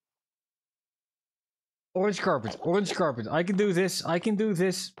 Orange carpet, orange carpet. I can do this, I can do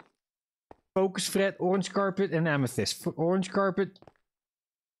this. Focus thread, orange carpet and amethyst. Orange carpet.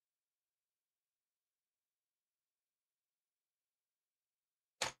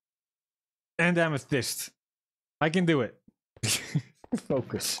 And amethyst. I can do it.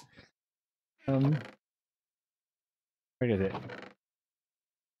 Focus. Where is it?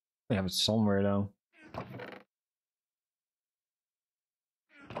 I have it somewhere though.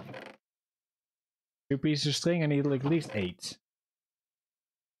 Two pieces of string. I need like at least 8.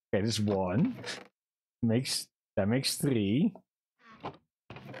 Okay, this is 1. That makes 3.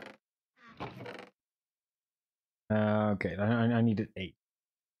 Okay, I needed 8.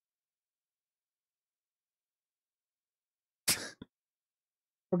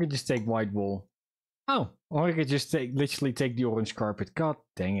 Or I could just take white wool. Oh, or I could just literally take the orange carpet. God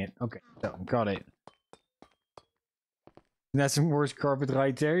dang it. Okay, so got it. That's some orange carpet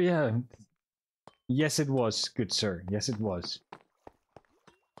right there, yeah. Yes, it was, good sir. Yes, it was.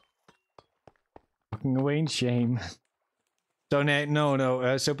 Walking away in shame. So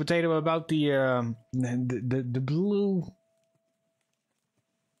no. So potato about the blue.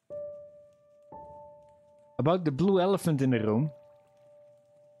 About the blue elephant in the room.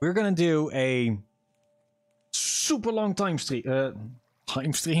 We're gonna do a super long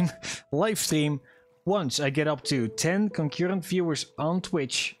live stream once I get up to 10 concurrent viewers on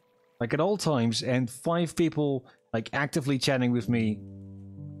Twitch, like at all times, and 5 people like actively chatting with me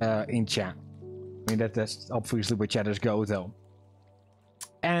in chat. I mean that's obviously where chatters go though.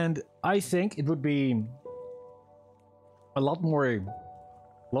 And I think it would be a lot more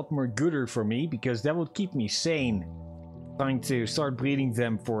gooder for me because that would keep me sane. Trying to start breeding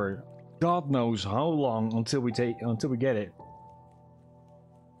them for God knows how long until we get it.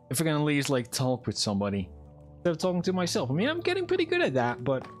 If I can at least like talk with somebody. instead of talking to myself. I mean, I'm getting pretty good at that,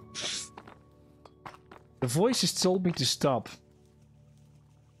 but the voices told me to stop.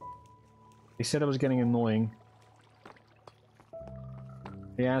 They said I was getting annoying.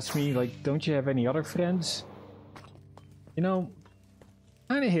 They asked me, like, don't you have any other friends? You know,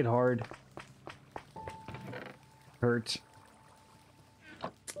 kinda hit hard. Hurt.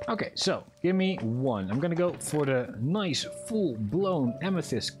 Okay, so, give me one. I'm gonna go for the nice, full-blown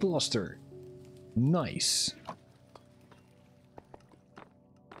amethyst cluster. Nice.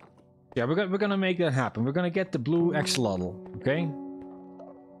 Yeah, we're gonna make that happen. We're gonna get the blue axolotl, okay?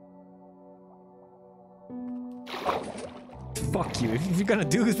 Fuck you. If you're gonna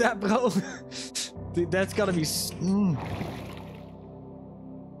do that, bro, dude, that's gotta be...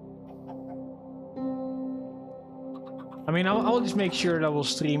 I mean, I'll just make sure that we'll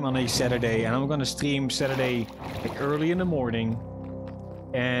stream on a Saturday, and I'm gonna stream Saturday like early in the morning,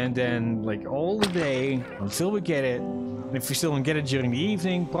 and then like all the day until we get it. And if we still don't get it during the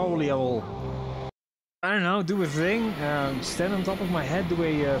evening, probably I will, I don't know, do a thing, stand on top of my head, do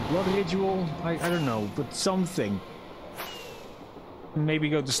a blood ritual. I don't know, but something. Maybe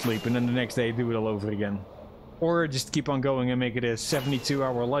go to sleep, and then the next day do it all over again. Or just keep on going and make it a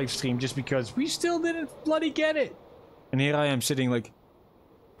 72-hour live stream just because we still didn't bloody get it. And here I am sitting like...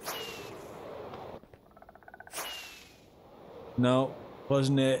 No,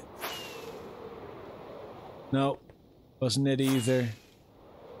 wasn't it. No, wasn't it either.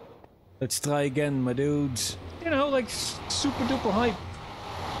 Let's try again, my dudes. You know, like super duper hype.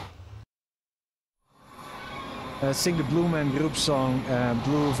 Sing the Blue Man Group song,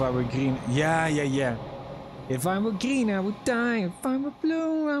 Blue If I Were Green. Yeah. If I were green, I would die. If I were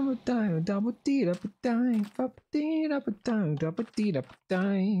blue, I would die. Double D, double die. Double D, double die. Double D, double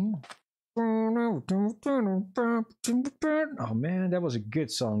die. Oh man, that was a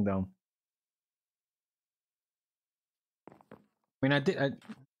good song, though. I mean, I did.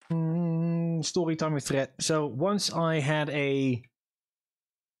 Story time with Thread. So once I had a.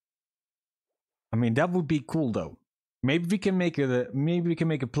 I mean, that would be cool, though. Maybe we can make a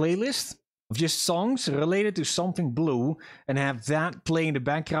playlist of just songs related to something blue and have that play in the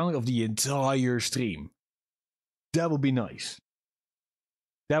background of the entire stream. That would be nice.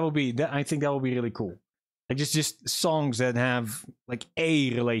 That would be that. I think that would be really cool. Like just songs that have like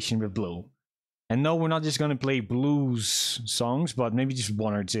a relation with blue. And no, we're not just gonna play blues songs, but maybe just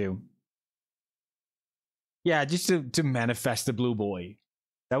one or two. Yeah, just to manifest the blue boy.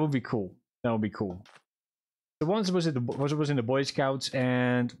 That would be cool. That would be cool. So once it was in the Boy Scouts,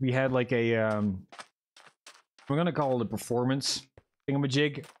 and we had like a we're gonna call it a performance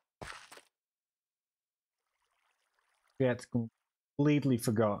thingamajig. We had completely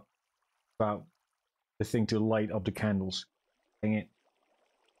forgot about the thing to light up the candles. Dang it.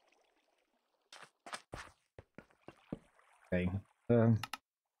 Okay.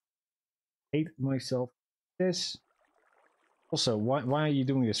 Hate myself. This. Also, why are you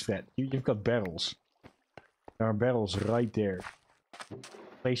doing this, Fred? You've got barrels. There are barrels right there.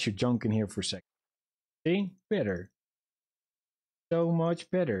 Place your junk in here for a second. See? Better. So much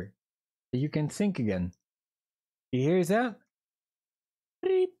better. You can think again. You hear that?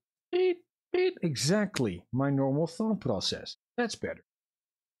 Exactly. My normal thought process. That's better.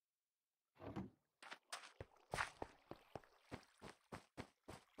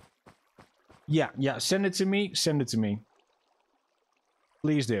 Yeah. Send it to me. Send it to me.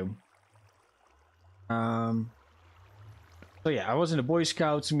 Please do. So yeah, I was in the Boy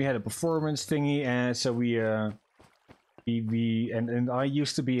Scouts and we had a performance thingy, and so we I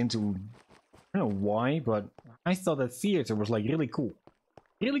used to be into, I don't know why, but I thought that theater was like really cool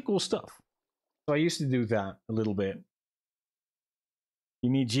stuff. So I used to do that a little bit. You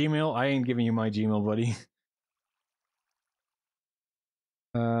need Gmail? I ain't giving you my Gmail, buddy.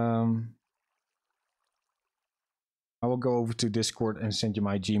 I will go over to Discord and send you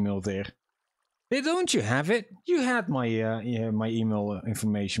my Gmail there. Hey, don't you have it? You had my my email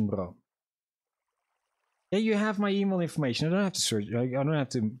information, bro. Yeah, you have my email information. I don't have to search. I don't have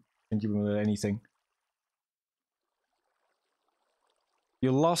to send you anything.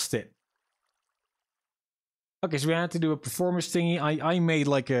 You lost it. Okay, so we had to do a performance thingy. I made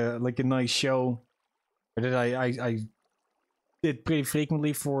like a nice show that I did pretty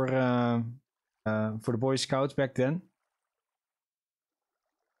frequently for the Boy Scouts back then.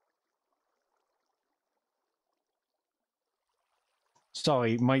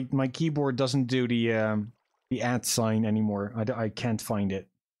 Sorry, my keyboard doesn't do the @ sign anymore. I can't find it,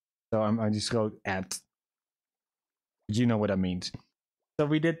 so I just wrote @. But you know what that means. So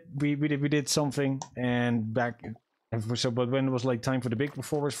we did something, and back, and so but when it was like time for the big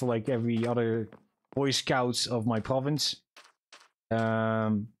performance for like every other Boy Scouts of my province.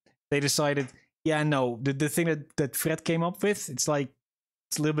 They decided, yeah, no, the thing that Fred came up with, it's like,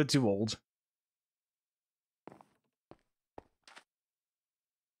 it's a little bit too old.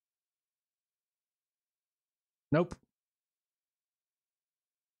 Nope.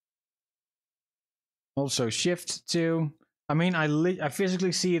 Also shift 2. I mean, I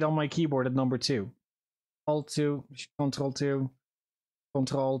physically see it on my keyboard at number 2. Alt 2, Control 2,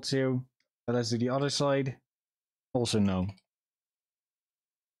 Control 2. Let's do the other side. Also no.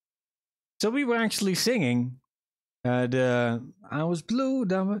 So we were actually singing the I was blue,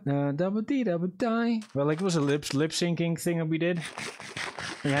 dabba dee dabba die. Well, like it was a lip syncing thing that we did.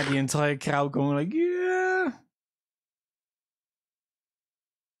 We had the entire crowd going like, yeah.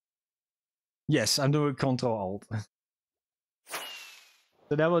 Yes, I'm doing Control Alt.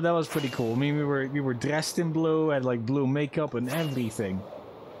 So that was pretty cool. I mean, we were dressed in blue, had like blue makeup and everything.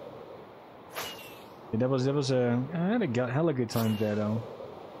 Yeah, that was a I had a hella good time there though.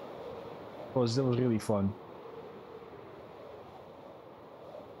 That was really fun.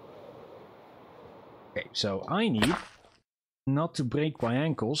 Okay, so I need not to break my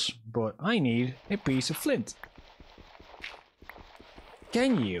ankles, but I need a piece of flint.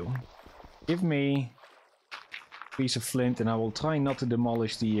 Can you give me a piece of flint, and I will try not to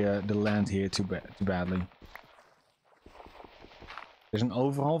demolish the land here too badly. There's an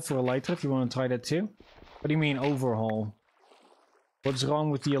overhaul for Elytra if you want to try that too. What do you mean overhaul? What's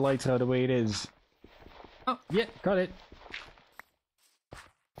wrong with the Elytra the way it is? Oh, yeah, got it.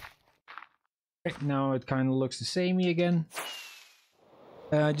 Okay, now it kind of looks the samey again.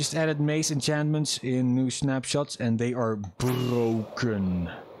 Just added mace enchantments in new snapshots and they are broken.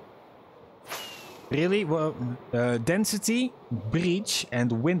 Really? Well, density, breach,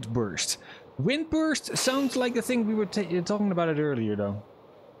 and windburst. Windburst sounds like the thing we were talking about it earlier, though.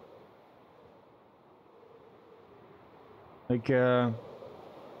 Like, I'm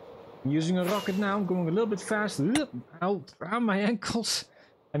using a rocket now. I'm going a little bit faster. Ow, my ankles.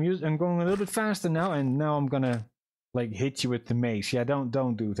 I'm going a little bit faster now, and now I'm gonna like hit you with the mace. Yeah,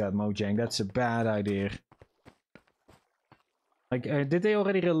 don't do that, Mojang. That's a bad idea. Like, did they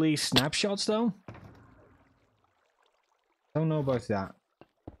already release snapshots though? Don't know about that.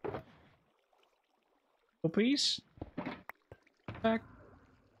 Piece. Back.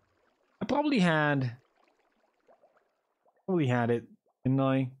 I probably had it, didn't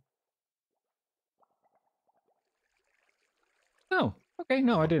I? No. Okay,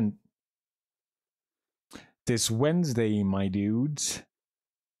 no, I didn't. This Wednesday, my dudes.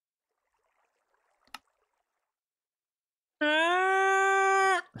 Wait,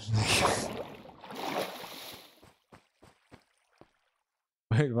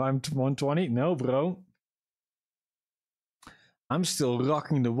 I'm 120? No, bro. I'm still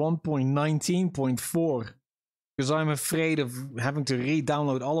rocking the 1.19.4 because I'm afraid of having to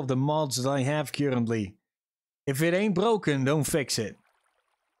re-download all of the mods that I have currently. If it ain't broken, don't fix it.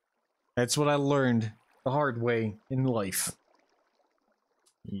 That's what I learned the hard way in life.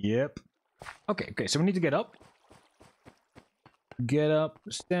 Yep. Okay, so we need to get up. Get up,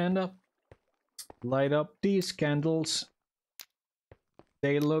 stand up. Light up these candles.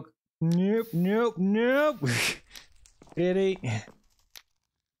 They look... Nope. Pretty.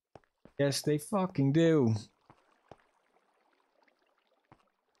 Yes, they fucking do.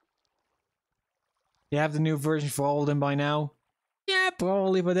 You have the new version for all of them by now? Yeah,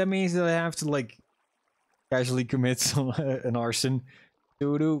 probably, but that means that I have to, like, casually commit some an arson.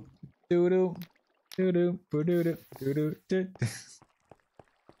 Doo-doo, doo-doo, doo-doo, doo-doo, doo-doo, doo.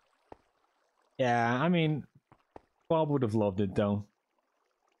 Yeah, I mean, Bob would have loved it, though.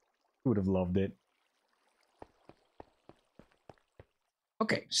 He would have loved it.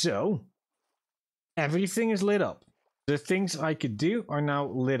 Okay, so everything is lit up. The things I could do are now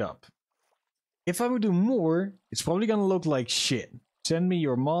lit up. If I would do more, it's probably gonna look like shit. Send me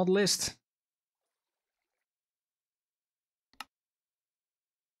your mod list.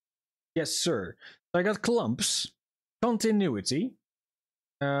 Yes, sir. So I got clumps, continuity,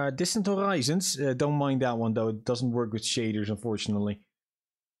 distant horizons. Don't mind that one though. It doesn't work with shaders, unfortunately.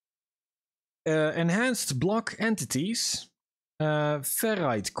 Enhanced block entities.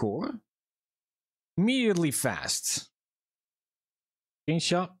 Ferrite core. Immediately fast.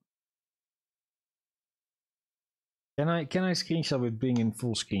 Screenshot. Can I screenshot with being in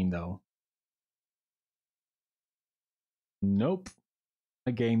full screen though? Nope.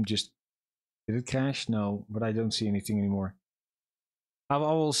 My game just did it crash? No, but I don't see anything anymore. I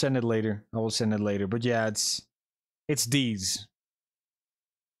will send it later. But yeah, it's these.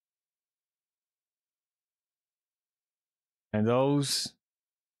 And those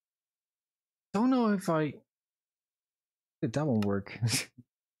don't know if did that one work.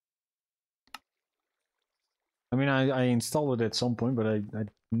 I mean, I installed it at some point, but I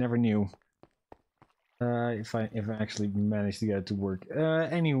never knew if I actually managed to get it to work.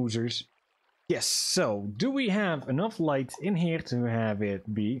 Any users? Yes. So, do we have enough light in here to have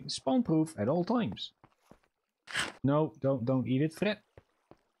it be spawn-proof at all times? No, don't eat it, Fred.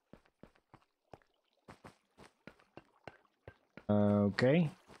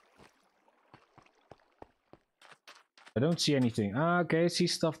 Okay. I don't see anything. Ah, okay, I see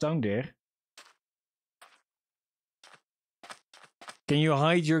stuff down there. Can you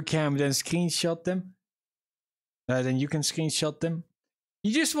hide your cam then screenshot them? Then you can screenshot them.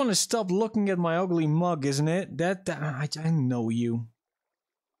 You just want to stop looking at my ugly mug, isn't it? I know you.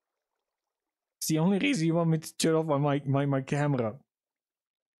 It's the only reason you want me to turn off my camera.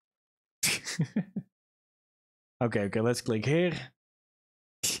 Okay, let's click here.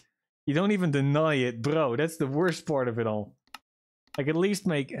 You don't even deny it, bro. That's the worst part of it all. Like at least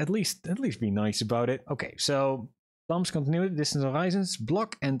be nice about it. Okay, so lamps continuity, distance horizons,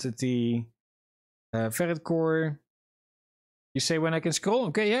 block entity, ferret core. You say when I can scroll?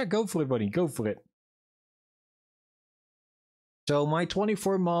 Okay, yeah, go for it, buddy. Go for it. So my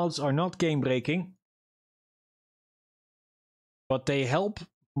 24 mods are not game breaking, but they help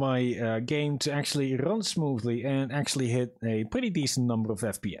my game to actually run smoothly and actually hit a pretty decent number of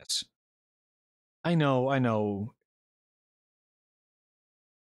FPS. I know.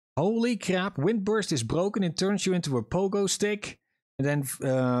 Holy crap, Windburst is broken, it turns you into a pogo stick, and then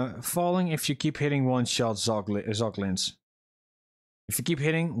falling if you keep hitting one-shot Zoglins. If you keep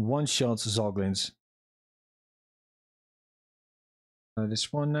hitting one-shot Zoglins.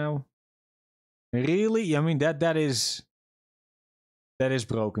 This one now. Really? I mean, that is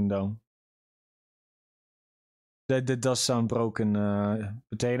broken, though. That does sound broken,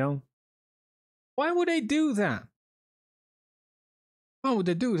 Potato. Why would they do that? Why would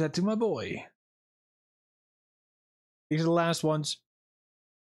they do that to my boy? These are the last ones.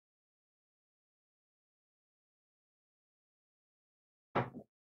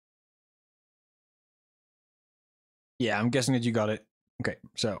 Yeah, I'm guessing that you got it. Okay,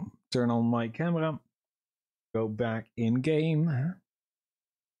 so turn on my camera. Go back in game.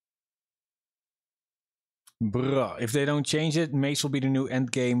 Bruh, if they don't change it, mace will be the new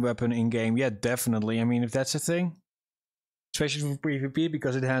end game weapon in game. Yeah, definitely. I mean, if that's a thing. Especially for PvP,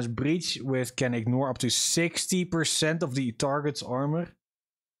 because it has breach with can ignore up to 60% of the target's armor.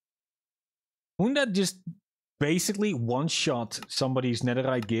 Wouldn't that just basically one-shot somebody's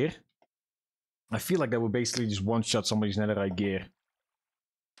netherite gear? I feel like that would basically just one-shot somebody's netherite gear.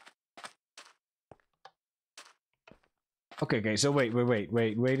 Okay, so wait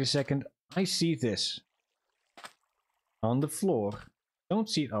a second. I see this on the floor. Don't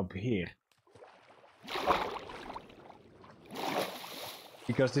see it up here.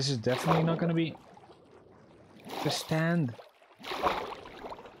 Because this is definitely not gonna be the stand.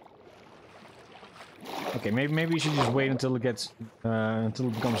 Okay, maybe we should just wait until it gets until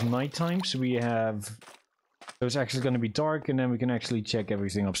it becomes nighttime, so we have. So it's actually gonna be dark, and then we can actually check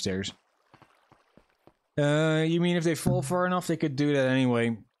everything upstairs. You mean if they fall far enough, they could do that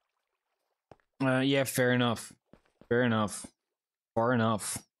anyway? Yeah, fair enough. Fair enough. Far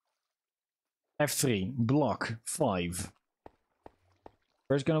enough. F3, block 5.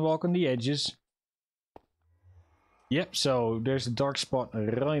 First gonna walk on the edges. Yep, so there's a dark spot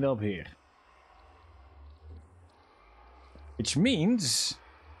right up here. Which means,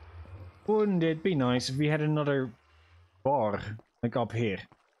 wouldn't it be nice if we had another bar, like up here?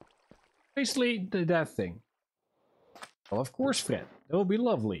 Basically, that thing. Well, of course, Fred. That will be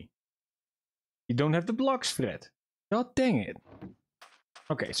lovely. You don't have the blocks, Fred. God dang it.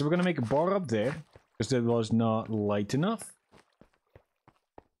 Okay, so we're gonna make a bar up there, because that was not light enough.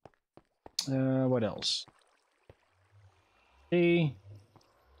 What else? 5,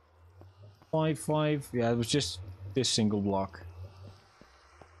 5. Yeah, it was just this single block.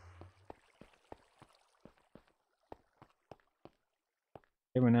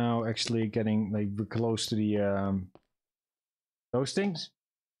 Okay, we're now actually getting like we're close to the those things.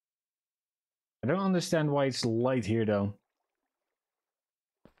 I don't understand why it's light here though.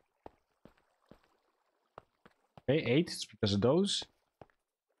 Okay, 8. It's because of those.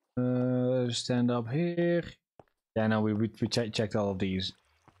 Stand up here. Yeah, no, we checked all of these.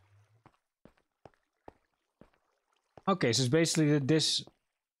 Okay, so it's basically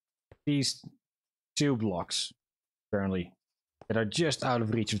these 2 blocks, apparently, that are just out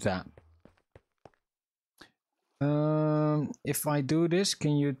of reach of that. If I do this,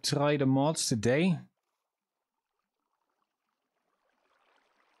 can you try the mods today?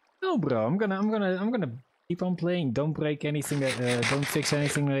 No, bro. I'm gonna keep on playing. Don't break anything that. Don't fix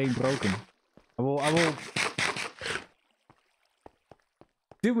anything that ain't broken. I will.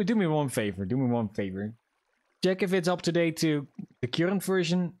 Do me one favor. Do me one favor. Check if it's up to date to the current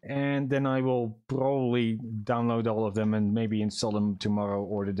version, and then I will probably download all of them and maybe install them tomorrow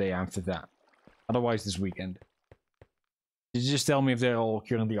or the day after that. Otherwise, this weekend. Just tell me if they're all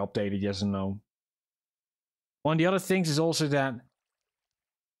currently updated, yes or no. One of the other things is also that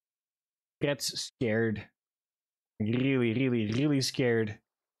Cat's scared. Really, really, really scared.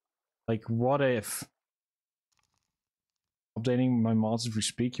 Like, what if... Updating my mods as we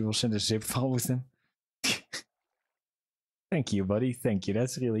speak, you will send a zip file with them? Thank you, buddy. Thank you.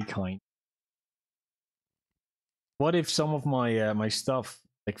 That's really kind. What if some of my my stuff,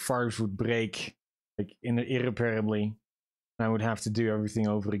 like files, would break, like irreparably, and I would have to do everything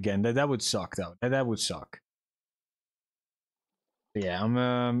over again? That would suck, though. That would suck. But yeah, I'm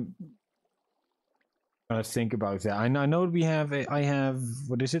gonna think about that. I know we have. I have.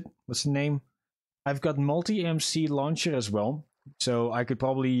 What is it? What's the name? I've got multi-MC launcher as well, so I could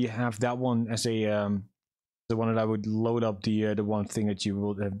probably have that one as a the one that I would load up the one thing that you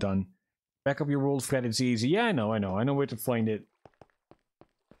would have done. Back up your world thread, it's easy. Yeah, I know where to find it.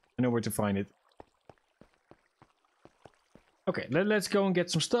 I know where to find it. Okay, let's go and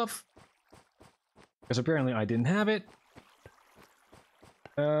get some stuff. Because apparently I didn't have it.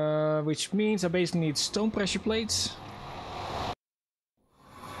 Which means I basically need stone pressure plates.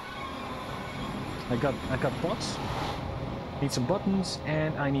 I got pots. Need some buttons,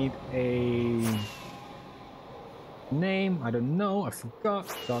 and I need a name. I don't know. I forgot.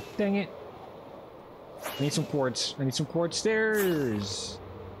 God dang it. I need some quartz. I need some quartz stairs.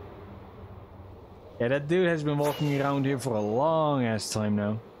 Yeah, that dude has been walking around here for a long ass time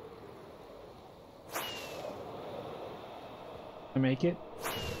now. I make it?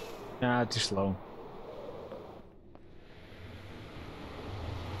 Nah, too slow.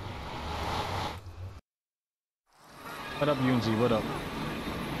 What up, Yunzi? What up?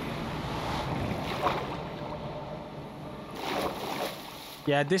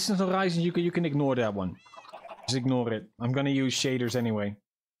 Yeah, distance horizon, you can ignore that one. Just ignore it. I'm gonna use shaders anyway.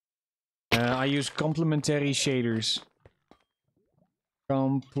 I use complementary shaders.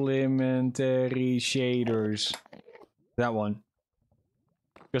 Complementary shaders. That one.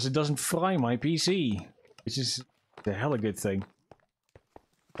 Because it doesn't fry my PC. Which is a hella good thing.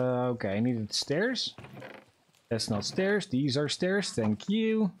 Okay, I needed stairs. That's not stairs. These are stairs. Thank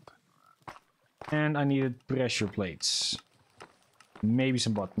you. And I needed pressure plates. Maybe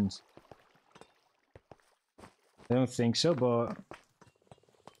some buttons. I don't think so, but...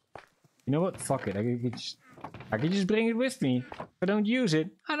 You know what? Fuck it. I can just bring it with me. If I don't use it,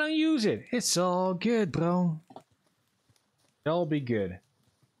 I don't use it. It's all good, bro. It'll all be good.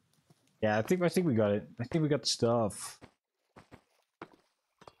 Yeah, I think we got it. I think we got the stuff.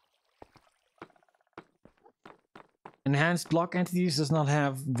 Enhanced block entities does not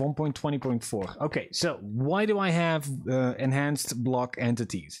have 1.20.4. Okay, so why do I have enhanced block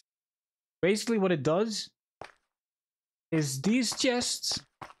entities? Basically what it does is these chests,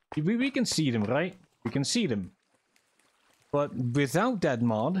 we can see them, right? We can see them. But without that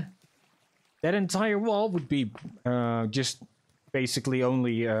mod, that entire wall would be just basically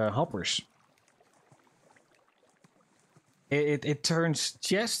only hoppers. It turns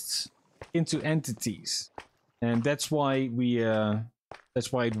chests into entities. And that's why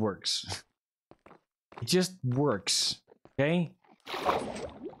that's why it works. It just works, okay?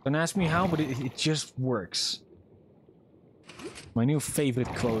 Don't ask me how, but it just works. My new favorite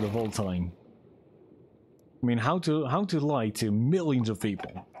quote of all time. I mean, how to lie to millions of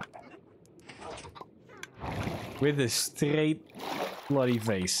people with a straight bloody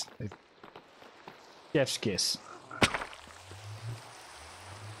face. Chef's kiss.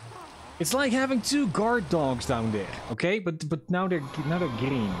 It's like having two guard dogs down there, okay? But now they're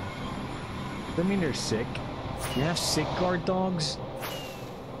green. Doesn't mean they're sick. You have sick guard dogs?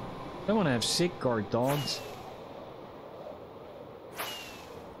 I don't want to have sick guard dogs.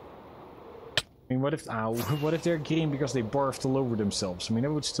 I mean, what if they're green because they barfed all over themselves? I mean,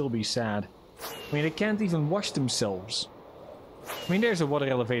 that would still be sad. I mean, they can't even wash themselves. I mean, there's a water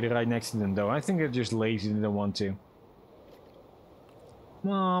elevator right next to them, though. I think they're just lazy and don't want to.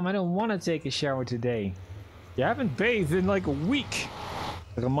 Mom, I don't want to take a shower today. You haven't bathed in like a week.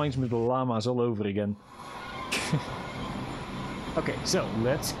 It reminds me of the llamas all over again. Okay, so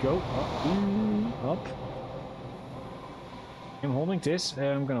let's go up. I'm holding this.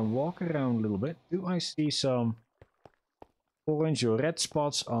 I'm gonna walk around a little bit. Do I see some orange or red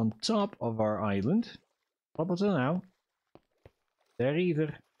spots on top of our island? Up until now. There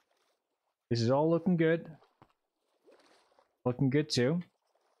either. This is all looking good. Looking good too. What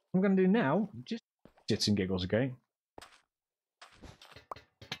I'm gonna do now, just shits and giggles, okay?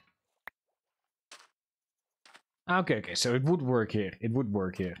 Okay, so it would work here. It would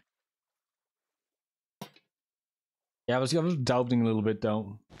work here. Yeah, I was doubting a little bit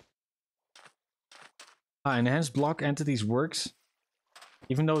though. Enhanced block entities works.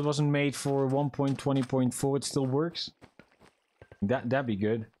 Even though it wasn't made for 1.20.4, it still works. That'd be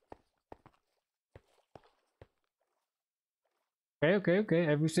good. Okay.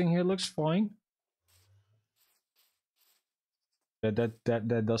 Everything here looks fine.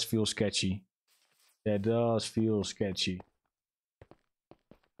 That does feel sketchy. That does feel sketchy.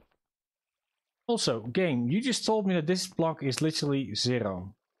 Also, game, you just told me that this block is literally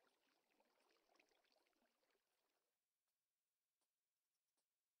 0.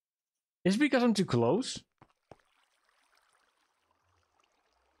 Is it because I'm too close?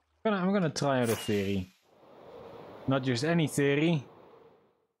 I'm gonna try out a theory. Not just any theory.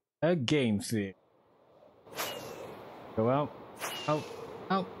 A game theory. Go out. Out.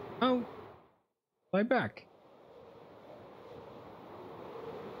 Out. Out. Fly back.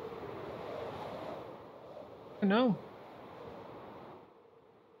 No.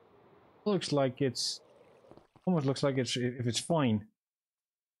 Looks like it's... Almost looks like it's... If it's fine.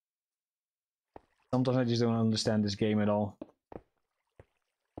 Sometimes I just don't understand this game at all.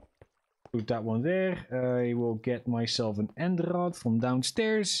 Put that one there. I will get myself an end rod from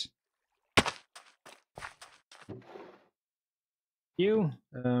downstairs.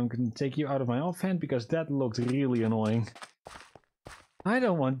 I'm gonna take you out of my offhand because that looked really annoying. I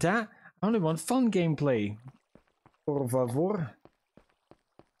don't want that. I only want fun gameplay. Por favor.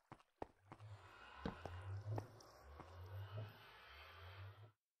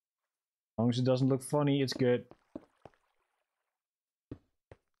 As long as it doesn't look funny, it's good.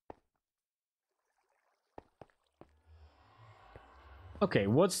 Okay,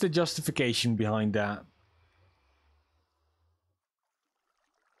 what's the justification behind that?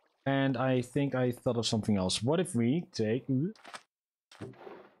 And I think I thought of something else. What if we take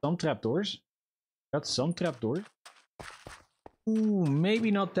some trapdoors? Got some trapdoors. Ooh,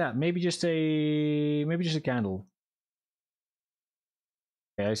 maybe not that. Maybe just a candle.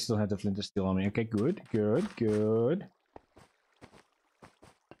 Okay, I still have the flint and steel on me. Okay, good.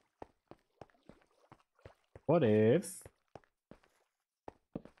 What if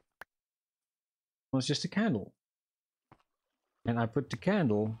it was just a candle? And I put the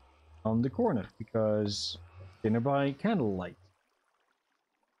candle on the corner because dinner by candlelight.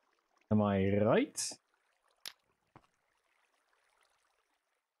 Am I right?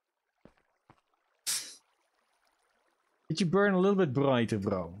 Did you burn a little bit brighter,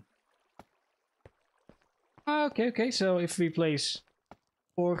 bro? Okay, so if we place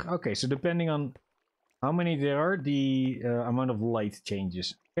 4... Okay, so depending on how many there are, the amount of light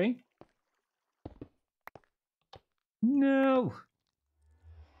changes. Okay? No!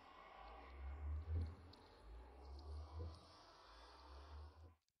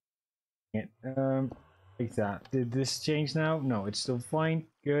 Yeah, like that. Did this change now? No, it's still fine.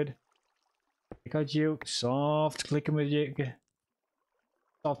 Good. I got you. Soft click-a-majig.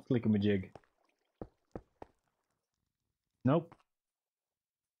 Soft click-a-majig. Nope.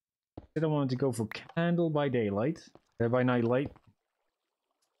 I don't want to go for candle by daylight. By nightlight.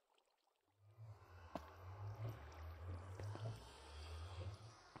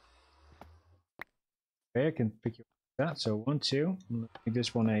 Okay, I can pick you up that. So 1, 2. Make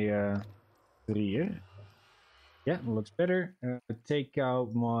this one a 3 here. Yeah, looks better. Take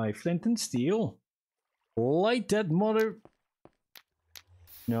out my flint and steel. Light that mother.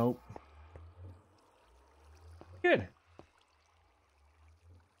 Nope. Good.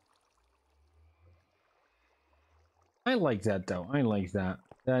 I like that though. I like that.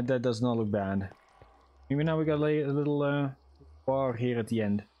 That does not look bad. Maybe now we got a little bar here at the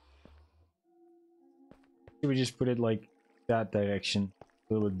end. Should we just put it like that direction,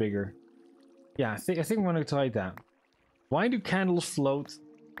 a little bit bigger? Yeah, I think I'm gonna try that. Why do candles float?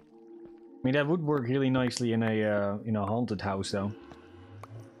 I mean, that would work really nicely in a haunted house, though.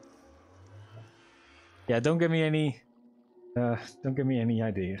 Yeah, don't give me any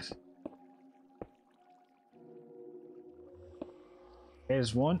ideas.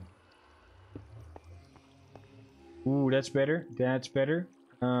 There's one. Ooh, that's better. That's better.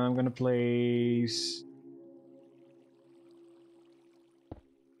 I'm gonna place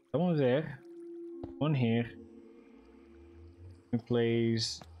one there, one here.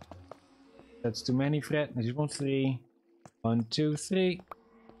 Place. That's too many, Fred. I just want 3. 1, 2, 3.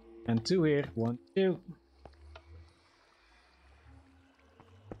 And 2 here. 1, 2.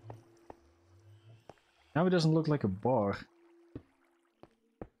 Now it doesn't look like a bar.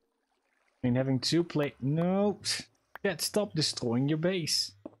 I mean, having two plate... No! Dad, stop destroying your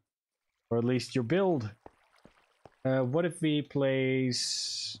base. Or at least your build. What if we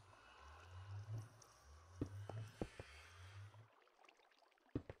place...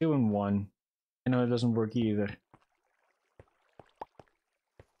 2 and 1. I know it doesn't work either.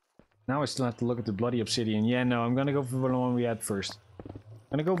 Now I still have to look at the bloody obsidian. Yeah, no, I'm gonna go for the one we had first. I'm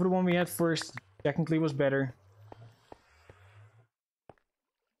gonna go for the one we had first. Technically was better.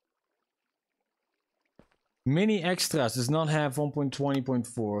 Mini extras does not have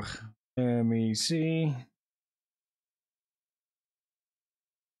 1.20.4. Let me see.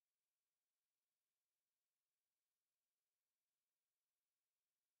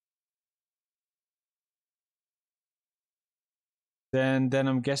 Then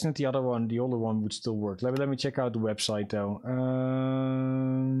I'm guessing the other one, the older one, would still work. Let me check out the website though.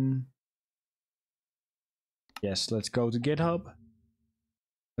 Yes, let's go to GitHub.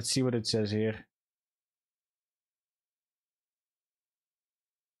 Let's see what it says here.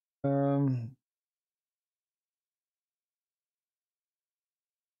 Like,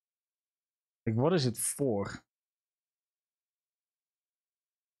 what is it for?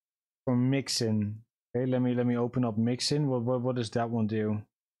 For mixing. Okay, let me open up mixing. What does that one do?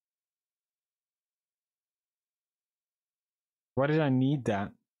 Why did I need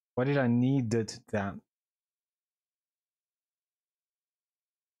that? Why did I need that?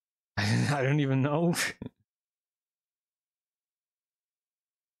 I don't even know.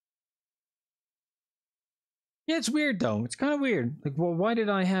 Yeah, it's weird though. It's kind of weird. Like, well, why did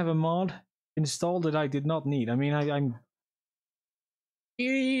I have a mod installed that I did not need? I mean, I'm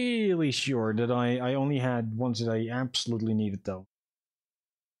really sure that I only had ones that I absolutely needed though.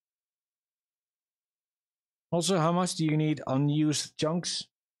 Also, how much do you need unused chunks?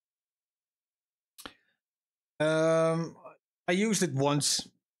 I used it once.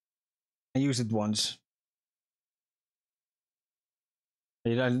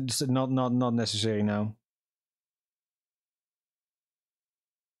 It's not necessary now.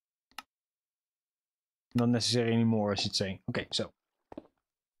 Not necessary anymore, I should say. Okay, so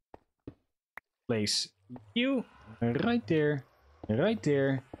place you right there, right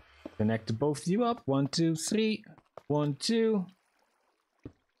there. Connect both of you up. 1, 2, 3. 1, 2.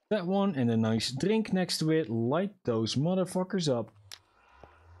 That one, and a nice drink next to it. Light those motherfuckers up.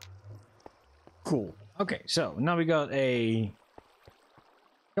 Cool. Okay, so now we got a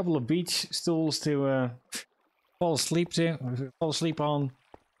couple of beach stools to fall asleep on.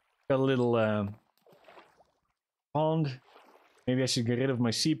 Got a little pond. Maybe I should get rid of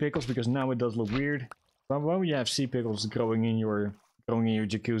my sea pickles because now it does look weird. Why would you have sea pickles growing in your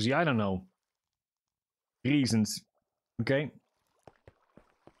jacuzzi? I don't know. Reasons. Okay.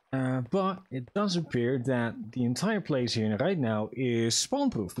 But it does appear that the entire place here right now is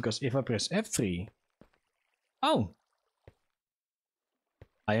spawn-proof, because if I press F3... Oh!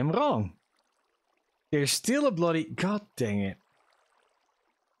 I am wrong. There's still a bloody... God dang it.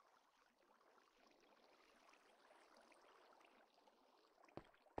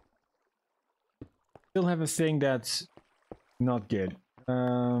 Still have a thing that's not good.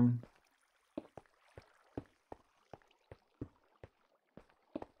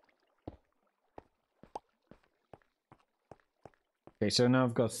 Okay, so now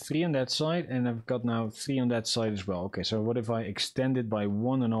I've got 3 on that side, and I've got now 3 on that side as well. Okay, so what if I extend it by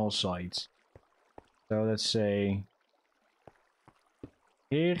 1 on all sides? So let's say...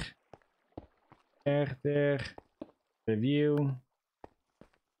 Here. There. Review.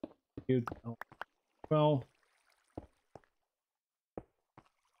 Well...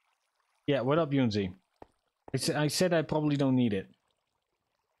 Yeah, what up, Yunzi? I said I probably don't need it.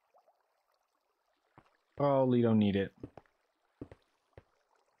 Probably don't need it.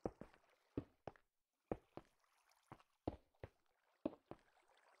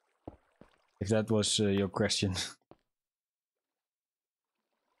 If that was your question.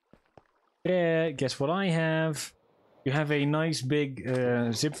 Yeah, guess what I have? You have a nice big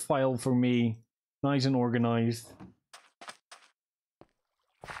zip file for me. Nice and organized.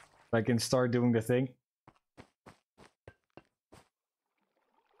 I can start doing the thing.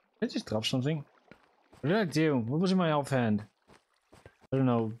 Did I just drop something? What did I do? What was in my offhand? I don't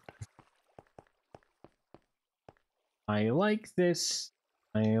know. I like this.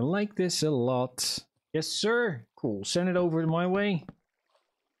 I like this a lot. Yes, sir. Cool. Send it over my way.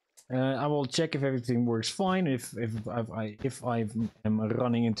 I will check if everything works fine. If I am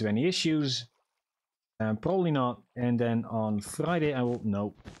running into any issues, probably not. And then on Friday I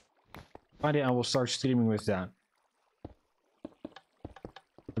will Friday I will start streaming with that.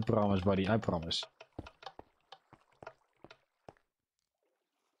 I promise, buddy. I promise.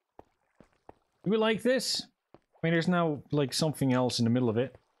 Do we like this? I mean, there's now like something else in the middle of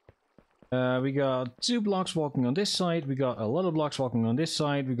it. We got 2 blocks walking on this side. We got a lot of blocks walking on this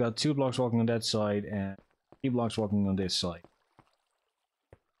side. We got 2 blocks walking on that side. And 3 blocks walking on this side.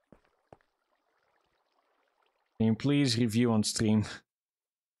 Can you please review on stream?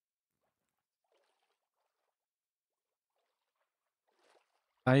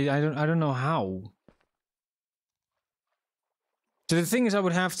 I don't know how. So the thing is, I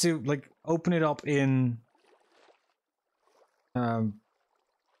would have to like open it up in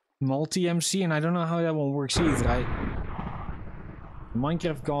multi-MC, and I don't know how that one works either.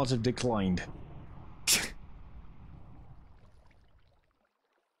 Minecraft gods have declined.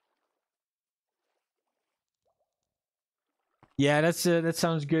 Yeah, that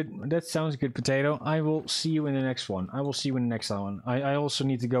sounds good. That sounds good, Potato. I will see you in the next one. I will see you in the next one. I also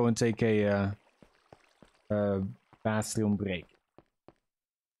need to go and take a bathroom break.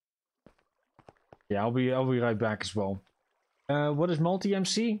 Yeah, I'll be right back as well. What is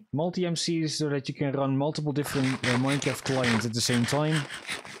multi-MC? Multi-MC is so that you can run multiple different Minecraft clients at the same time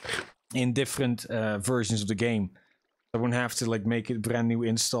in different versions of the game. I won't have to like make a brand new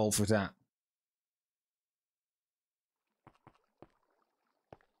install for that.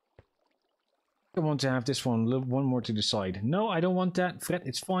 I want to have this one more to the side. No, I don't want that. Fred,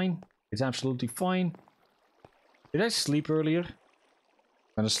 it's fine. It's absolutely fine. Did I sleep earlier?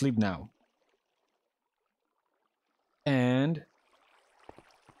 I'm gonna sleep now. And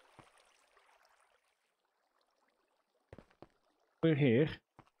we're here.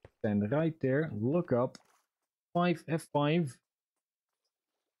 Stand right there. Look up. 5 F5.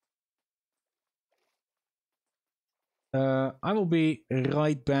 I will be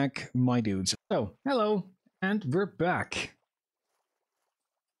right back, my dudes. So, hello, and we're back.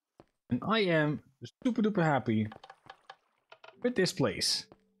 And I am super duper happy with this place.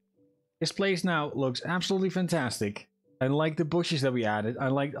 This place now looks absolutely fantastic. I like the bushes that we added. I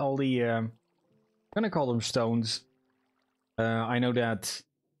like all the, I'm gonna call them stones. I know that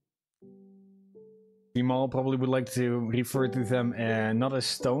Jamal probably would like to refer to them not as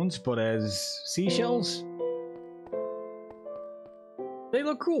stones, but as seashells. They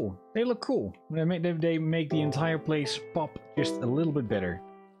look cool. They look cool. They make the entire place pop just a little bit better.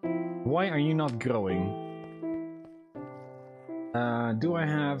 Why are you not growing? Do I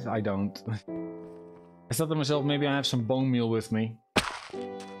have? I don't. I thought to myself, maybe I have some bone meal with me.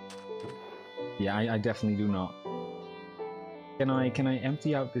 Yeah, I definitely do not. Can I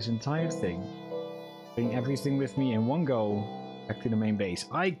empty out this entire thing? Bring everything with me in one go back to the main base.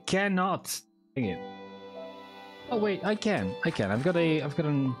 I cannot. Dang it. Oh wait, I can. I've got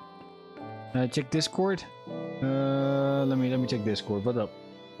an check Discord. Let me check Discord. What up?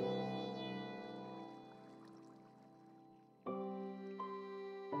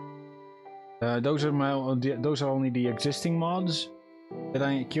 Those are only the existing mods that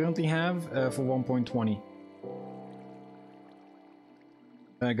I currently have for 1.20.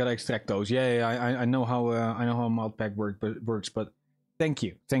 I gotta extract those. Yeah, I know how modpack works, but thank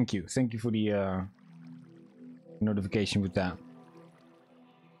you for the notification with that.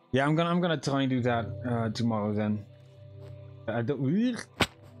 Yeah, I'm gonna try and do that tomorrow then. I don't.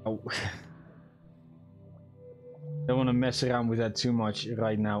 Oh. Don't want to mess around with that too much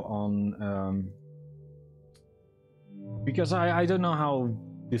right now on because I don't know how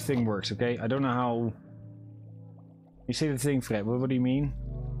the thing works. Okay, I don't know how you say the thing, Fred. What do you mean?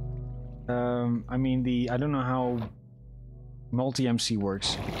 I mean I don't know how multi-MC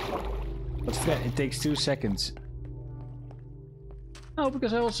works. But Fred, it takes 2 seconds. No,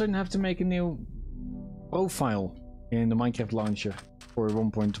 because I also have to make a new profile in the Minecraft launcher for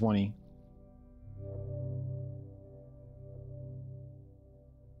 1.20.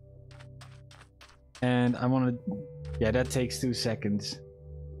 And I want to... Yeah, that takes 2 seconds.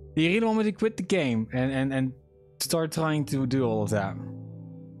 Do you really want me to quit the game and start trying to do all of that?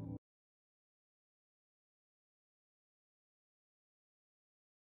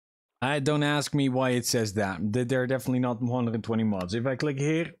 Don't ask me why it says that. There are definitely not 120 mods. If I click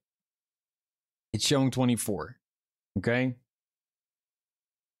here, it's showing 24. Okay?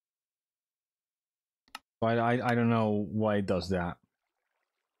 But I don't know why it does that.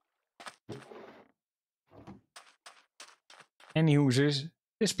 Any hoosers,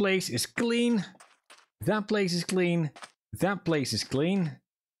 this place is clean. That place is clean. That place is clean.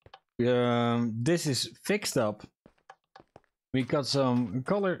 This is fixed up. We got some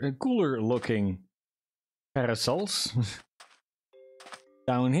cooler looking parasols.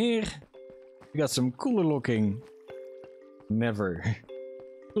 Down here, we got some cooler looking, cooler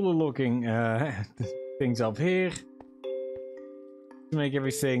looking things up here. To make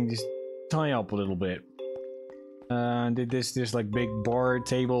everything just tie up a little bit. Did this like big bar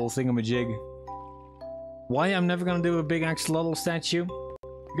table thingamajig. Why I'm never gonna do a big axolotl statue?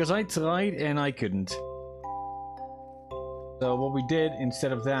 Because I tried and I couldn't. So what we did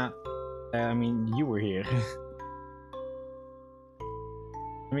instead of that, I mean, you were here.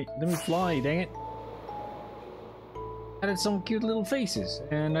 let me fly, dang it. Added some cute little faces,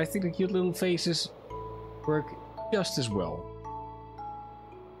 and I think the cute little faces work just as well.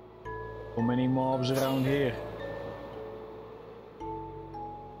 So many mobs around here.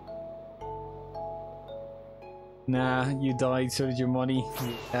 Nah, you died so did your money.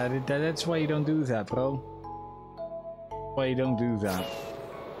 That's why you don't do that, bro. Why you don't do that.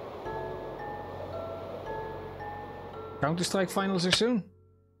 Counter-Strike finals are soon.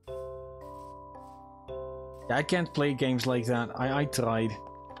 Yeah, I can't play games like that. I tried.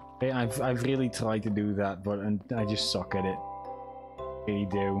 I've really tried to do that, but I just suck at it. Really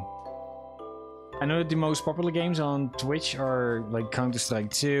do. I know that the most popular games on Twitch are like Counter-Strike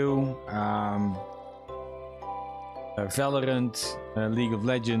 2, Valorant, League of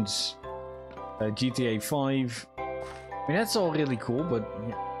Legends, GTA 5. I mean, that's all really cool, but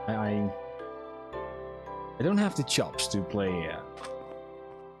I don't have the chops to play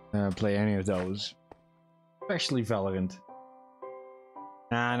play any of those, especially Valorant.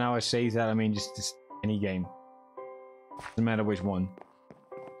 Nah, now I say that, I mean just any game. Doesn't matter which one.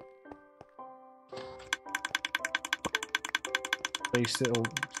 Play still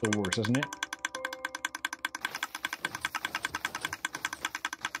works, doesn't it?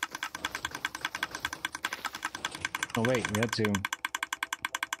 Oh wait, we had to.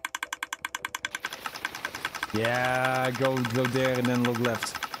 Yeah, go there and then look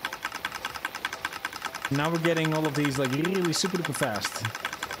left. Now we're getting all of these like really super duper fast.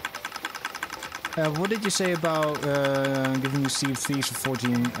 What did you say about giving you Sea of Thieves for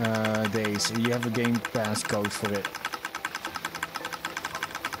 14 days? You have a Game Pass code for it.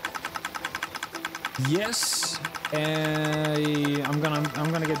 Yes, I'm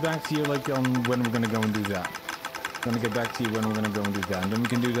gonna get back to you like on when we're gonna go and do that. I'm gonna get back to you when we're gonna go and do that, and then we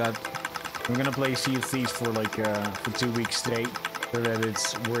can do that. We're gonna play Sea of Thieves for like for 2 weeks straight, so that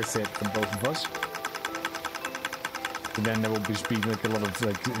it's worth it for both of us. And then there will be like a lot of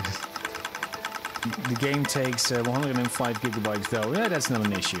like the game takes 105 gigabytes though. Yeah, that's not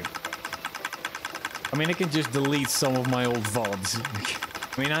an issue. I mean, I can just delete some of my old VODs.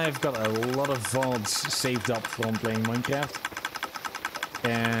 I mean, I've got a lot of VODs saved up from playing Minecraft,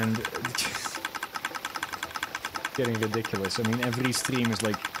 and getting ridiculous. I mean, every stream is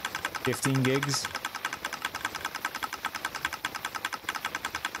like 15 gigs.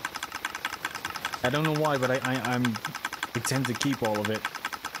 I don't know why, but I tend to keep all of it.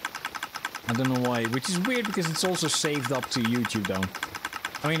 I don't know why, which is weird because it's also saved up to YouTube though.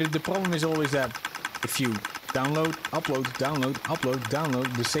 I mean, the problem is always that if you download, upload, download, upload,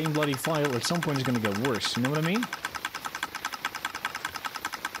 download the same bloody file, at some point it's gonna get worse. You know what I mean?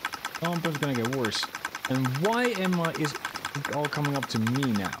 At some point it's gonna get worse. And why is it all coming up to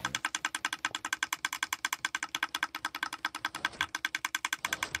me now?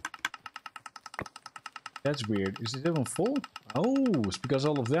 That's weird. Is this one full? Oh, it's because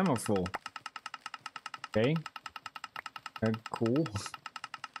all of them are full. Okay. Cool.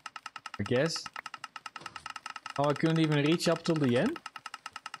 I guess. Oh, I couldn't even reach up till the end?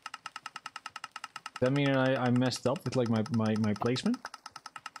 Does that mean I messed up with like my placement?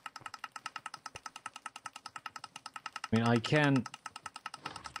 I mean, I can...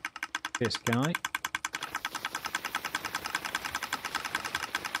 This, can I?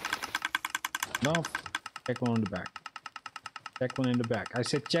 No. Check one in the back. Check one in the back. I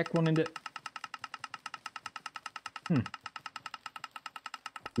said check one in the...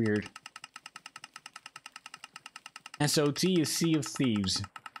 Weird. SOT is Sea of Thieves.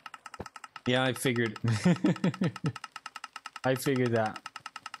 Yeah, I figured. I figured that.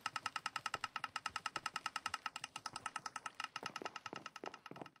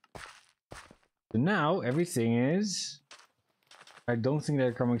 So now everything is... I don't think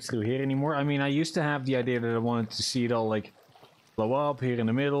they're coming through here anymore. I mean, I used to have the idea that I wanted to see it all like blow up here in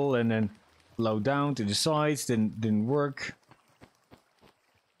the middle and then blow down to the sides. Didn't work.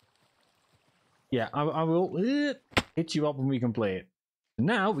 Yeah, I will hit you up when we can play it.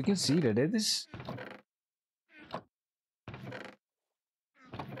 Now we can see that it is...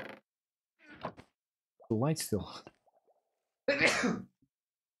 The light's still...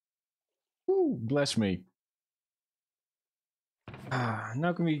 Ooh, bless me.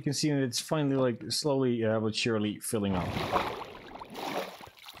 Now we can see that it's finally like slowly but surely filling up.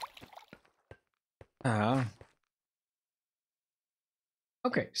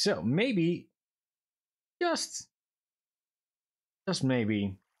 Okay, so maybe, just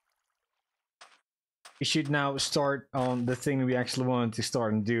maybe, we should now start on the thing we actually wanted to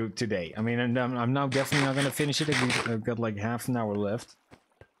start and do today. I mean, and I'm now definitely not gonna finish it. I've got like half an hour left.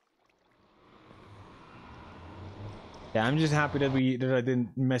 Yeah, I'm just happy that I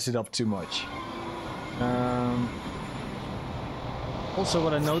didn't mess it up too much. Also,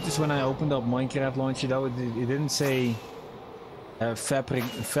 what I noticed when I opened up Minecraft Launcher, though, it didn't say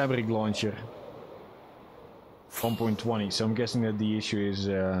fabric Launcher 1.20, so I'm guessing that the issue is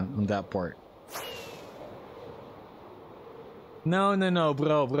on that part. No,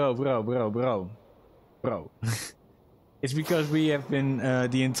 bro. It's because we have been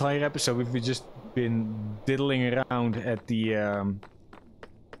the entire episode we've just been diddling around at the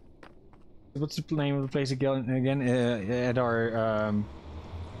what's the name of the place again? At our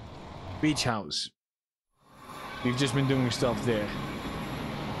beach house. We've just been doing stuff there,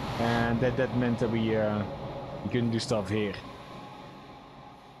 and that meant that we couldn't do stuff here.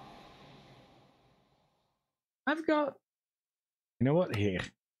 I've got, you know what, here,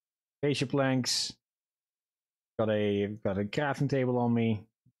 fascia planks. Got a crafting table on me.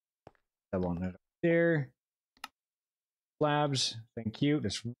 That one right there. Slabs, thank you.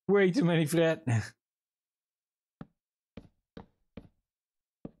 There's way too many, Fred.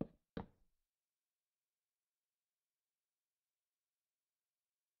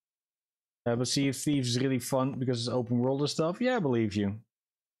 But Sea of Thieves is really fun because it's open world and stuff. Yeah, I believe you.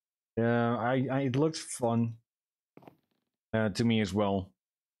 It looked fun to me as well.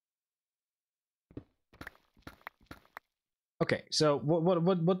 Okay, so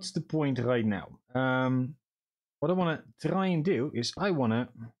what's the point right now? What I want to try and do is I want to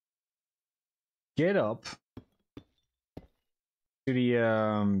get up to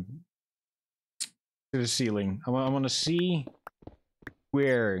the ceiling. I want to see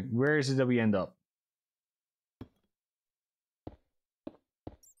where is it that we end up.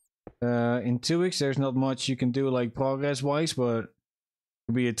 In 2 weeks, there's not much you can do like progress-wise, but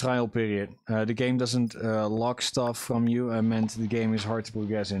it'll be a trial period. The game doesn't lock stuff from you. I meant the game is hard to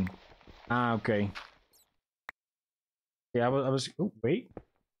progress in. Ah, okay. Yeah, I was. Oh, wait.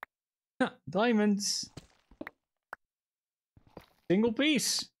 Diamonds. Single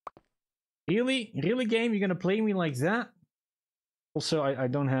piece. Really, really, game? You're gonna play me like that? Also, I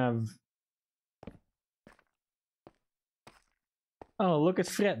don't have. Oh, look at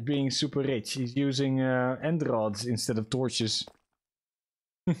Fred being super rich. He's using end rods instead of torches.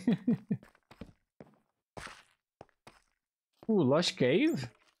 Ooh, lush cave.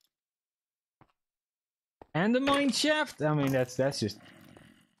 And the mine shaft. I mean, that's just.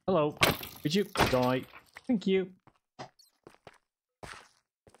 Hello. Could you die? Thank you.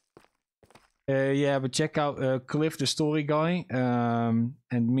 Yeah, but check out Cliff, the story guy, and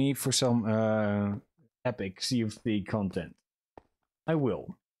me for some epic Sea of Thieves content. I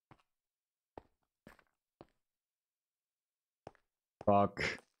will.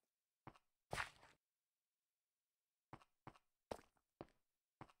 Fuck.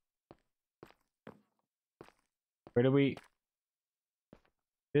 Where do we...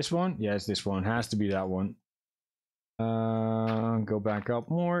 This one? Yes, this one. Has to be that one. Go back up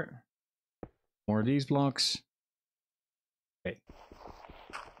more. More of these blocks. Okay.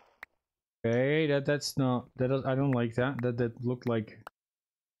 Okay, that's not... I don't like that. That looked like...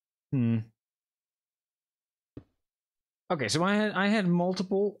 Okay, so I had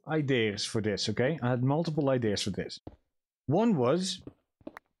multiple ideas for this, okay? I had multiple ideas for this. One was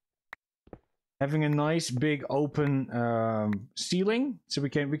having a nice big open ceiling, so we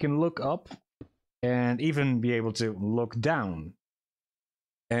can look up and even be able to look down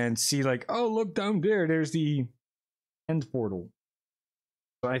and see like, oh, look down there, there's the end portal.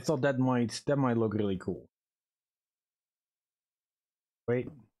 So I thought that might look really cool. Wait.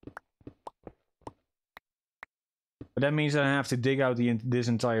 But that means that I have to dig out this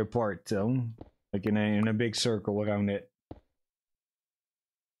entire part, though, like in a big circle around it.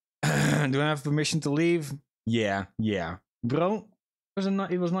 Do I have permission to leave? Yeah. Bro,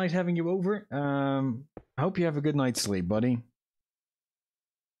 it was nice having you over. I hope you have a good night's sleep, buddy.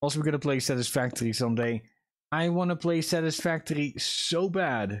 Also, we're gonna play Satisfactory someday. I want to play Satisfactory so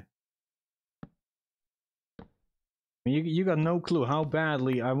bad. You got no clue how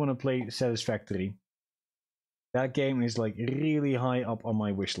badly I want to play Satisfactory. That game is like really high up on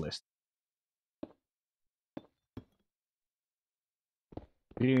my wish list.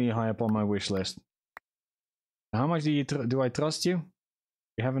 Really high up on my wish list. How much do I trust you?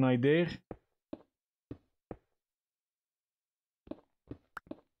 You have an idea?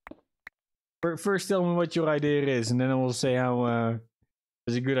 First tell me what your idea is, and then I will say how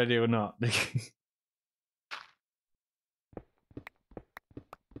Is it a good idea or not?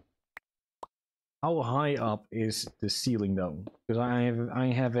 How high up is the ceiling though? Because I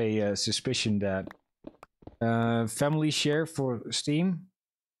have a suspicion that family share for Steam.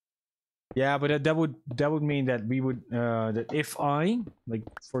 Yeah, but that would mean that we would that if I, like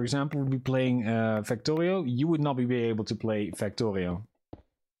for example, would be playing Factorio, you would not be able to play Factorio.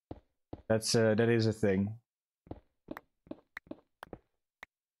 That's that is a thing.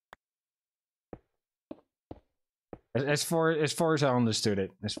 As far as I understood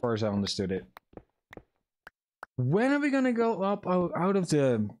it, When are we gonna go up out of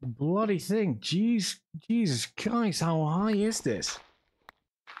the bloody thing? Jesus Christ, how high is this?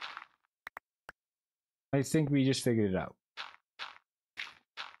 I think we just figured it out.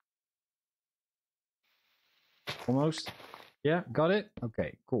 Almost. Yeah, got it?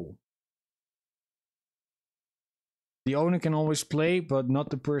 Okay, cool. The owner can always play, but not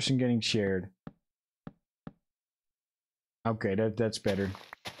the person getting shared. Okay, that's better.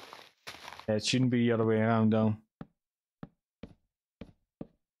 It shouldn't be the other way around though.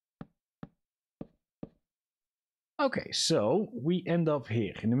 Okay, so we end up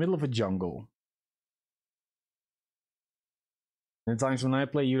here in the middle of a jungle. And the times when I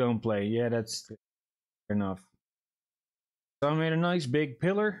play, you don't play. Yeah, that's fair enough. So I made a nice big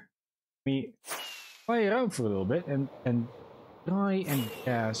pillar. We play around for a little bit and try and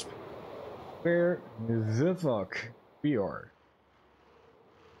gasp where the fuck we are.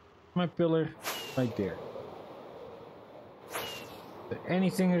 My pillar right there. Is there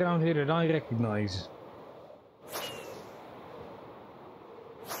anything around here that I recognize?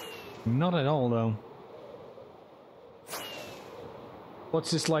 Not at all though.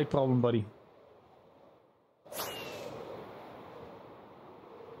 What's this light problem, buddy?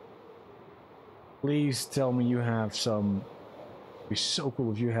 Please tell me you have some... It'd be so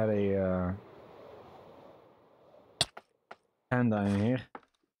cool if you had a panda in here.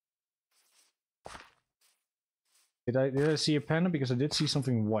 Did I see a panda? Because I did see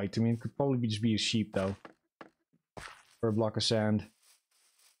something white. I mean, it could probably just be a sheep though. Or a block of sand.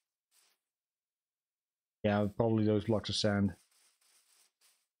 Yeah, probably those blocks of sand.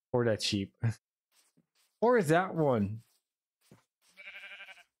 Or that sheep. Or that one.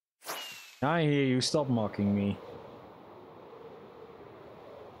 I hear you, stop mocking me.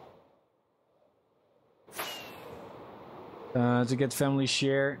 To get family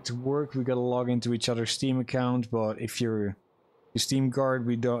share to work, we gotta log into each other's Steam account, but if you're a Steam guard,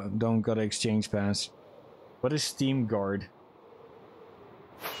 we don't gotta exchange pass. What is Steam guard?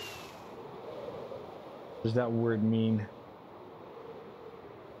 What does that word mean?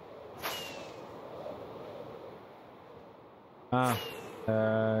 Ah,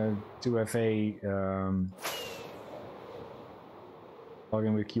 2FA,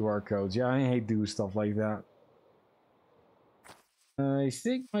 login with QR codes. Yeah, I hate doing stuff like that. I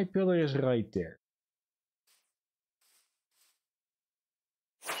think my pillar is right there.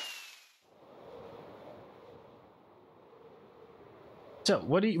 So,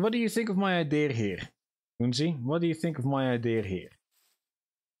 what do you think of my idea here? Moonsy, what do you think of my idea here?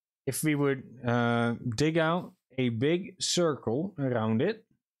 If we would dig out a big circle around it,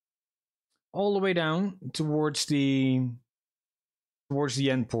 all the way down towards the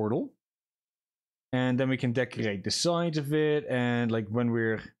end portal, and then we can decorate the sides of it, and like when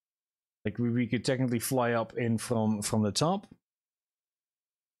we're like we could technically fly up in from the top,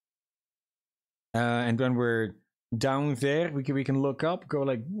 and when we're down there, we can look up, go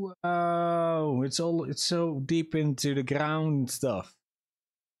like, wow, it's so deep into the ground and stuff.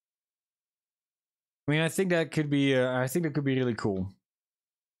 I mean, I think that could be really cool.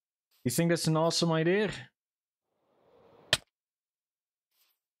 You think that's an awesome idea?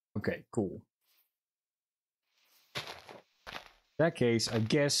 Okay, cool. In that case, I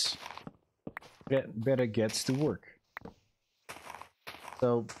guess better gets to work.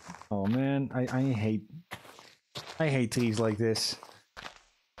 So, oh man, I hate trees like this.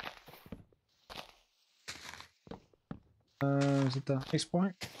 Is it the highest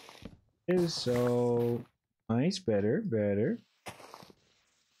part? It is so nice, better.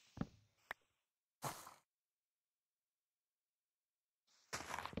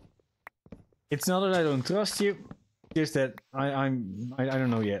 It's not that I don't trust you, just that I don't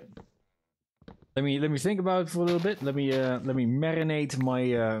know yet. Let me think about it for a little bit. Let me marinate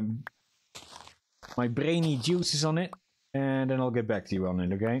my my brainy juices on it, and then I'll get back to you on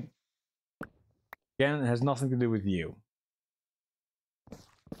it, okay? Again, it has nothing to do with you.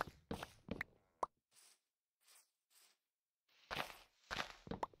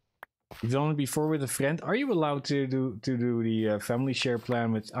 You've done it before with a friend. Are you allowed to do the family share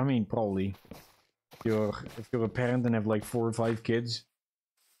plan with? I mean, probably. If you're a parent and have like 4 or 5 kids,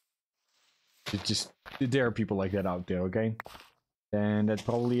 it's just there are people like that out there, okay? And that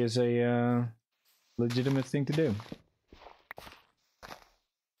probably is a legitimate thing to do. At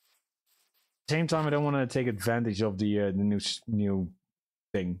the same time, I don't want to take advantage of the new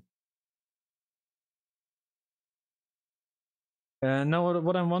thing. No,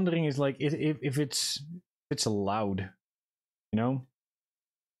 what I'm wondering is like if it's allowed, you know.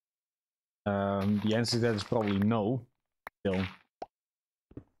 The answer to that is probably no. Still,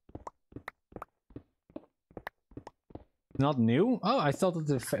 not new. Oh, I thought that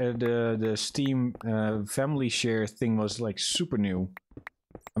the Steam family share thing was like super new.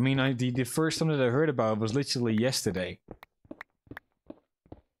 I mean, the first time that I heard about it was literally yesterday.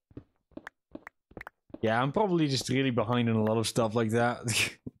 Yeah, I'm probably just really behind in a lot of stuff like that.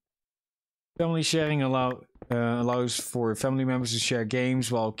 Family sharing allows for family members to share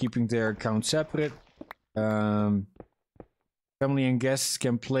games while keeping their accounts separate. Family and guests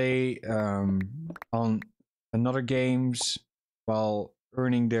can play on another games while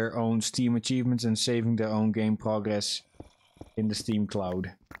earning their own Steam achievements and saving their own game progress in the Steam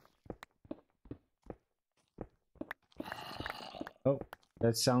cloud. Oh,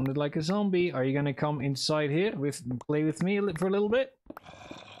 that sounded like a zombie. Are you gonna come inside here play with me for a little bit?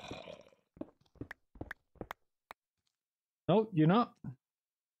 No, you're not?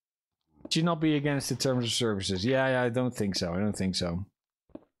 Should not be against the terms of services. Yeah, I don't think so. I don't think so.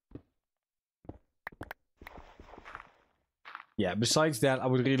 Yeah, besides that, I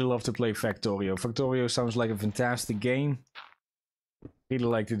would really love to play Factorio. Factorio sounds like a fantastic game. Really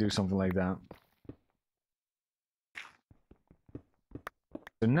like to do something like that.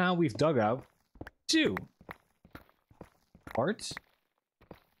 So now we've dug out 2 parts.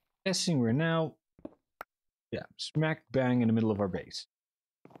 Guessing we're now, yeah, smack bang in the middle of our base.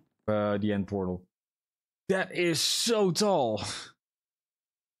 The end portal. That is so tall.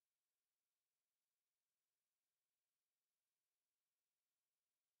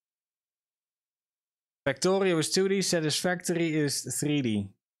 Factorio is 2D, Satisfactory is 3D.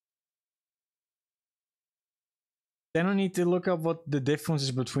 Then I need to look up what the difference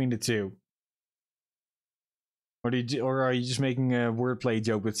is between the two. Or are you just making a wordplay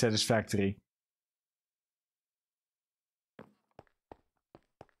joke with Satisfactory?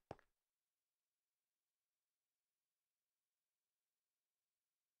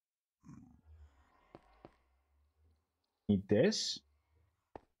 Need this.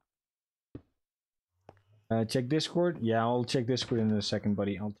 Check Discord. Yeah, I'll check Discord in a second,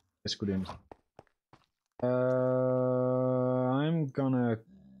 buddy. I'll check Discord in. I'm gonna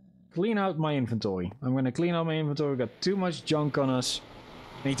clean out my inventory. We got too much junk on us.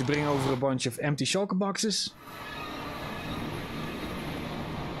 I need to bring over a bunch of empty shulker boxes.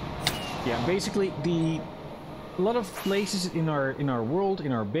 Yeah, basically a lot of places in our world,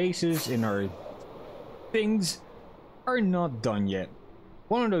 in our bases, in our things are not done yet.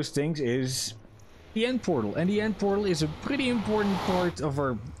 One of those things is the end portal, and the end portal is a pretty important part of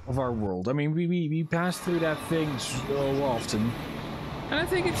our world. I mean, we pass through that thing so often, and I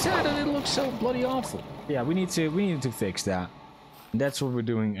think it's sad that it looks so bloody awful. Yeah, we need to fix that, and that's what we're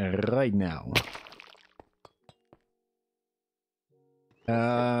doing right now.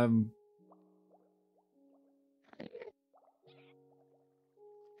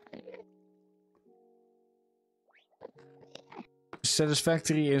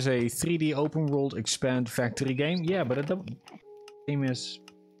 Satisfactory is a 3D open world expand factory game. Yeah, but the same as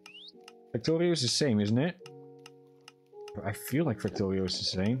Factorio is the same, isn't it? I feel like Factorio is the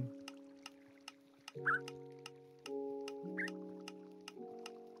same.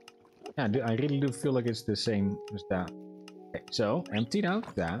 Yeah, I really do feel like it's the same as that. Okay, so emptied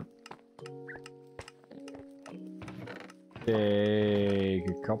out that. Take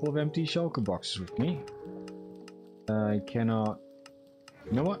a couple of empty shulker boxes with me. I cannot.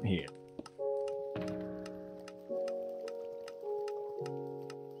 You know what? Here.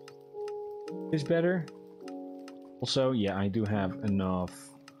 Is better. Also, yeah, I do have enough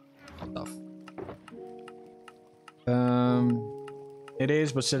stuff. It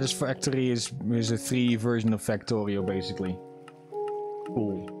is, but Satisfactory is a 3 version of Factorio, basically.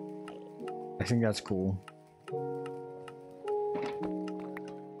 Cool. I think that's cool.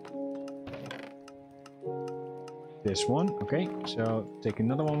 This one, okay, so take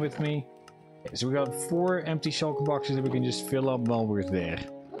another one with me. Okay, so we got 4 empty shulker boxes that we can just fill up while we're there.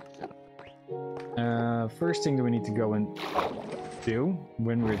 First thing that we need to go and do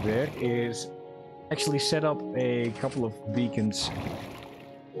when we're there is actually set up a couple of beacons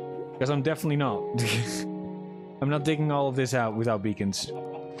Because I'm definitely not. I'm not digging all of this out without beacons.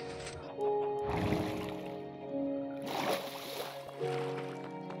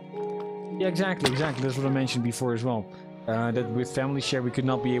 Yeah, exactly. That's what I mentioned before as well. That with family share we could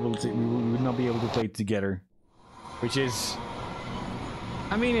not be able to. We would not be able to play together, which is.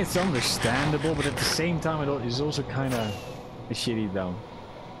 I mean, it's understandable, but at the same time, it is also kind of shitty, though.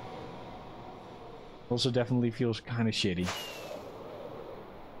 Also, definitely feels kind of shitty.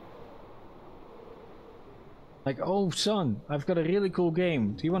 Like, oh, son, I've got a really cool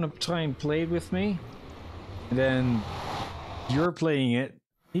game. Do you want to try and play it with me? And then you're playing it,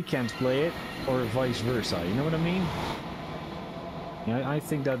 he can't play it, or vice versa. You know what I mean? Yeah, I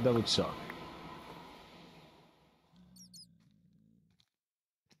think that would suck.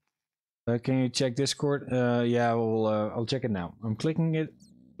 Can you check Discord? Yeah, well, I'll check it now. I'm clicking it.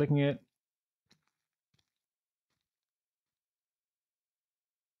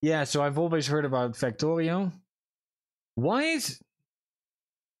 Yeah, so I've always heard about Factorio. Why is...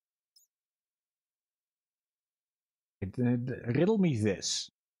 riddle me this.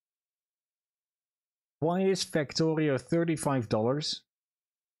 Why is Factorio $35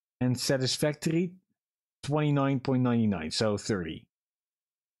 and Satisfactory $29.99, so 30?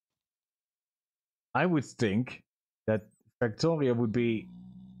 I would think that Factorio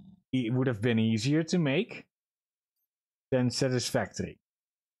would have been easier to make than Satisfactory.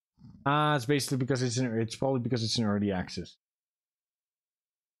 It's basically because it's probably because it's an early access.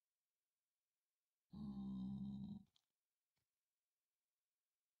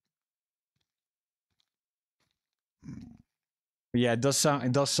 But yeah, it does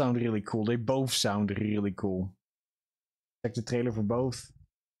sound really cool. They both sound really cool. Check the trailer for both.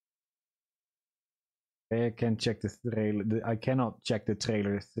 I can check the trailer. I cannot check the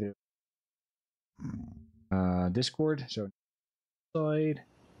trailer through Discord. So side.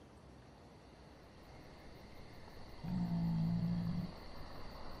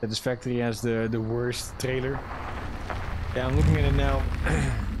 Satisfactory has the worst trailer. Yeah, I'm looking at it now.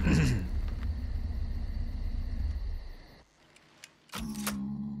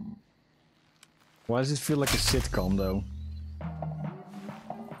 Why does it feel like a sitcom, though?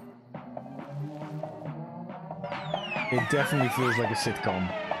 It definitely feels like a sitcom.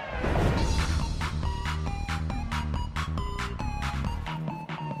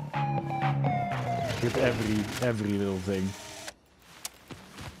 With every little thing.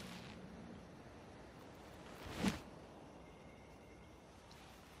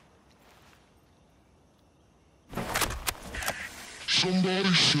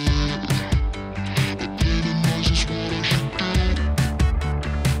 Somebody said that being nice is what I should do.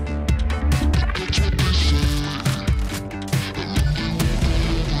 That's what they say. And then they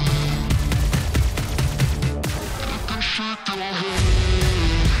walk away. You can shake your head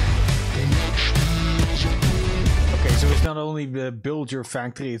and watch me as I go. Okay, so it's not only the build your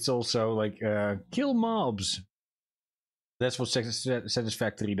factory, it's also like kill mobs. That's what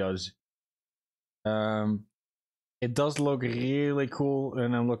Satisfactory does. It does look really cool,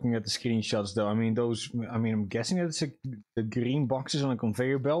 and I'm looking at the screenshots though. I mean, I'm guessing that it's the green boxes on a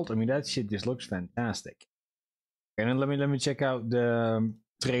conveyor belt. I mean, that shit just looks fantastic. And then let me check out the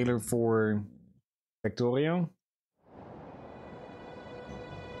trailer for Factorio.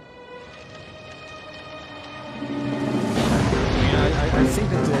 I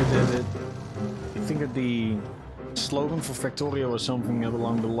think that the slogan for Factorio was something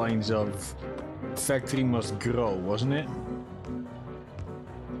along the lines of "Factory must grow," wasn't it?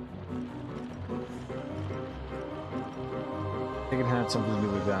 I think it had something to do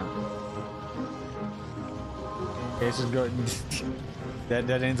with that. Okay, let's just go.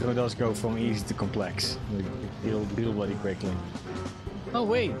 that intro does go from easy to complex, like, real bloody quickly. Oh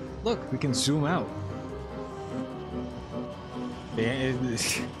wait, look, we can zoom out. Yeah,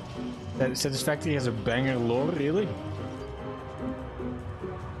 Satisfactory has a banger lore, really?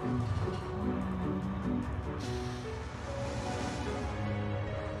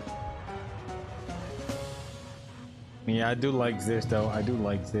 Yeah, I do like this though. I do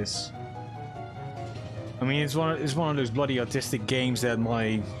like this. I mean, it's one of those bloody autistic games that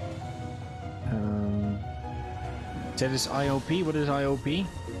my that is IOP. What is IOP?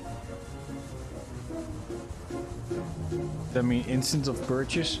 I mean, instant of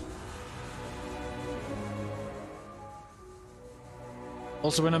purchase.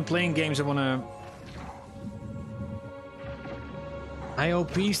 Also, when I'm playing games, I wanna.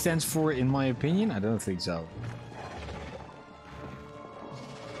 IOP stands for, in my opinion, I don't think so.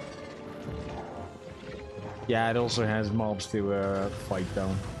 Yeah, it also has mobs to fight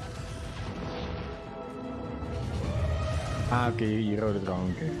down. Ah, okay, you wrote it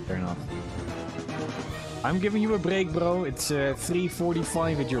wrong. Okay, fair enough. I'm giving you a break, bro. It's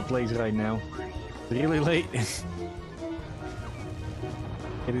 3:45 at your place right now. Really late.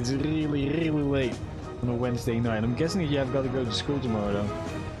 It is really, really late on a Wednesday night. I'm guessing you have got to go to school tomorrow, though.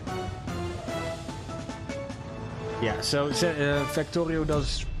 Yeah, so Factorio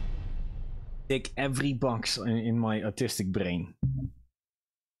does tick every box in my autistic brain.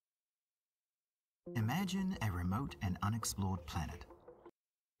 Imagine a remote and unexplored planet.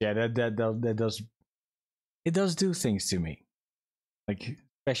 Yeah, that does. It does do things to me, like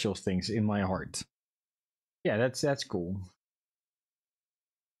special things in my heart. Yeah, that's cool.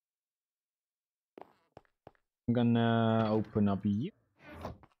 I'm gonna open up here.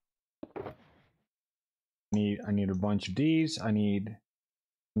 I need a bunch of these. I'm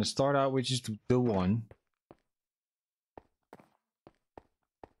gonna start out with just the one.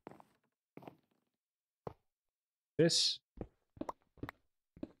 This.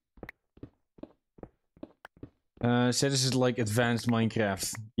 So this is like advanced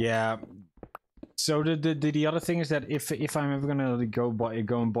Minecraft. Yeah. So the other thing is that if I'm ever gonna go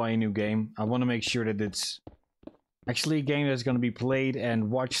and buy a new game, I want to make sure that it's actually a game that's gonna be played and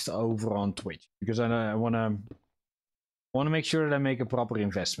watched over on Twitch, because I wanna make sure that I make a proper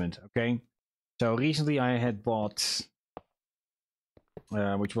investment. Okay. So recently I had bought,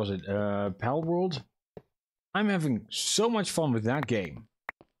 which was it? Pal World. I'm having so much fun with that game,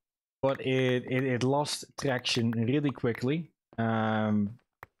 but it lost traction really quickly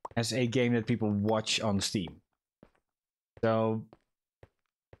as a game that people watch on Steam. So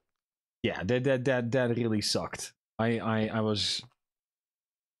yeah, that really sucked. I was.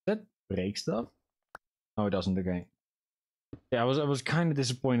 Does that break stuff? No, it doesn't. Okay. Yeah, I was kind of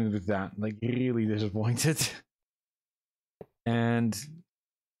disappointed with that, like really disappointed. And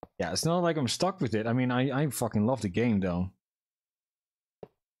yeah, it's not like I'm stuck with it. I mean, I fucking love the game though.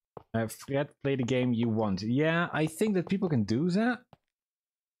 Fred, play the game you want. Yeah, I think that people can do that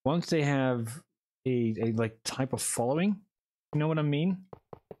once they have a like type of following. You know what I mean?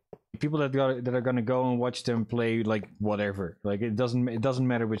 People that are gonna go and watch them play like whatever. Like it doesn't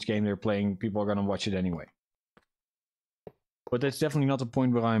matter which game they're playing. People are gonna watch it anyway. But that's definitely not the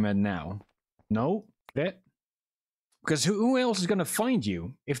point where I'm at now. No, Fred. Because who else is gonna find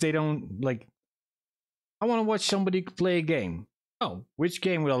you if they don't like? I want to watch somebody play a game. Oh, which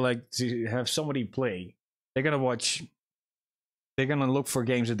game would I like to have somebody play? They're gonna watch. They're gonna look for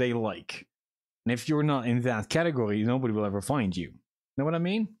games that they like. And if you're not in that category, nobody will ever find you. Know what I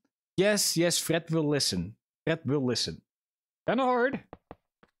mean? Yes, Fred will listen. Fred will listen. Kinda hard.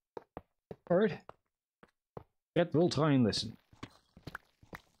 Hard. Fred will try and listen.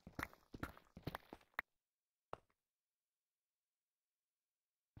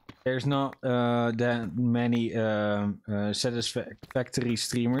 There's not that many satisfactory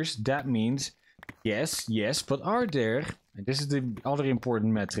streamers. That means yes, but are there, and this is the other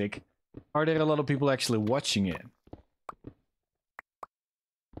important metric, are there a lot of people actually watching it?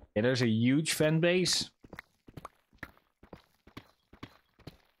 Yeah, there's a huge fan base.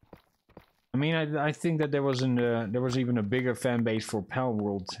 I mean, I think that there was even a bigger fan base for Pal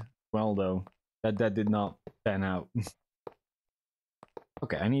World. Well, though, that did not pan out.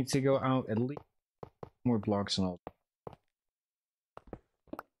 Okay, I need to go out at least more blocks and all.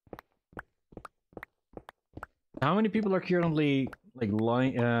 How many people are currently like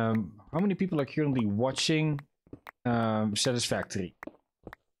how many people are currently watching Satisfactory?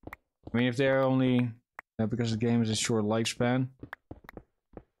 I mean, if they're only because the game is a short lifespan.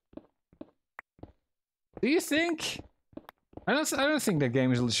 Do you think? I don't think that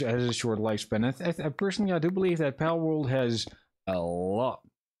game has a short lifespan. I personally, I do believe that Pal World has a lot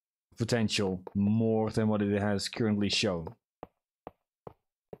of potential, more than what it has currently shown.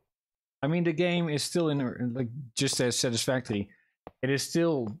 I mean, the game is still in, like, just as Satisfactory, it is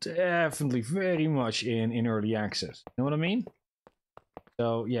still definitely very much in early access. You know what I mean?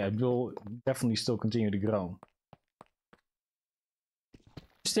 So yeah, it will definitely still continue to grow.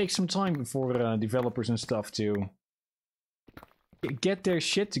 Just take some time for developers and stuff to get their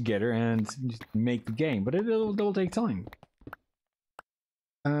shit together and make the game, but it'll take time.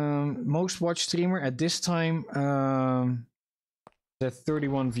 Most watched streamer at this time, at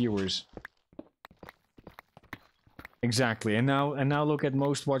 31 viewers. Exactly, and now look at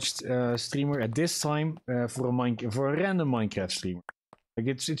most watched streamer at this time for a random Minecraft streamer. Like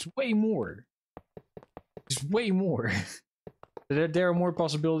it's way more. It's way more. There are more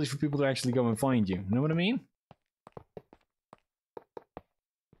possibilities for people to actually go and find you. Know what I mean?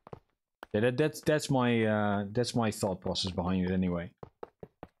 Yeah, that's my thought process behind it anyway.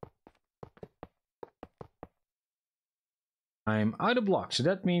 I'm out of blocks, so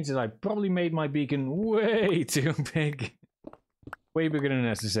that means that I probably made my beacon way too big. Way bigger than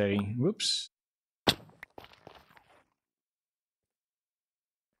necessary. Whoops.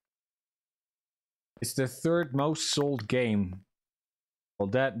 It's the third most sold game. Well,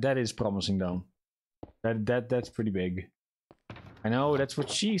 that is promising though. That's pretty big. I know that's what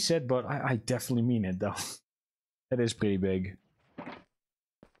she said, but I definitely mean it though. That is pretty big.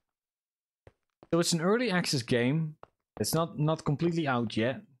 So it's an early access game. It's not completely out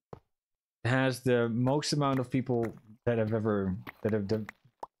yet. It has the most amount of people that have one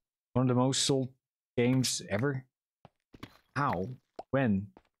of the most sold games ever. How? When?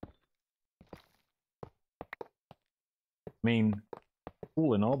 I mean,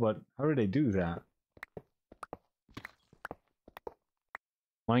 cool and all, but how do they do that?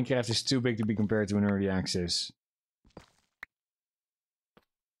 Minecraft is too big to be compared to an early access.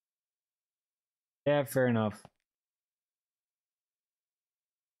 Yeah, fair enough.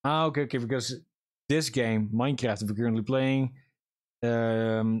 Ah, okay, because this game, Minecraft, that we're currently playing,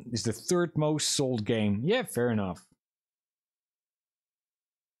 is the third most sold game. Yeah, fair enough.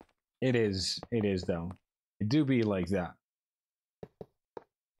 It is though. It do be like that.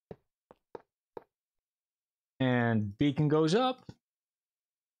 And beacon goes up.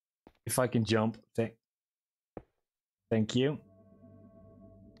 If I can jump, thank you.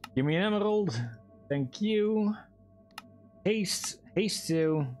 Give me an emerald. Thank you. Haste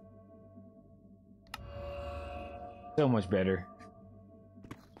too. So much better.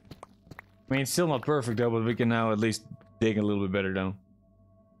 I mean, it's still not perfect though, but we can now at least dig a little bit better though.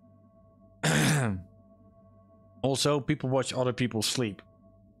 Also, people watch other people sleep.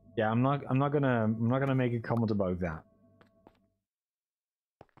 Yeah, I'm not gonna make a comment about that.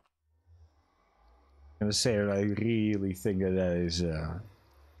 I'm gonna say that I really think that is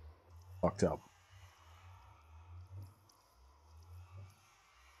fucked up.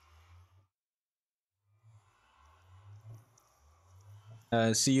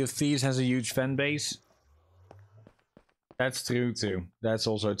 Sea of Thieves has a huge fan base. That's true too. That's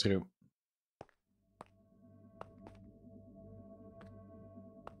also true.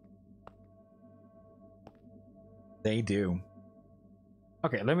 They do.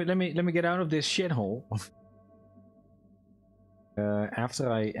 Okay, let me get out of this shithole. After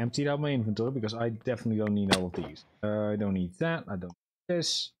I emptied out my inventory, because I definitely don't need all of these. I don't need that. I don't need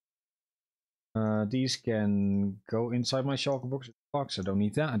this. These can go inside my shulker box. I don't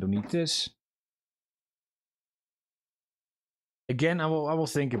need that. I don't need this. Again, I will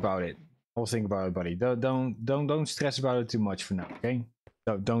think about it. I will think about it, buddy. Don't stress about it too much for now, okay?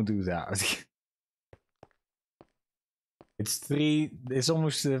 Don't do that. It's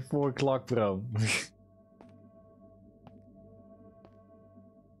almost 4 o'clock, bro.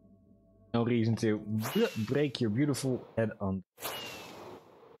 No reason to break your beautiful head on.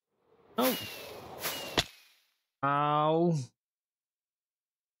 Oh! Ow!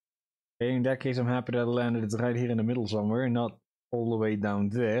 Okay, in that case, I'm happy that I landed it right here in the middle somewhere, not all the way down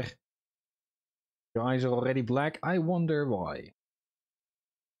there. Your eyes are already black. I wonder why.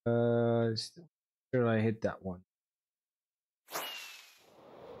 Still sure I hit that one.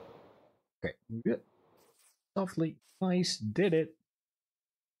 Okay, good. Softly, nice, did it.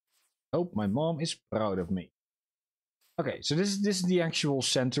 Hope my mom is proud of me. Okay, so this is the actual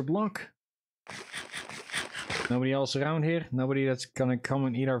center block. Nobody else around here. Nobody that's gonna come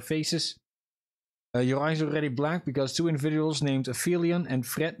and eat our faces. Your eyes are already black because 2 individuals named Aphelion and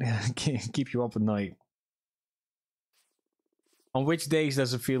Fred keep you up at night. On which days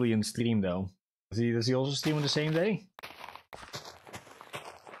does Aphelion stream though? Does he also stream on the same day?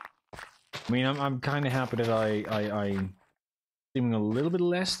 I mean, I'm kind of happy that I'm streaming a little bit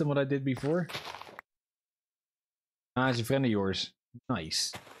less than what I did before. Ah, he's a friend of yours.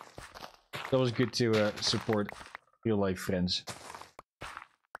 Nice. That was good to support real life friends.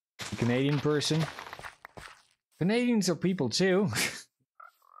 A Canadian person. Canadians are people too.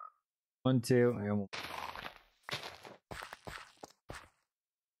 1, 2. I'm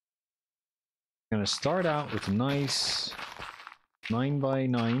gonna start out with a nice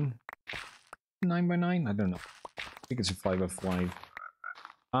 9x9. 9x9? I don't know. I think it's a 5x5.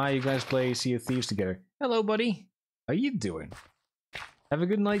 Ah, you guys play Sea of Thieves together. Hello, buddy. How you doing? Have a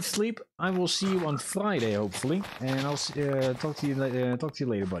good night's sleep. I will see you on Friday, hopefully, and I'll talk to you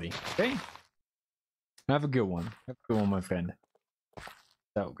later, buddy. Okay? Have a good one. Have a good one, my friend.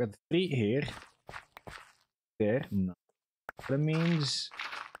 So, got 3 here. There. No. That means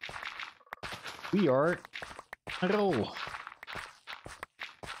we are on a roll.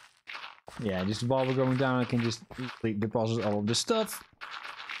 Yeah, just while we're going down, I can just deposit all of the stuff.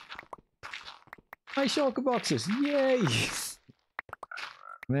 My shulker boxes, yay!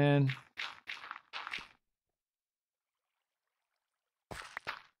 Man.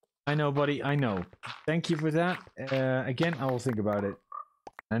 I know, buddy, I know. Thank you for that. Again, I will think about it.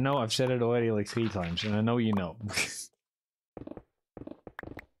 I know I've said it already like 3 times, and I know you know.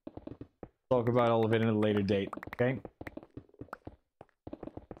 Talk about all of it in a later date, okay?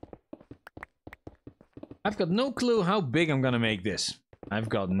 I've got no clue how big I'm gonna make this. I've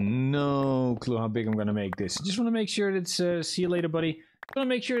got no clue how big I'm gonna make this. Just want to make sure it's, see you later, buddy. Just want to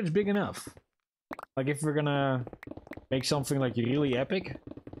make sure it's big enough. Like, if we're gonna make something, like, really epic.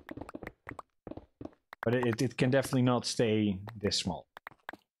 But it can definitely not stay this small.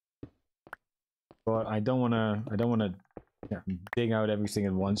 But I don't wanna dig out everything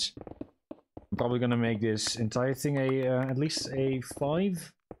at once. I'm probably gonna make this entire thing at least a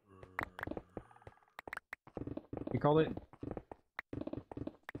 5. You call it?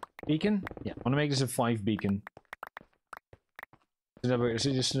 Beacon? Yeah, I wanna make this a 5 beacon. So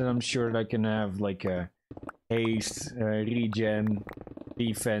just that I'm sure that I can have like a haste, regen,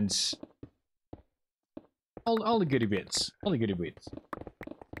 defense. All the goody bits. All the goody bits.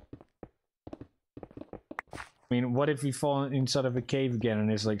 I mean, what if we fall inside of a cave again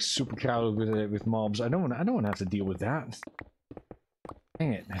and it's like super crowded with mobs? I don't want to have to deal with that.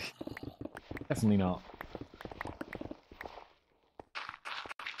 Dang it! Definitely not.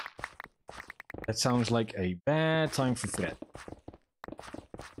 That sounds like a bad time for Fred.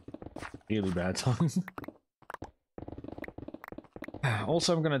 Really bad time.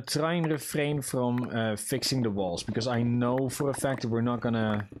 Also, I'm gonna try and refrain from fixing the walls because I know for a fact that we're not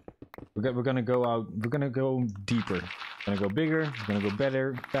gonna. We're gonna go out. We're gonna go deeper. We're gonna go bigger. We're gonna go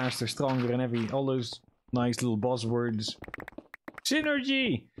better, faster, stronger, and all those nice little buzzwords.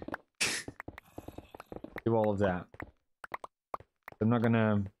 Synergy. Do all of that. I'm not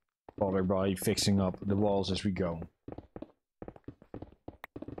gonna bother by fixing up the walls as we go.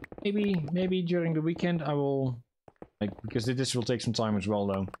 Maybe during the weekend I will, like, because this will take some time as well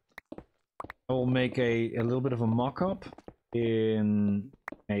though. I will make a little bit of a mock-up in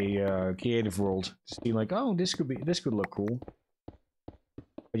a creative world to see like, oh, this could look cool.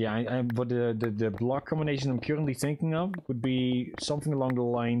 But yeah, but the block combination I'm currently thinking of would be something along the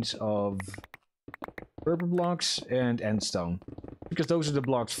lines of purple blocks and endstone, because those are the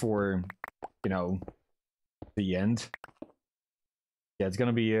blocks for, you know, the end. Yeah, it's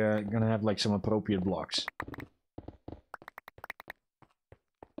gonna be gonna have like some appropriate blocks.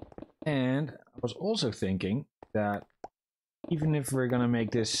 And I was also thinking that even if we're gonna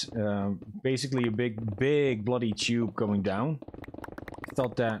make this basically a big bloody tube going down, I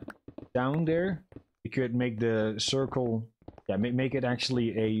thought that down there we could make the circle, yeah, make it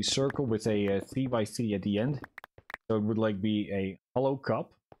actually a circle with a 3x3 at the end. So it would like be a hollow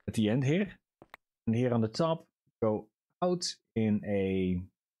cup at the end here, and here on the top go out in a.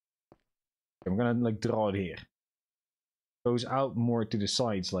 I'm gonna like draw it here. Goes out more to the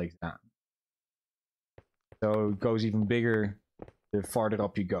sides like that. So it goes even bigger the farther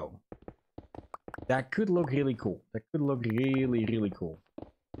up you go. That could look really cool. That could look really cool.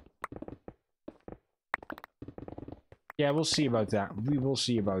 Yeah, we'll see about that. We will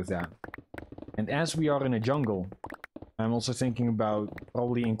see about that. And as we are in a jungle, I'm also thinking about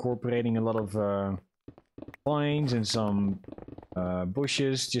probably incorporating a lot of vines and some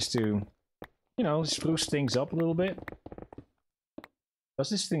bushes just to, you know, spruce things up a little bit. Does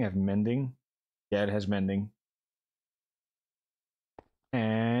this thing have mending? Yeah, it has mending.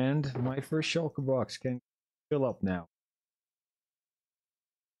 And my first shulker box can fill up now.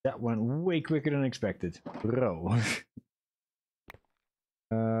 That went way quicker than expected. Bro.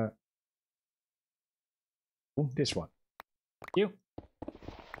 Oh, this one. You.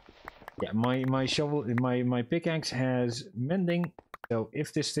 Yeah, my shovel, my pickaxe has mending. So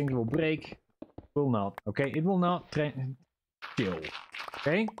if this thing will break, it will not. Okay, it will not. Chill.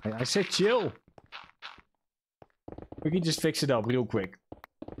 Okay, I said chill. We can just fix it up real quick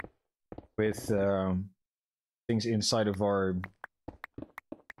with things inside of our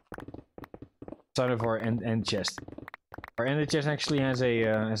end chest. Our end chest actually has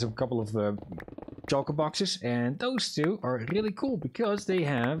a couple of shulker boxes, and those two are really cool because they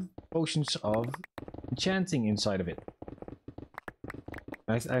have potions of enchanting inside of it.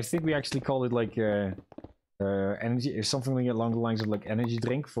 I think we actually call it like energy, something along the lines of like energy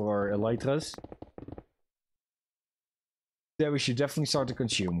drink for our elytras. That we should definitely start to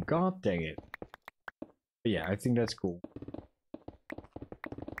consume. God dang it. But yeah, I think that's cool.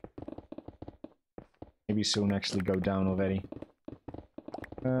 Maybe soon actually go down already.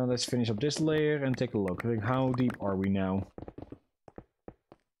 Let's finish up this layer and take a look. Like, how deep are we now?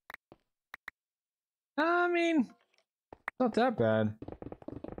 I mean, not that bad.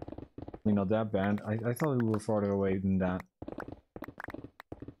 not that bad. I thought we were farther away than that.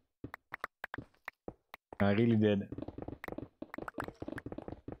 I really did.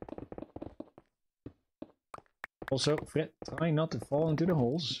 Also, Fred, try not to fall into the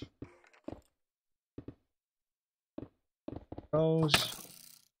holes. Those.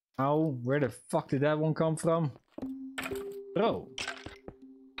 Ow, where the fuck did that one come from? Bro.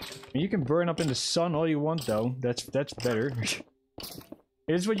 You can burn up in the sun all you want though. That's better.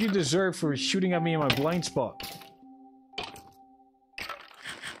 It is what you deserve for shooting at me in my blind spot.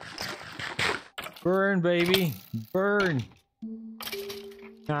 Burn, baby. Burn.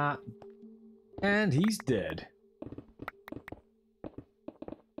 Ah. And he's dead.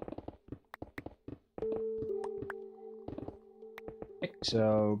 Okay,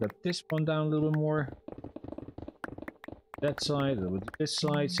 so got this one down a little bit more. That side, a little bit this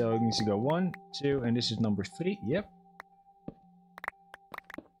side. So it needs to go 1, 2, and this is number 3. Yep.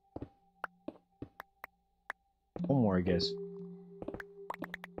 One more, I guess.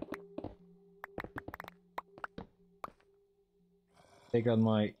 Take out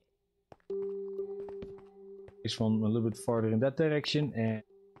my this one a little bit farther in that direction and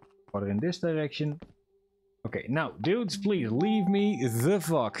farther in this direction. Okay, now dudes, please leave me the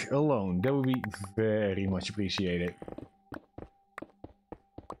fuck alone. That would be very much appreciated.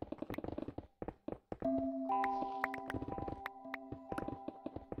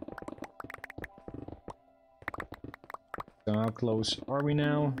 So how close are we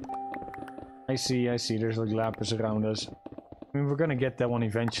now? I see, there's like lapis around us. I mean, we're gonna get that one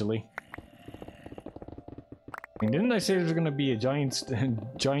eventually. I mean, didn't I say there's gonna be a giant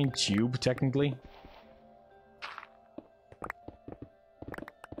tube, technically?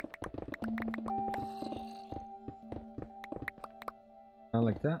 Not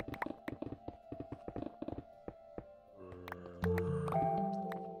like that.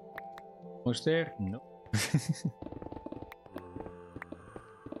 Almost there? No.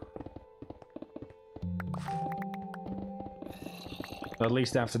 At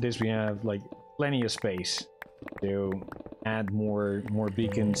least after this we have like plenty of space to add more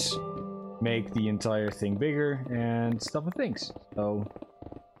beacons, make the entire thing bigger and stuff and things. So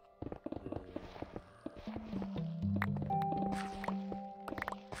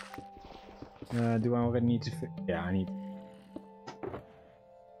do I already need to fit? Yeah, I need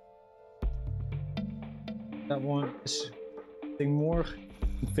that one. Thing more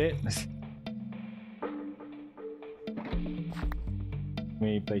fit. Let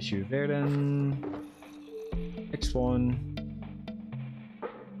me place you there then. Next one.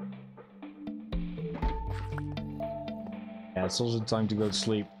 Yeah, it's also time to go to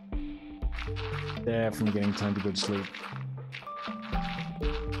sleep. Definitely getting time to go to sleep.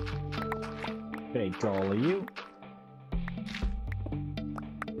 Take all of you.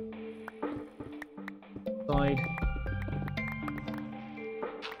 Side.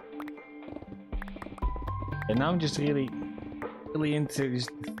 And now I'm just really into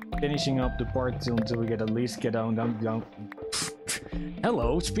just finishing up the part until we get at least get down.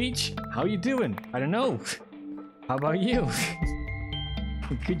 Hello, speech. How you doing? I don't know. How about you?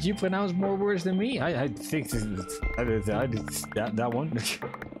 Could you pronounce more words than me? I think that one.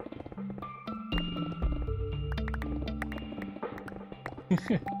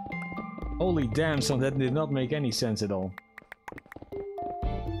 Holy damn, son, that did not make any sense at all.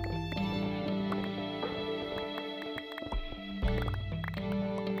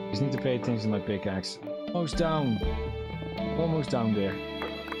 Just need to pay attention to my pickaxe. Almost down. Almost down there.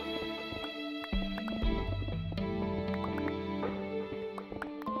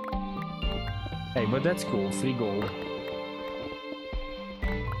 Hey, but that's cool. Free gold.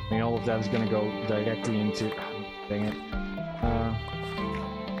 I mean, all of that is gonna go directly into... Dang it.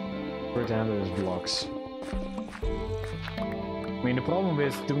 Where to have those blocks. I mean, the problem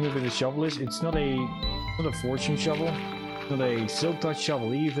with doing it with a shovel is it's not a fortune shovel. It's not a silk touch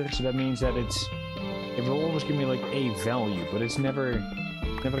shovel either, so that means that it will always give me like a value, but it's never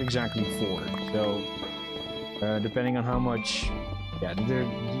exactly 4. So depending on how much, yeah,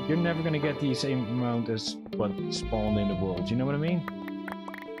 you're never gonna get the same amount as what spawned in the world. You know what I mean?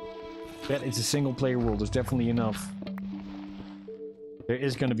 That it's a single player world. There's definitely enough. There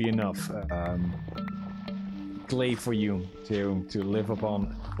is gonna be enough clay for you to live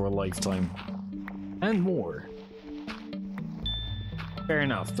upon for a lifetime and more. Fair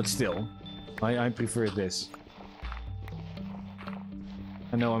enough, but still, I prefer this.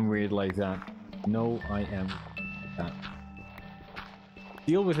 I know I'm weird like that. No, I am that.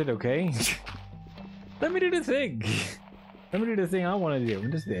 Deal with it, okay? Let me do the thing. Let me do the thing I want to do.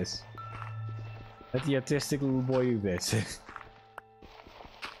 What is this? Let the artistic little boy do this.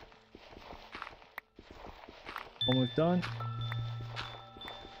 Almost done.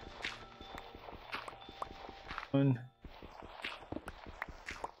 One.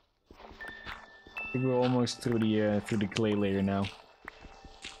 I think we're almost through the clay layer now.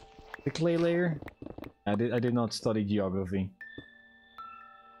 The clay layer? I did not study geography.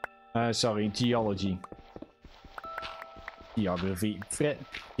 Sorry, geology. Geography.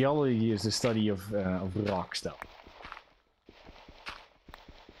 Geology is the study of rock stuff.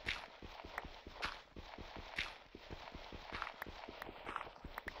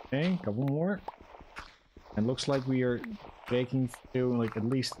 Okay, couple more. And looks like we are breaking through like at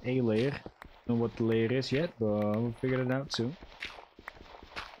least a layer. Don't know what the layer is yet, but we'll figure it out soon.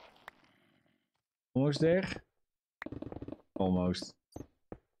 Almost there. Almost.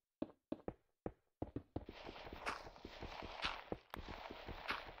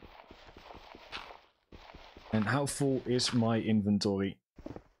 And how full is my inventory?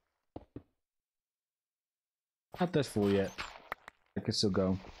 Not that full yet. I can still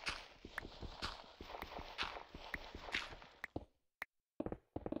go.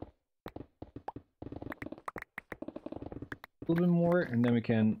 A little bit more, and then we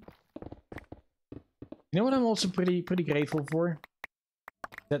can. You know what I'm also pretty grateful for?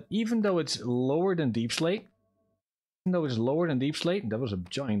 That even though it's lower than Deep Slate, that was a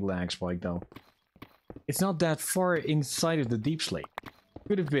giant lag spike though. It's not that far inside of the Deep Slate.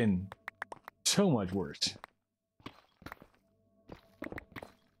 Could have been so much worse.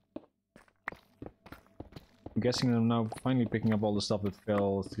 I'm guessing I'm now finally picking up all the stuff that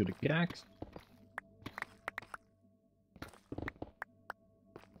fell through the cracks.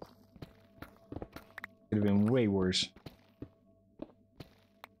 Could have been way worse.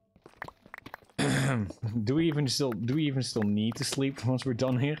 do we even still need to sleep once we're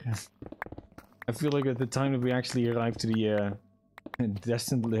done here? I feel like at the time that we actually arrive to the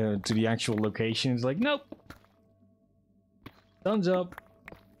to the actual location, it's like nope. Thumbs up.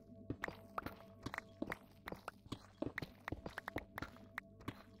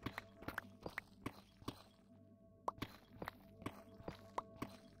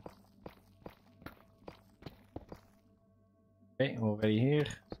 Okay, already here.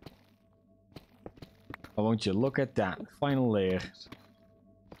 I want you to look at that final layer.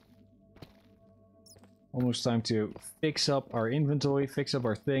 Almost time to fix up our inventory, fix up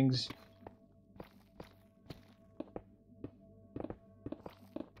our things.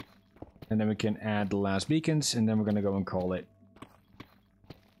 And then we can add the last beacons, and then we're gonna go and call it.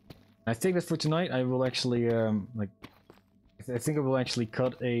 I think that for tonight I will actually I think I will actually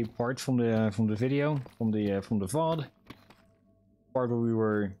cut a part from the video, from the VOD. Part where we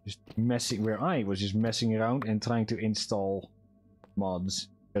were just messing, where I was just messing around and trying to install mods,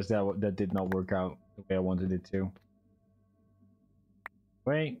 because that did not work out the way I wanted it to.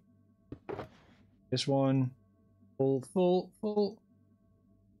 Wait, this one, full.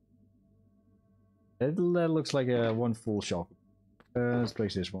 That looks like a one full shop. Let's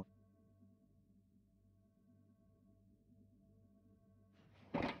place this one.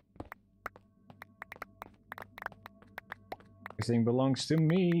 Everything belongs to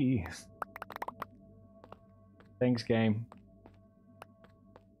me. Thanks, game.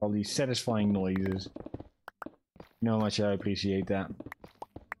 All these satisfying noises. You know how much I appreciate that.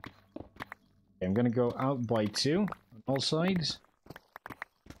 Okay, I'm gonna go out by 2 on all sides.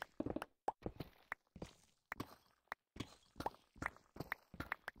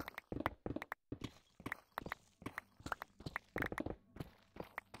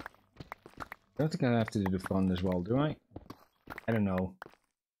 I don't think I have to do the front as well, do I? I don't know.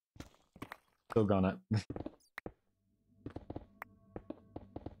 Still gonna.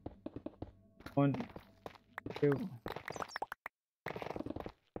 1, 2.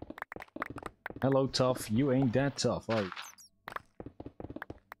 Hello, tough. You ain't that tough, are you?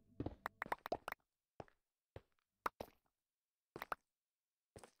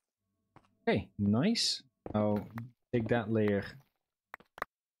 Okay, nice. I'll take that layer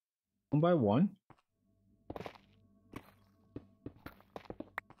one by one.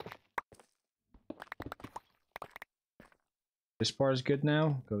 This part is good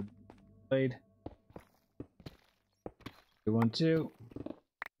now. Go blade. 2, 1, 2.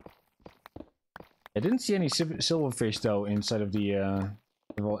 I didn't see any silverfish though inside of the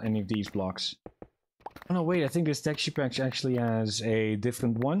any of these blocks. Oh no, wait! I think this texture pack actually has a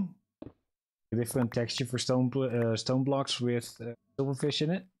different one, a different texture for stone blocks with silverfish in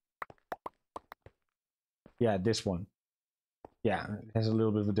it. Yeah, this one. Yeah, it has a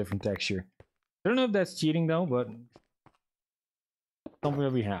little bit of a different texture. I don't know if that's cheating though, but something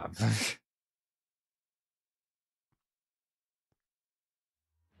that we have.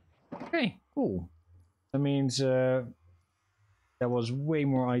 Okay, cool. That means there was way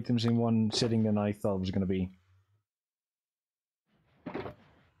more items in one sitting than I thought it was going to be.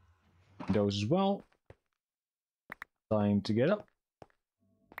 Those as well. Time to get up.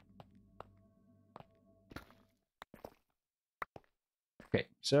 Okay,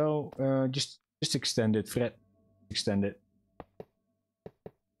 so just extend it, Fred. Extend it.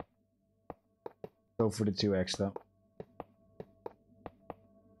 Go for the 2 extra.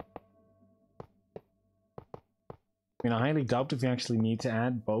 I mean, I highly doubt if we actually need to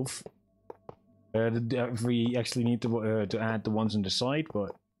add both. If we actually need to add the ones on the side,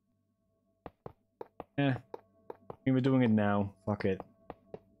 but I mean, we're doing it now. Fuck it.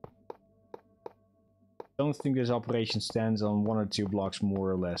 Don't think this operation stands on 1 or 2 blocks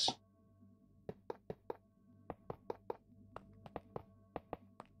more or less.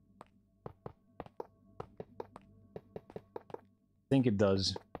 I think it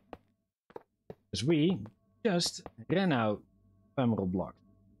does. Because we just ran out of emerald blocks.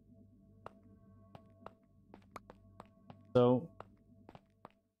 So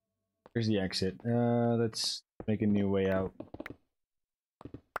here's the exit. Let's make a new way out.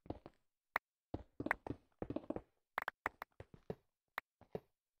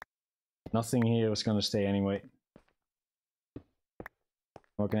 Nothing here is gonna stay anyway.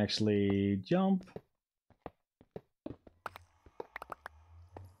 I can actually jump.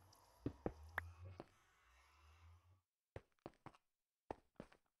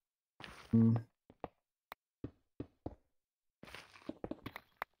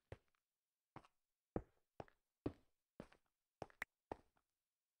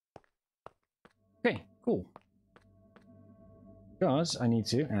 Okay, cool. Because I need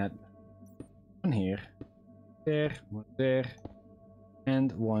to add one here, there, one there,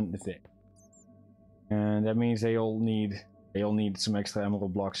 and one there. And that means they all need some extra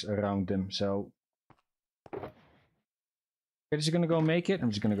emerald blocks around them. So I'm just gonna go make it. I'm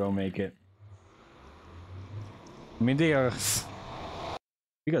just gonna go make it. I mean, they are.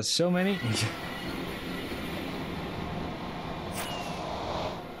 We got so many.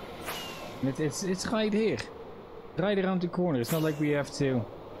 It's right here, right around the corner. It's not like we have to,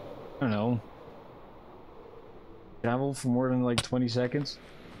 I don't know, travel for more than like 20 seconds.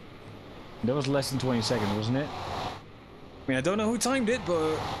 That was less than 20 seconds, wasn't it? I mean, I don't know who timed it,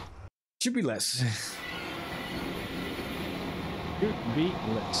 but it should be less. Should be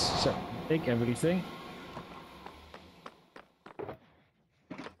less. So, take everything.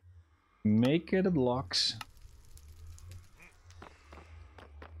 Make the blocks.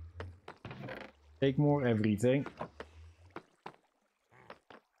 Take more everything.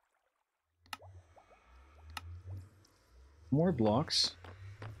 More blocks.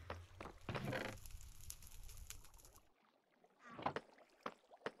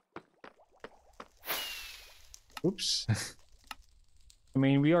 Oops. I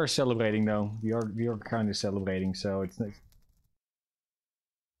mean, we are celebrating though. We are kind of celebrating, so it's nice.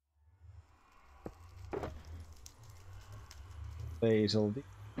 Place all the.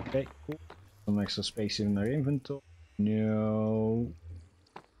 Okay, cool. Some extra space in our inventory. No.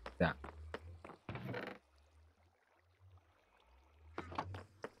 Yeah.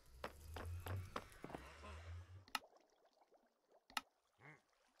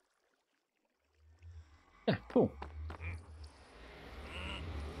 Yeah, cool.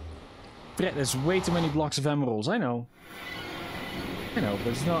 Fred, there's way too many blocks of emeralds. I know, but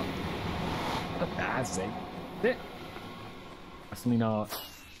it's not a bad thing. Definitely not.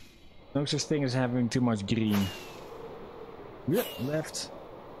 No such thing as having too much green. Yep, left.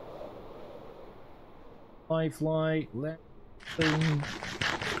 Fly, left. Boom.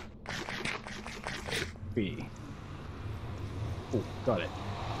 B. Oh, got it.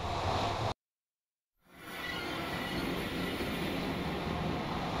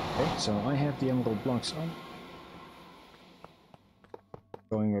 Okay, so I have the emerald blocks on.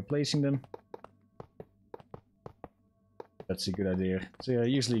 Going replacing them. That's a good idea. So yeah,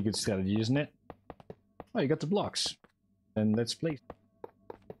 usually a good strategy, isn't it? Oh, you got the blocks. Then let's place.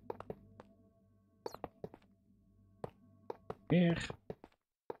 Here.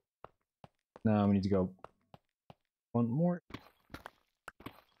 Now we need to go one more.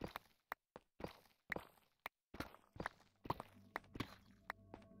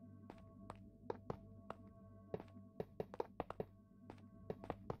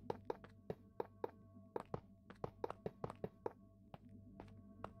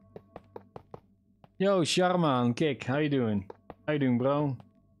 Yo, Sharma on Kick, how you doing? How you doing, bro?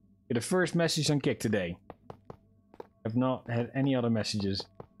 You're the first message on Kick today. I've not had any other messages.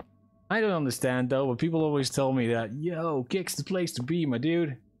 I don't understand though, but people always tell me that, yo, Kick's the place to be, my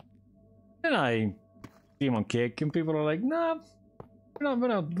dude. And I stream on Kick, and people are like, nah,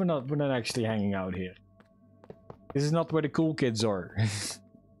 we're not actually hanging out here. This is not where the cool kids are.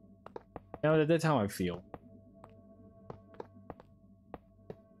 No, that's how I feel.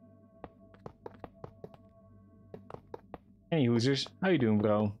 Hey, users, how you doing,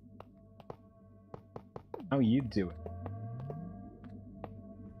 bro? How you doing?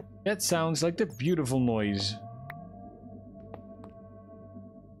 That sounds like the beautiful noise.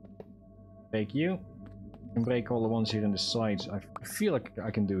 Thank you. And break all the ones here in the sides. I feel like I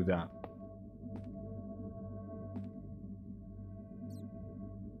can do that.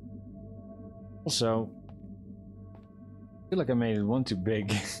 Also, I feel like I made it one too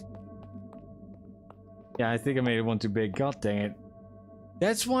big. Yeah, I think I made it one too big. God dang it.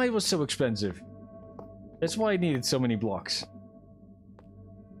 That's why it was so expensive. That's why I needed so many blocks.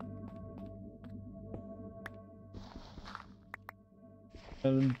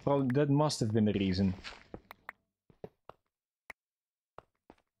 Probably that must have been the reason.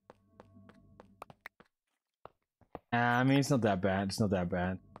 I mean, it's not that bad. It's not that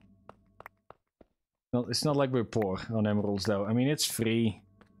bad. No, it's not like we're poor on emeralds, though. I mean, it's free.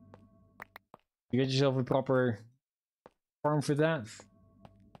 You get yourself a proper farm for that.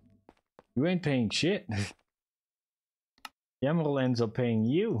 You ain't paying shit. The emerald ends up paying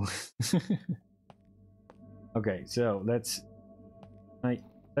you. Okay, so let's.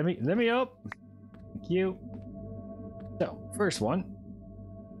 Let me up. Thank you. So first one.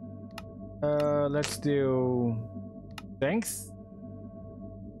 Let's do strength.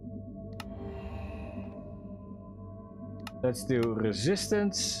 Let's do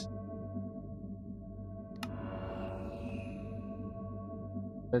resistance.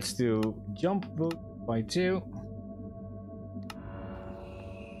 Let's do jump boot by 2.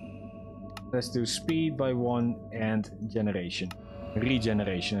 Let's do speed by 1 and generation.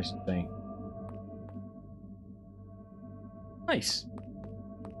 Regeneration, I should say. Nice.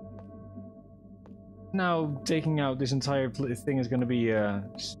 Now taking out this entire thing is going to be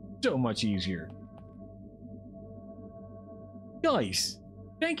so much easier. Guys,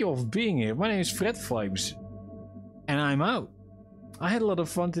 thank you all for being here. My name is Fred Vibes, and I'm out. I had a lot of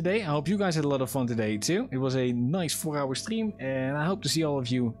fun today. I hope you guys had a lot of fun today too. It was a nice 4-hour stream, and I hope to see all of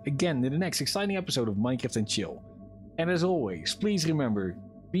you again in the next exciting episode of Minecraft and Chill. And as always, please remember,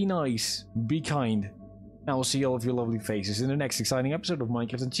 be nice, be kind, and I will see all of your lovely faces in the next exciting episode of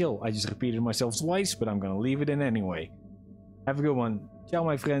Minecraft and Chill. I just repeated myself twice, but I'm gonna leave it in anyway. Have a good one. Ciao,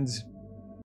 my friends.